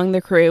was among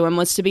the crew and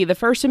was to be the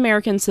first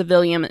American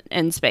civilian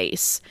in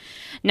space.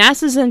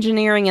 NASA's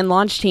engineering and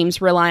launch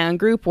teams rely on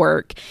group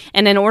work,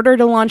 and in order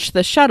to launch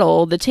the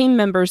shuttle, the team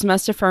members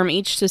must affirm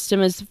each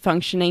system is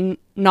functioning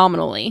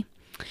nominally.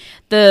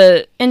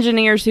 The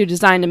engineers who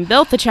designed and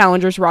built the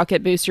Challenger's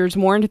rocket boosters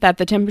warned that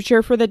the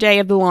temperature for the day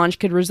of the launch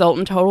could result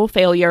in total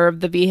failure of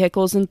the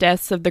vehicles and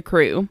deaths of the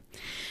crew.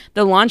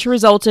 The launch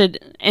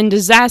resulted in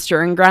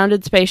disaster and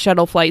grounded space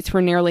shuttle flights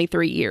for nearly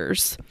 3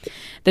 years.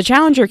 The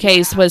Challenger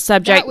case was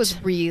subject... That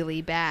was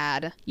really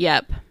bad.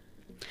 Yep.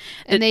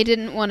 And they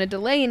didn't want to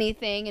delay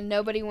anything, and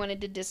nobody wanted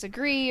to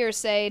disagree or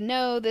say,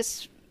 no,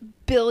 this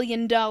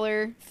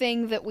billion-dollar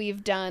thing that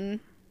we've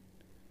done...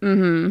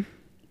 Mm-hmm.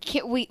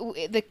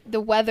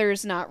 The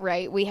weather's not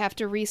right. We have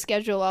to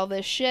reschedule all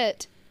this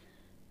shit.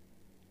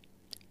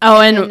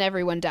 Oh, and then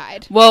everyone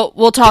died. Well,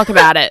 we'll talk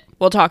about it.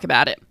 We're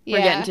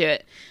Yeah. getting to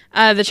it.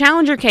 The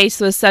Challenger case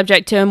was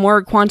subject to a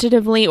more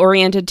quantitatively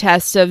oriented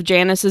test of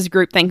Janus's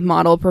groupthink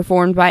model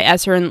performed by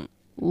Esser and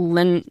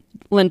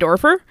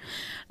Lindorfer.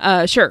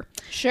 Sure.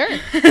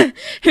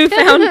 Who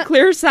found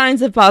clear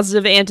signs of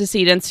positive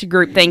antecedents to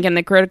groupthink in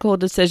the critical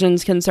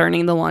decisions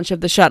concerning the launch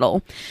of the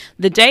shuttle.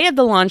 The day of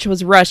the launch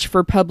was rushed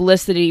for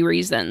publicity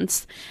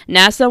reasons.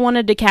 NASA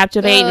wanted to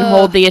captivate and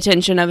hold the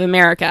attention of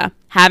America.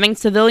 Having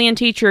civilian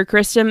teacher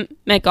Krista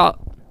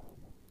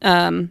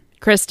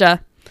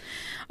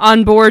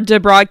on board to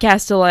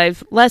broadcast a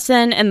live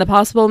lesson, and the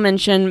possible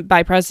mention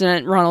by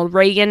President Ronald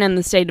Reagan in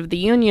the State of the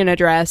Union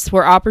address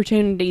were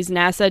opportunities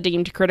NASA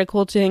deemed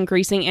critical to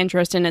increasing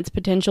interest in its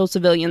potential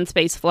civilian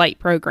spaceflight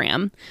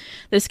program.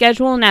 The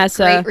schedule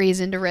NASA... Great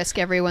reason to risk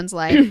everyone's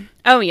life.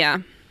 Oh,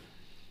 yeah.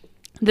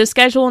 The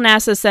schedule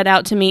NASA set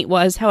out to meet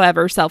was,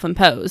 however,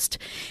 self-imposed.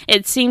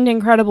 It seemed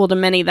incredible to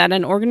many that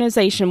an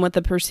organization with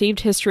a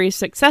perceived history of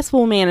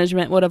successful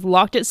management would have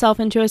locked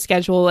itself into a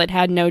schedule it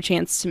had no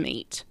chance to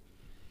meet.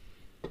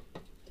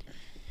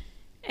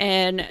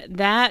 And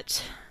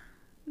that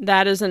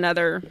is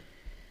another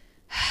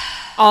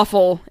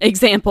awful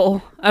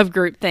example of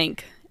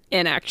groupthink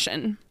in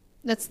action.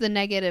 That's the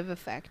negative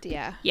effect,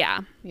 yeah.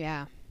 Yeah.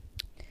 Yeah.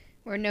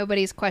 Where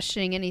nobody's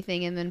questioning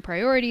anything and then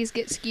priorities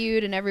get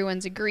skewed and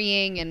everyone's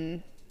agreeing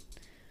and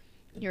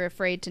you're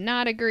afraid to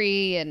not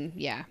agree and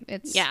yeah,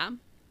 it's... Yeah.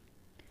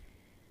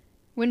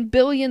 When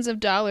billions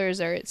of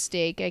dollars are at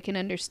stake, I can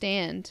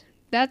understand.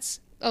 That's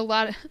a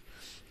lot of...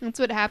 That's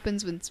what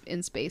happens when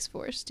in Space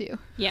Force, too.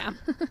 Yeah.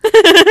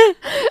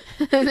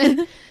 And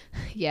then,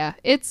 yeah,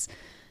 it's...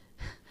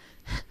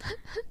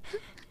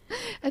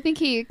 I think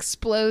he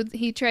explodes...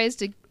 He tries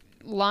to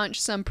launch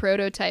some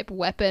prototype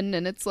weapon,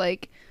 and it's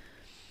like,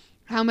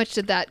 how much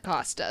did that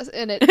cost us?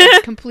 And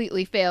it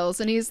completely fails.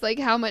 And he's like,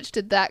 how much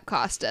did that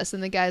cost us?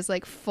 And the guy's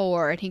like,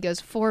 4. And he goes,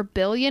 4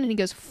 billion? And he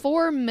goes,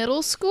 4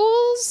 middle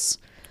schools?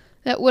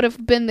 That would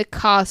have been the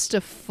cost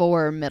of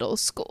 4 middle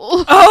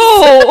schools.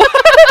 Oh!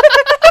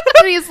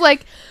 And he's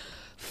like,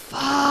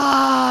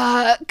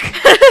 fuck.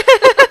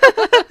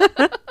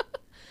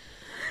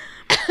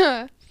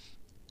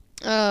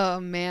 Oh,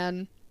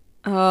 man.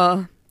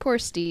 Poor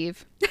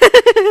Steve.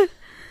 All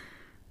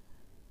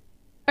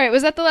right,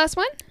 was that the last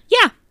one?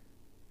 Yeah.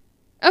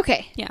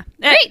 Okay. Yeah.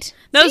 Great.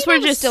 Those See, were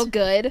that was just... still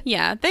good.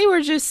 Yeah, they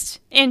were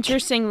just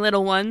interesting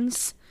little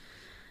ones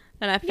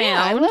that I found.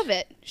 Yeah, I love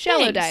it.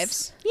 Shallow Thanks.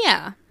 dives.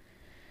 Yeah.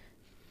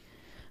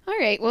 All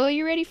right, well, are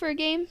you ready for a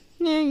game?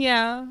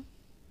 Yeah.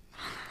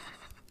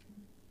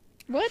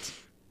 What?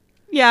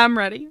 Yeah, I'm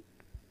ready.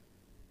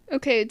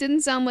 Okay, it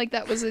didn't sound like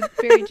that was a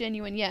very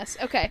genuine yes.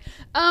 Okay.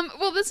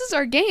 Well, this is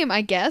our game,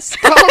 I guess,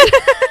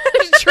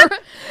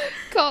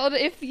 called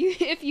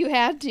If You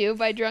Had To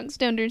by Drunk,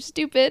 Stoned, or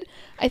Stupid.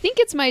 I think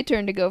it's my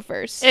turn to go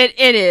first. It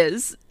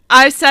is.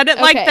 I said it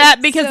like Okay,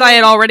 that because so- I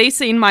had already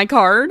seen my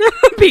card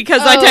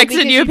because I texted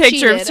because you a you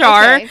picture of cheated.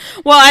 Star. Okay.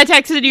 Well, I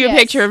texted you a Yes.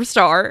 picture of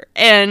Star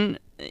and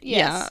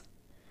Yes.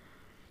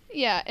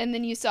 Yeah, and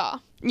then you saw.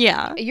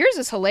 yeah. Yours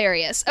is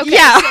hilarious. Okay.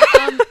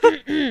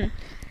 Yeah.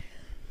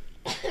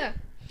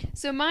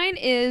 So mine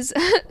is,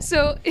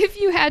 so if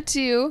you had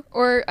to,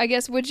 or I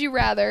guess would you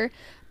rather,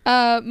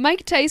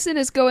 Mike Tyson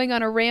is going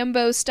on a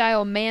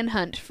Rambo-style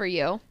manhunt for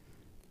you.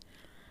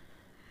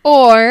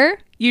 Or...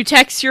 You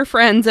text your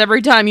friends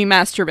every time you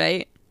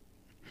masturbate.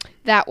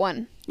 That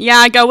one. Yeah,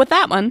 I go with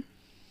that one.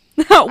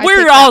 pick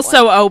We're that all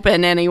so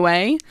open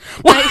anyway.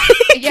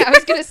 Yeah, I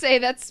was going to say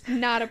that's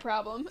not a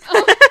problem.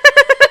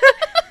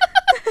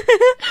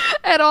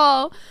 At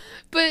all.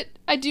 But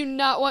I do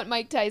not want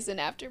Mike Tyson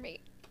after me.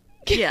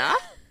 Yeah.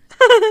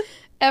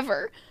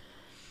 Ever.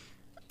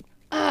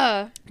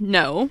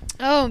 No.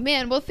 Oh,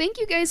 man. Well, thank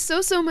you guys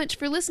so much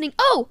for listening.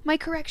 Oh, my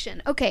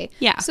correction. Okay.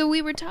 Yeah. So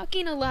we were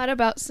talking a lot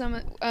about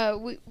some...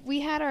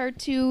 we had our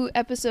 2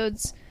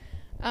 episodes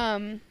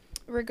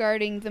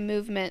regarding the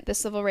movement, the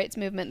civil rights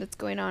movement that's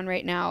going on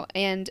right now.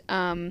 And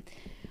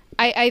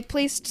I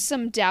placed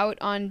some doubt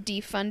on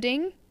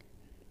defunding,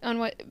 on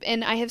what,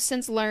 and I have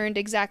since learned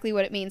exactly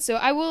what it means. So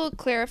I will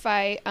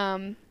clarify...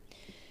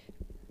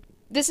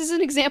 this is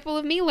an example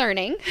of me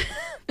learning,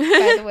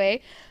 by the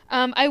way.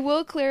 I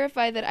will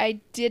clarify that I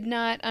did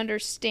not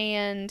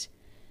understand.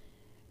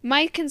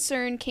 My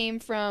concern came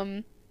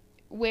from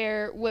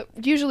what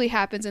usually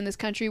happens in this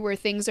country, where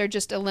things are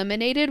just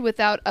eliminated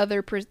without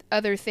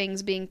other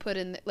things being put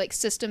in. Like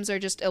systems are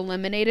just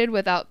eliminated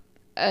without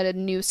a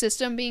new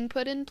system being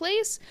put in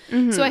place.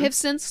 So I have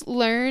since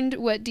learned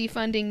what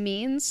defunding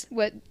means,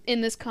 what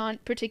in this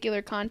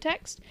particular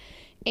context.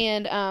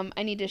 And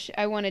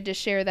I wanted to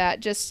share that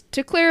just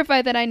to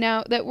clarify that I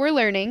know that we're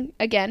learning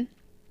again.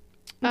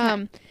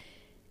 Okay.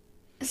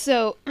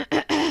 So,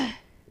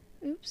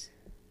 oops.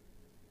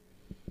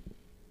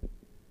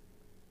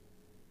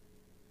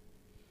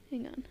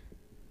 Hang on.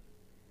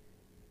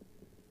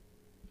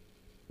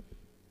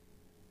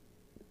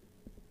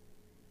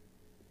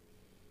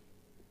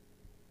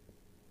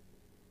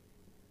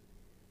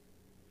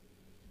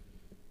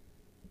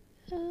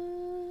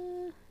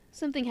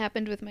 Something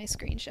happened with my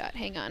screenshot.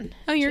 Hang on.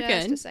 Oh, you're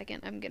Just good. a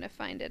second. I'm going to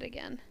find it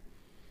again.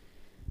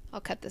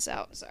 I'll cut this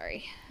out.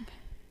 Sorry. Okay.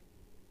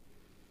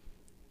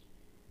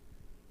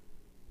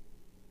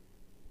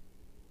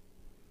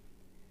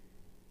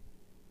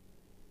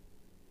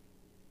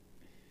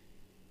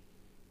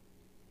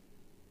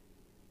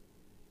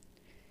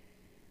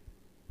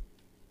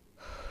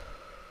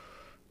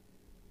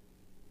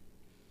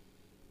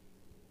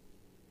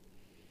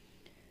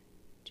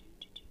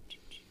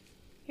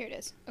 Here it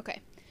is.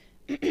 Okay.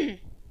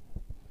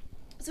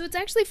 So it's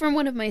actually from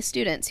one of my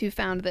students who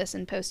found this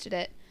and posted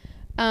it.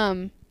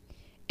 And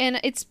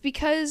it's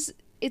because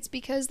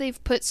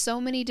they've put so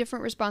many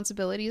different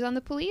responsibilities on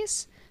the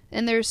police,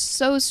 and they're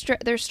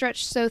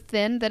stretched so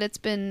thin that it's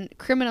been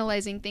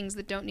criminalizing things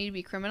that don't need to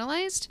be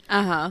criminalized.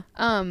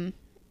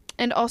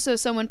 And also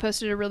someone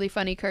posted a really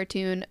funny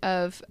cartoon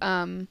of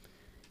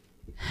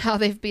how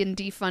they've been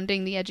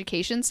defunding the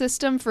education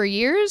system for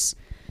years.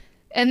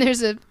 And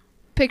there's a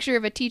picture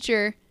of a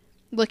teacher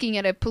looking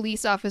at a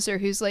police officer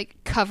who's like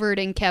covered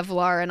in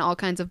Kevlar and all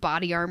kinds of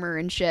body armor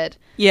and shit.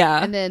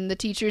 Yeah. And then the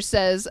teacher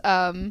says,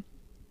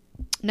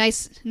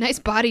 nice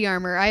body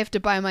armor. I have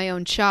to buy my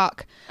own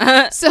chalk.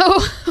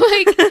 So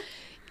like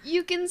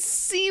you can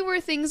see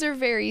where things are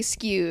very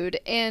skewed,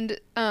 and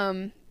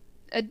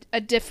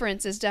a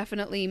difference is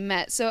definitely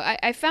met. So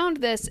I found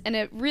this and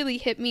it really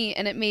hit me,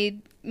 and it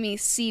made me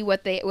see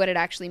what it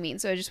actually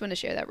means. So I just want to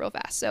share that real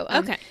fast. So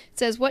okay. It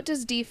says, what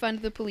does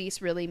defund the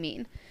police really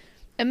mean?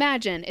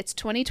 Imagine it's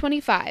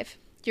 2025.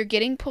 You're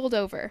getting pulled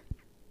over.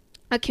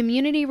 A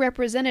community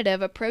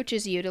representative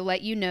approaches you to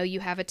let you know you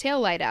have a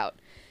taillight out.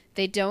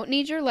 They don't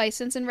need your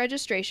license and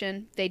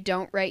registration. They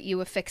don't write you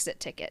a fix-it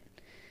ticket.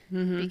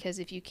 Mm-hmm. Because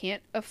if you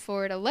can't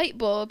afford a light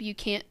bulb, you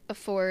can't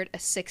afford a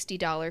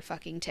 $60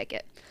 fucking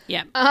ticket.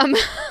 Yeah.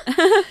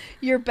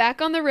 You're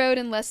back on the road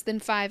in less than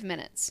 5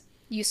 minutes.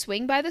 You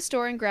swing by the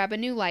store and grab a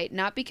new light,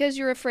 not because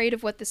you're afraid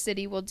of what the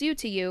city will do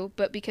to you,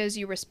 but because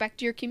you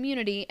respect your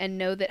community and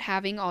know that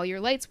having all your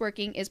lights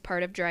working is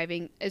part of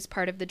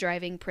the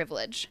driving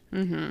privilege.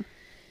 Mm-hmm.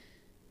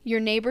 Your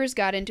neighbors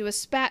got into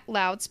a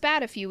loud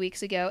spat a few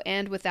weeks ago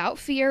and, without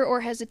fear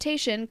or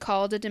hesitation,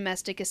 called a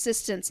domestic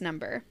assistance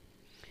number.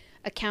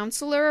 A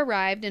counselor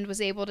arrived and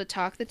was able to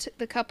talk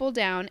the couple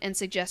down and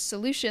suggest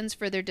solutions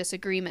for their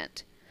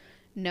disagreement.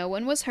 No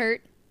one was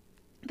hurt.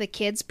 The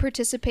kids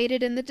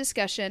participated in the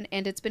discussion,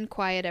 and it's been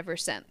quiet ever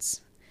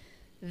since.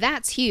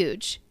 That's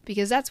huge,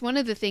 because that's one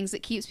of the things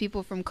that keeps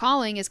people from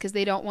calling, is because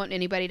they don't want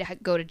anybody to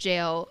go to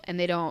jail, and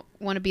they don't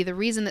want to be the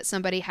reason that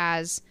somebody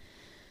has,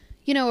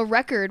 a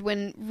record,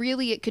 when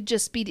really it could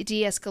just be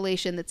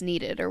de-escalation that's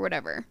needed or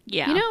whatever.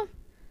 Yeah.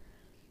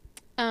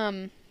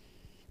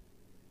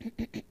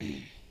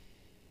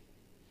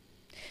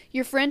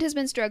 Your friend has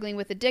been struggling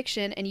with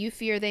addiction, and you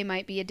fear they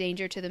might be a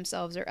danger to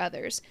themselves or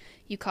others.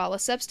 You call a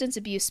substance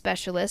abuse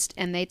specialist,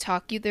 and they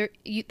talk you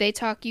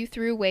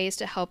through ways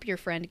to help your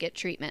friend get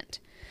treatment.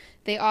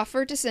 They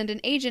offer to send an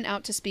agent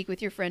out to speak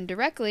with your friend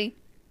directly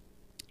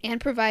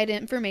and provide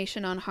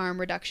information on harm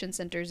reduction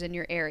centers in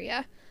your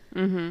area.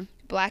 Mm-hmm.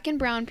 Black and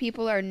brown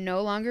people are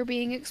no longer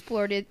being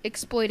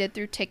exploited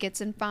through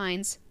tickets and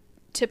fines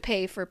to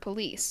pay for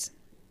police.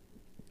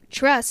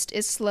 Trust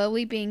is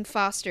slowly being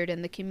fostered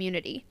in the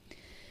community.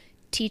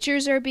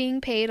 Teachers are being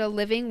paid a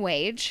living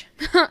wage.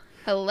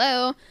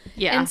 Hello.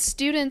 Yeah. And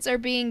students are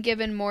being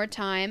given more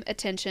time,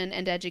 attention,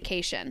 and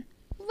education.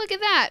 Look at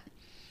that.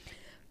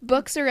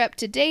 Books are up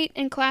to date,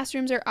 and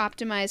classrooms are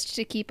optimized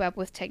to keep up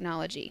with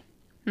technology.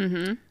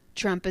 Mm-hmm.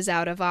 Trump is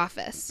out of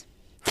office.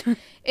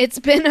 It's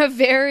been a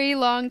very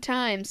long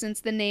time since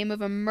the name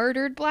of a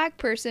murdered black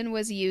person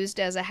was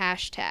used as a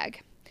hashtag.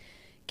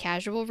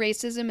 Casual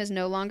racism is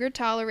no longer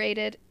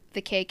tolerated.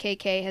 The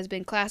KKK has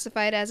been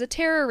classified as a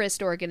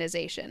terrorist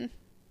organization.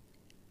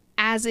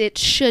 As it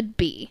should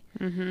be.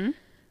 Mm-hmm.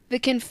 The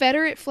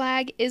Confederate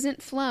flag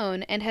isn't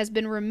flown and has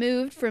been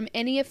removed from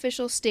any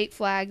official state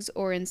flags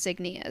or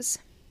insignias.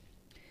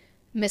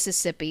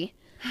 Mississippi.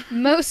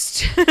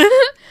 Most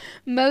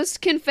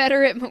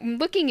Confederate... I'm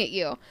looking at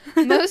you.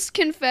 Most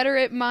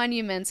Confederate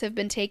monuments have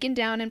been taken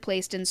down and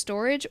placed in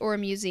storage or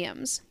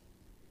museums.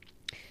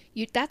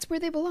 That's where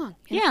they belong.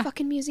 In a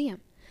fucking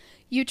museum.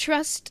 You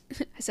trust...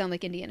 I sound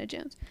like Indiana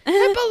Jones.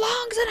 It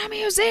belongs in a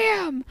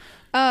museum!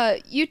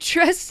 You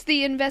trust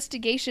the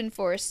investigation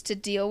force to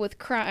deal with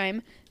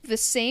crime the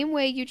same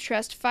way you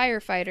trust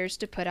firefighters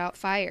to put out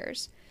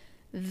fires.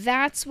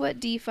 That's what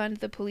defund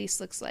the police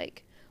looks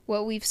like.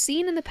 What we've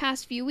seen in the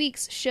past few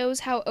weeks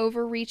shows how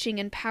overreaching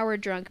and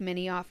power-drunk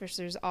many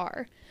officers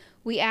are.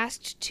 We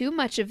asked too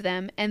much of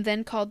them and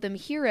then called them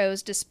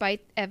heroes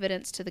despite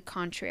evidence to the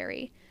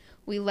contrary.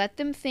 We let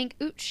them think,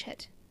 ooh,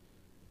 shit.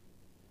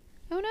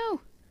 Oh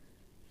no.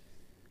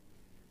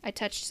 I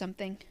touched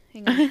something.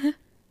 Hang on.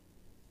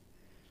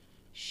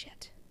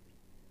 Shit.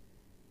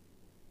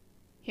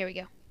 Here we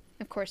go.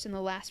 Of course, in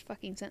the last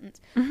fucking sentence.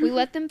 We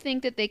let them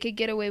think that they could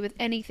get away with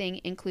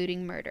anything,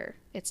 including murder.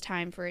 It's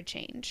time for a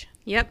change.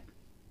 Yep.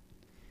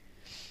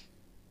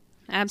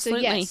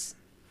 Absolutely. So yes,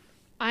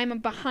 I'm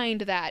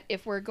behind that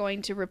if we're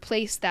going to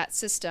replace that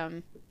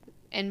system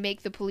and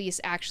make the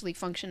police actually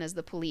function as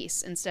the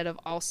police instead of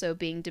also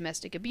being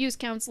domestic abuse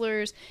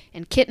counselors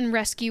and kitten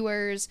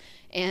rescuers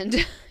and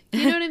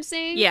you know what I'm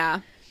saying?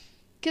 Yeah.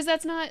 Because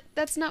that's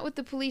not what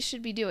the police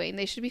should be doing.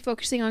 They should be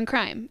focusing on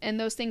crime, and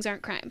those things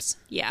aren't crimes.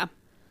 Yeah.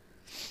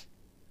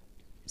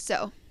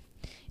 So,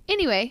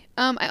 anyway,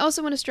 I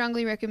also want to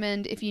strongly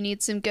recommend, if you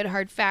need some good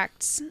hard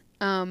facts,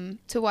 to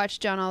watch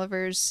John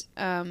Oliver's,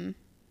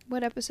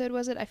 what episode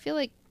was it? I feel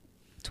like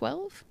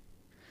 12?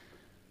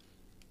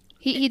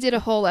 He did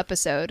a whole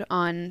episode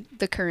on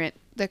the current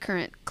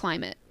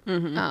climate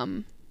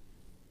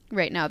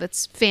right now.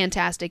 That's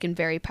fantastic and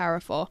very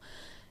powerful.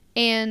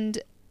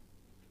 And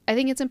I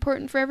think it's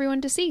important for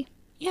everyone to see.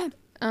 Yeah.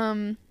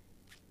 And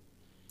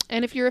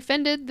if you're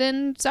offended,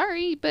 then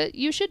sorry, but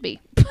you should be.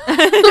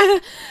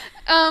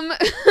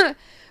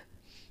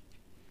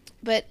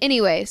 But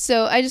anyway,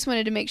 so I just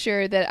wanted to make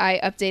sure that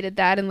I updated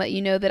that and let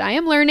you know that I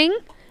am learning.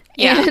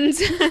 Yeah. And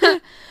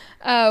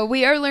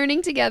we are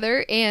learning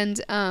together, and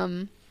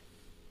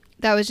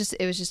it was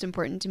just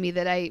important to me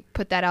that I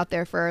put that out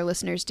there for our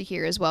listeners to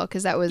hear as well,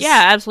 because that was...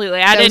 Yeah,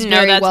 absolutely. I didn't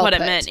know that's what it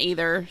meant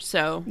either,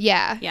 so...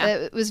 Yeah,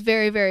 it was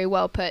very, very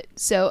well put.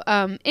 So,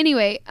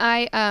 anyway,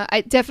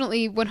 I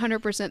definitely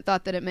 100%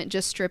 thought that it meant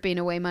just stripping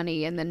away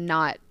money and then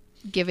not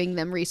giving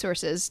them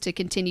resources to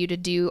continue to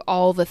do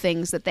all the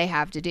things that they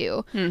have to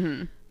do.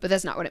 Mm-hmm. But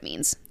that's not what it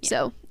means. Yeah.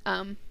 So,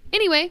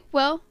 anyway,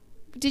 well,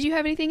 did you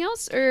have anything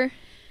else, or...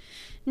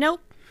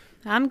 Nope.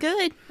 I'm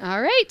good.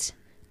 All right.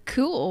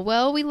 Cool.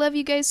 Well, we love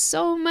you guys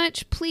so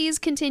much. Please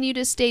continue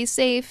to stay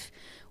safe.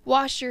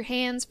 Wash your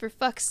hands. For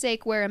fuck's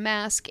sake, wear a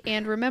mask.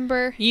 And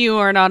remember... You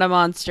are not a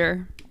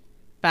monster.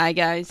 Bye,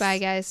 guys. Bye,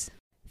 guys.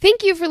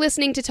 Thank you for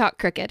listening to Talk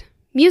Crooked.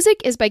 Music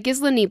is by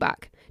Gisla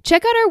Niebach.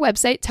 Check out our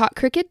website,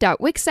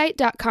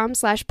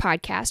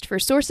 talkcrooked.wixsite.com/podcast for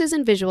sources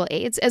and visual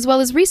aids, as well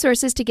as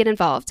resources to get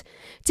involved.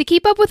 To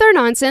keep up with our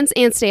nonsense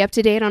and stay up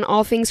to date on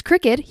all things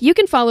crooked, you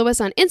can follow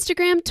us on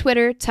Instagram,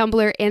 Twitter,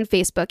 Tumblr, and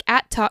Facebook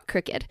at Talk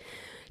Crooked.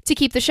 To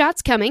keep the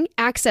shots coming,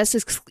 access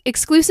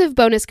exclusive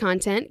bonus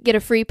content, get a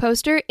free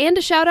poster, and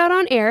a shout out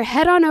on air,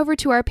 head on over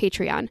to our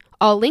Patreon.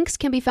 All links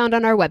can be found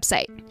on our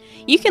website.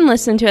 You can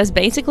listen to us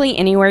basically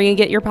anywhere you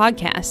get your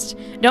podcast.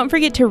 Don't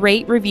forget to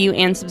rate, review,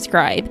 and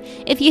subscribe.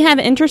 If you have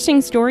interesting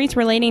stories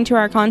relating to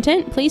our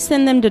content, please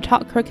send them to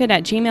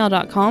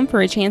talkcrooked@gmail.com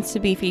for a chance to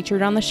be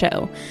featured on the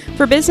show.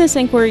 For business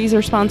inquiries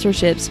or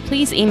sponsorships,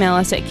 please email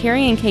us at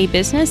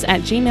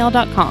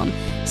carrieandkbusiness@gmail.com.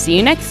 See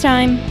you next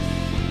time!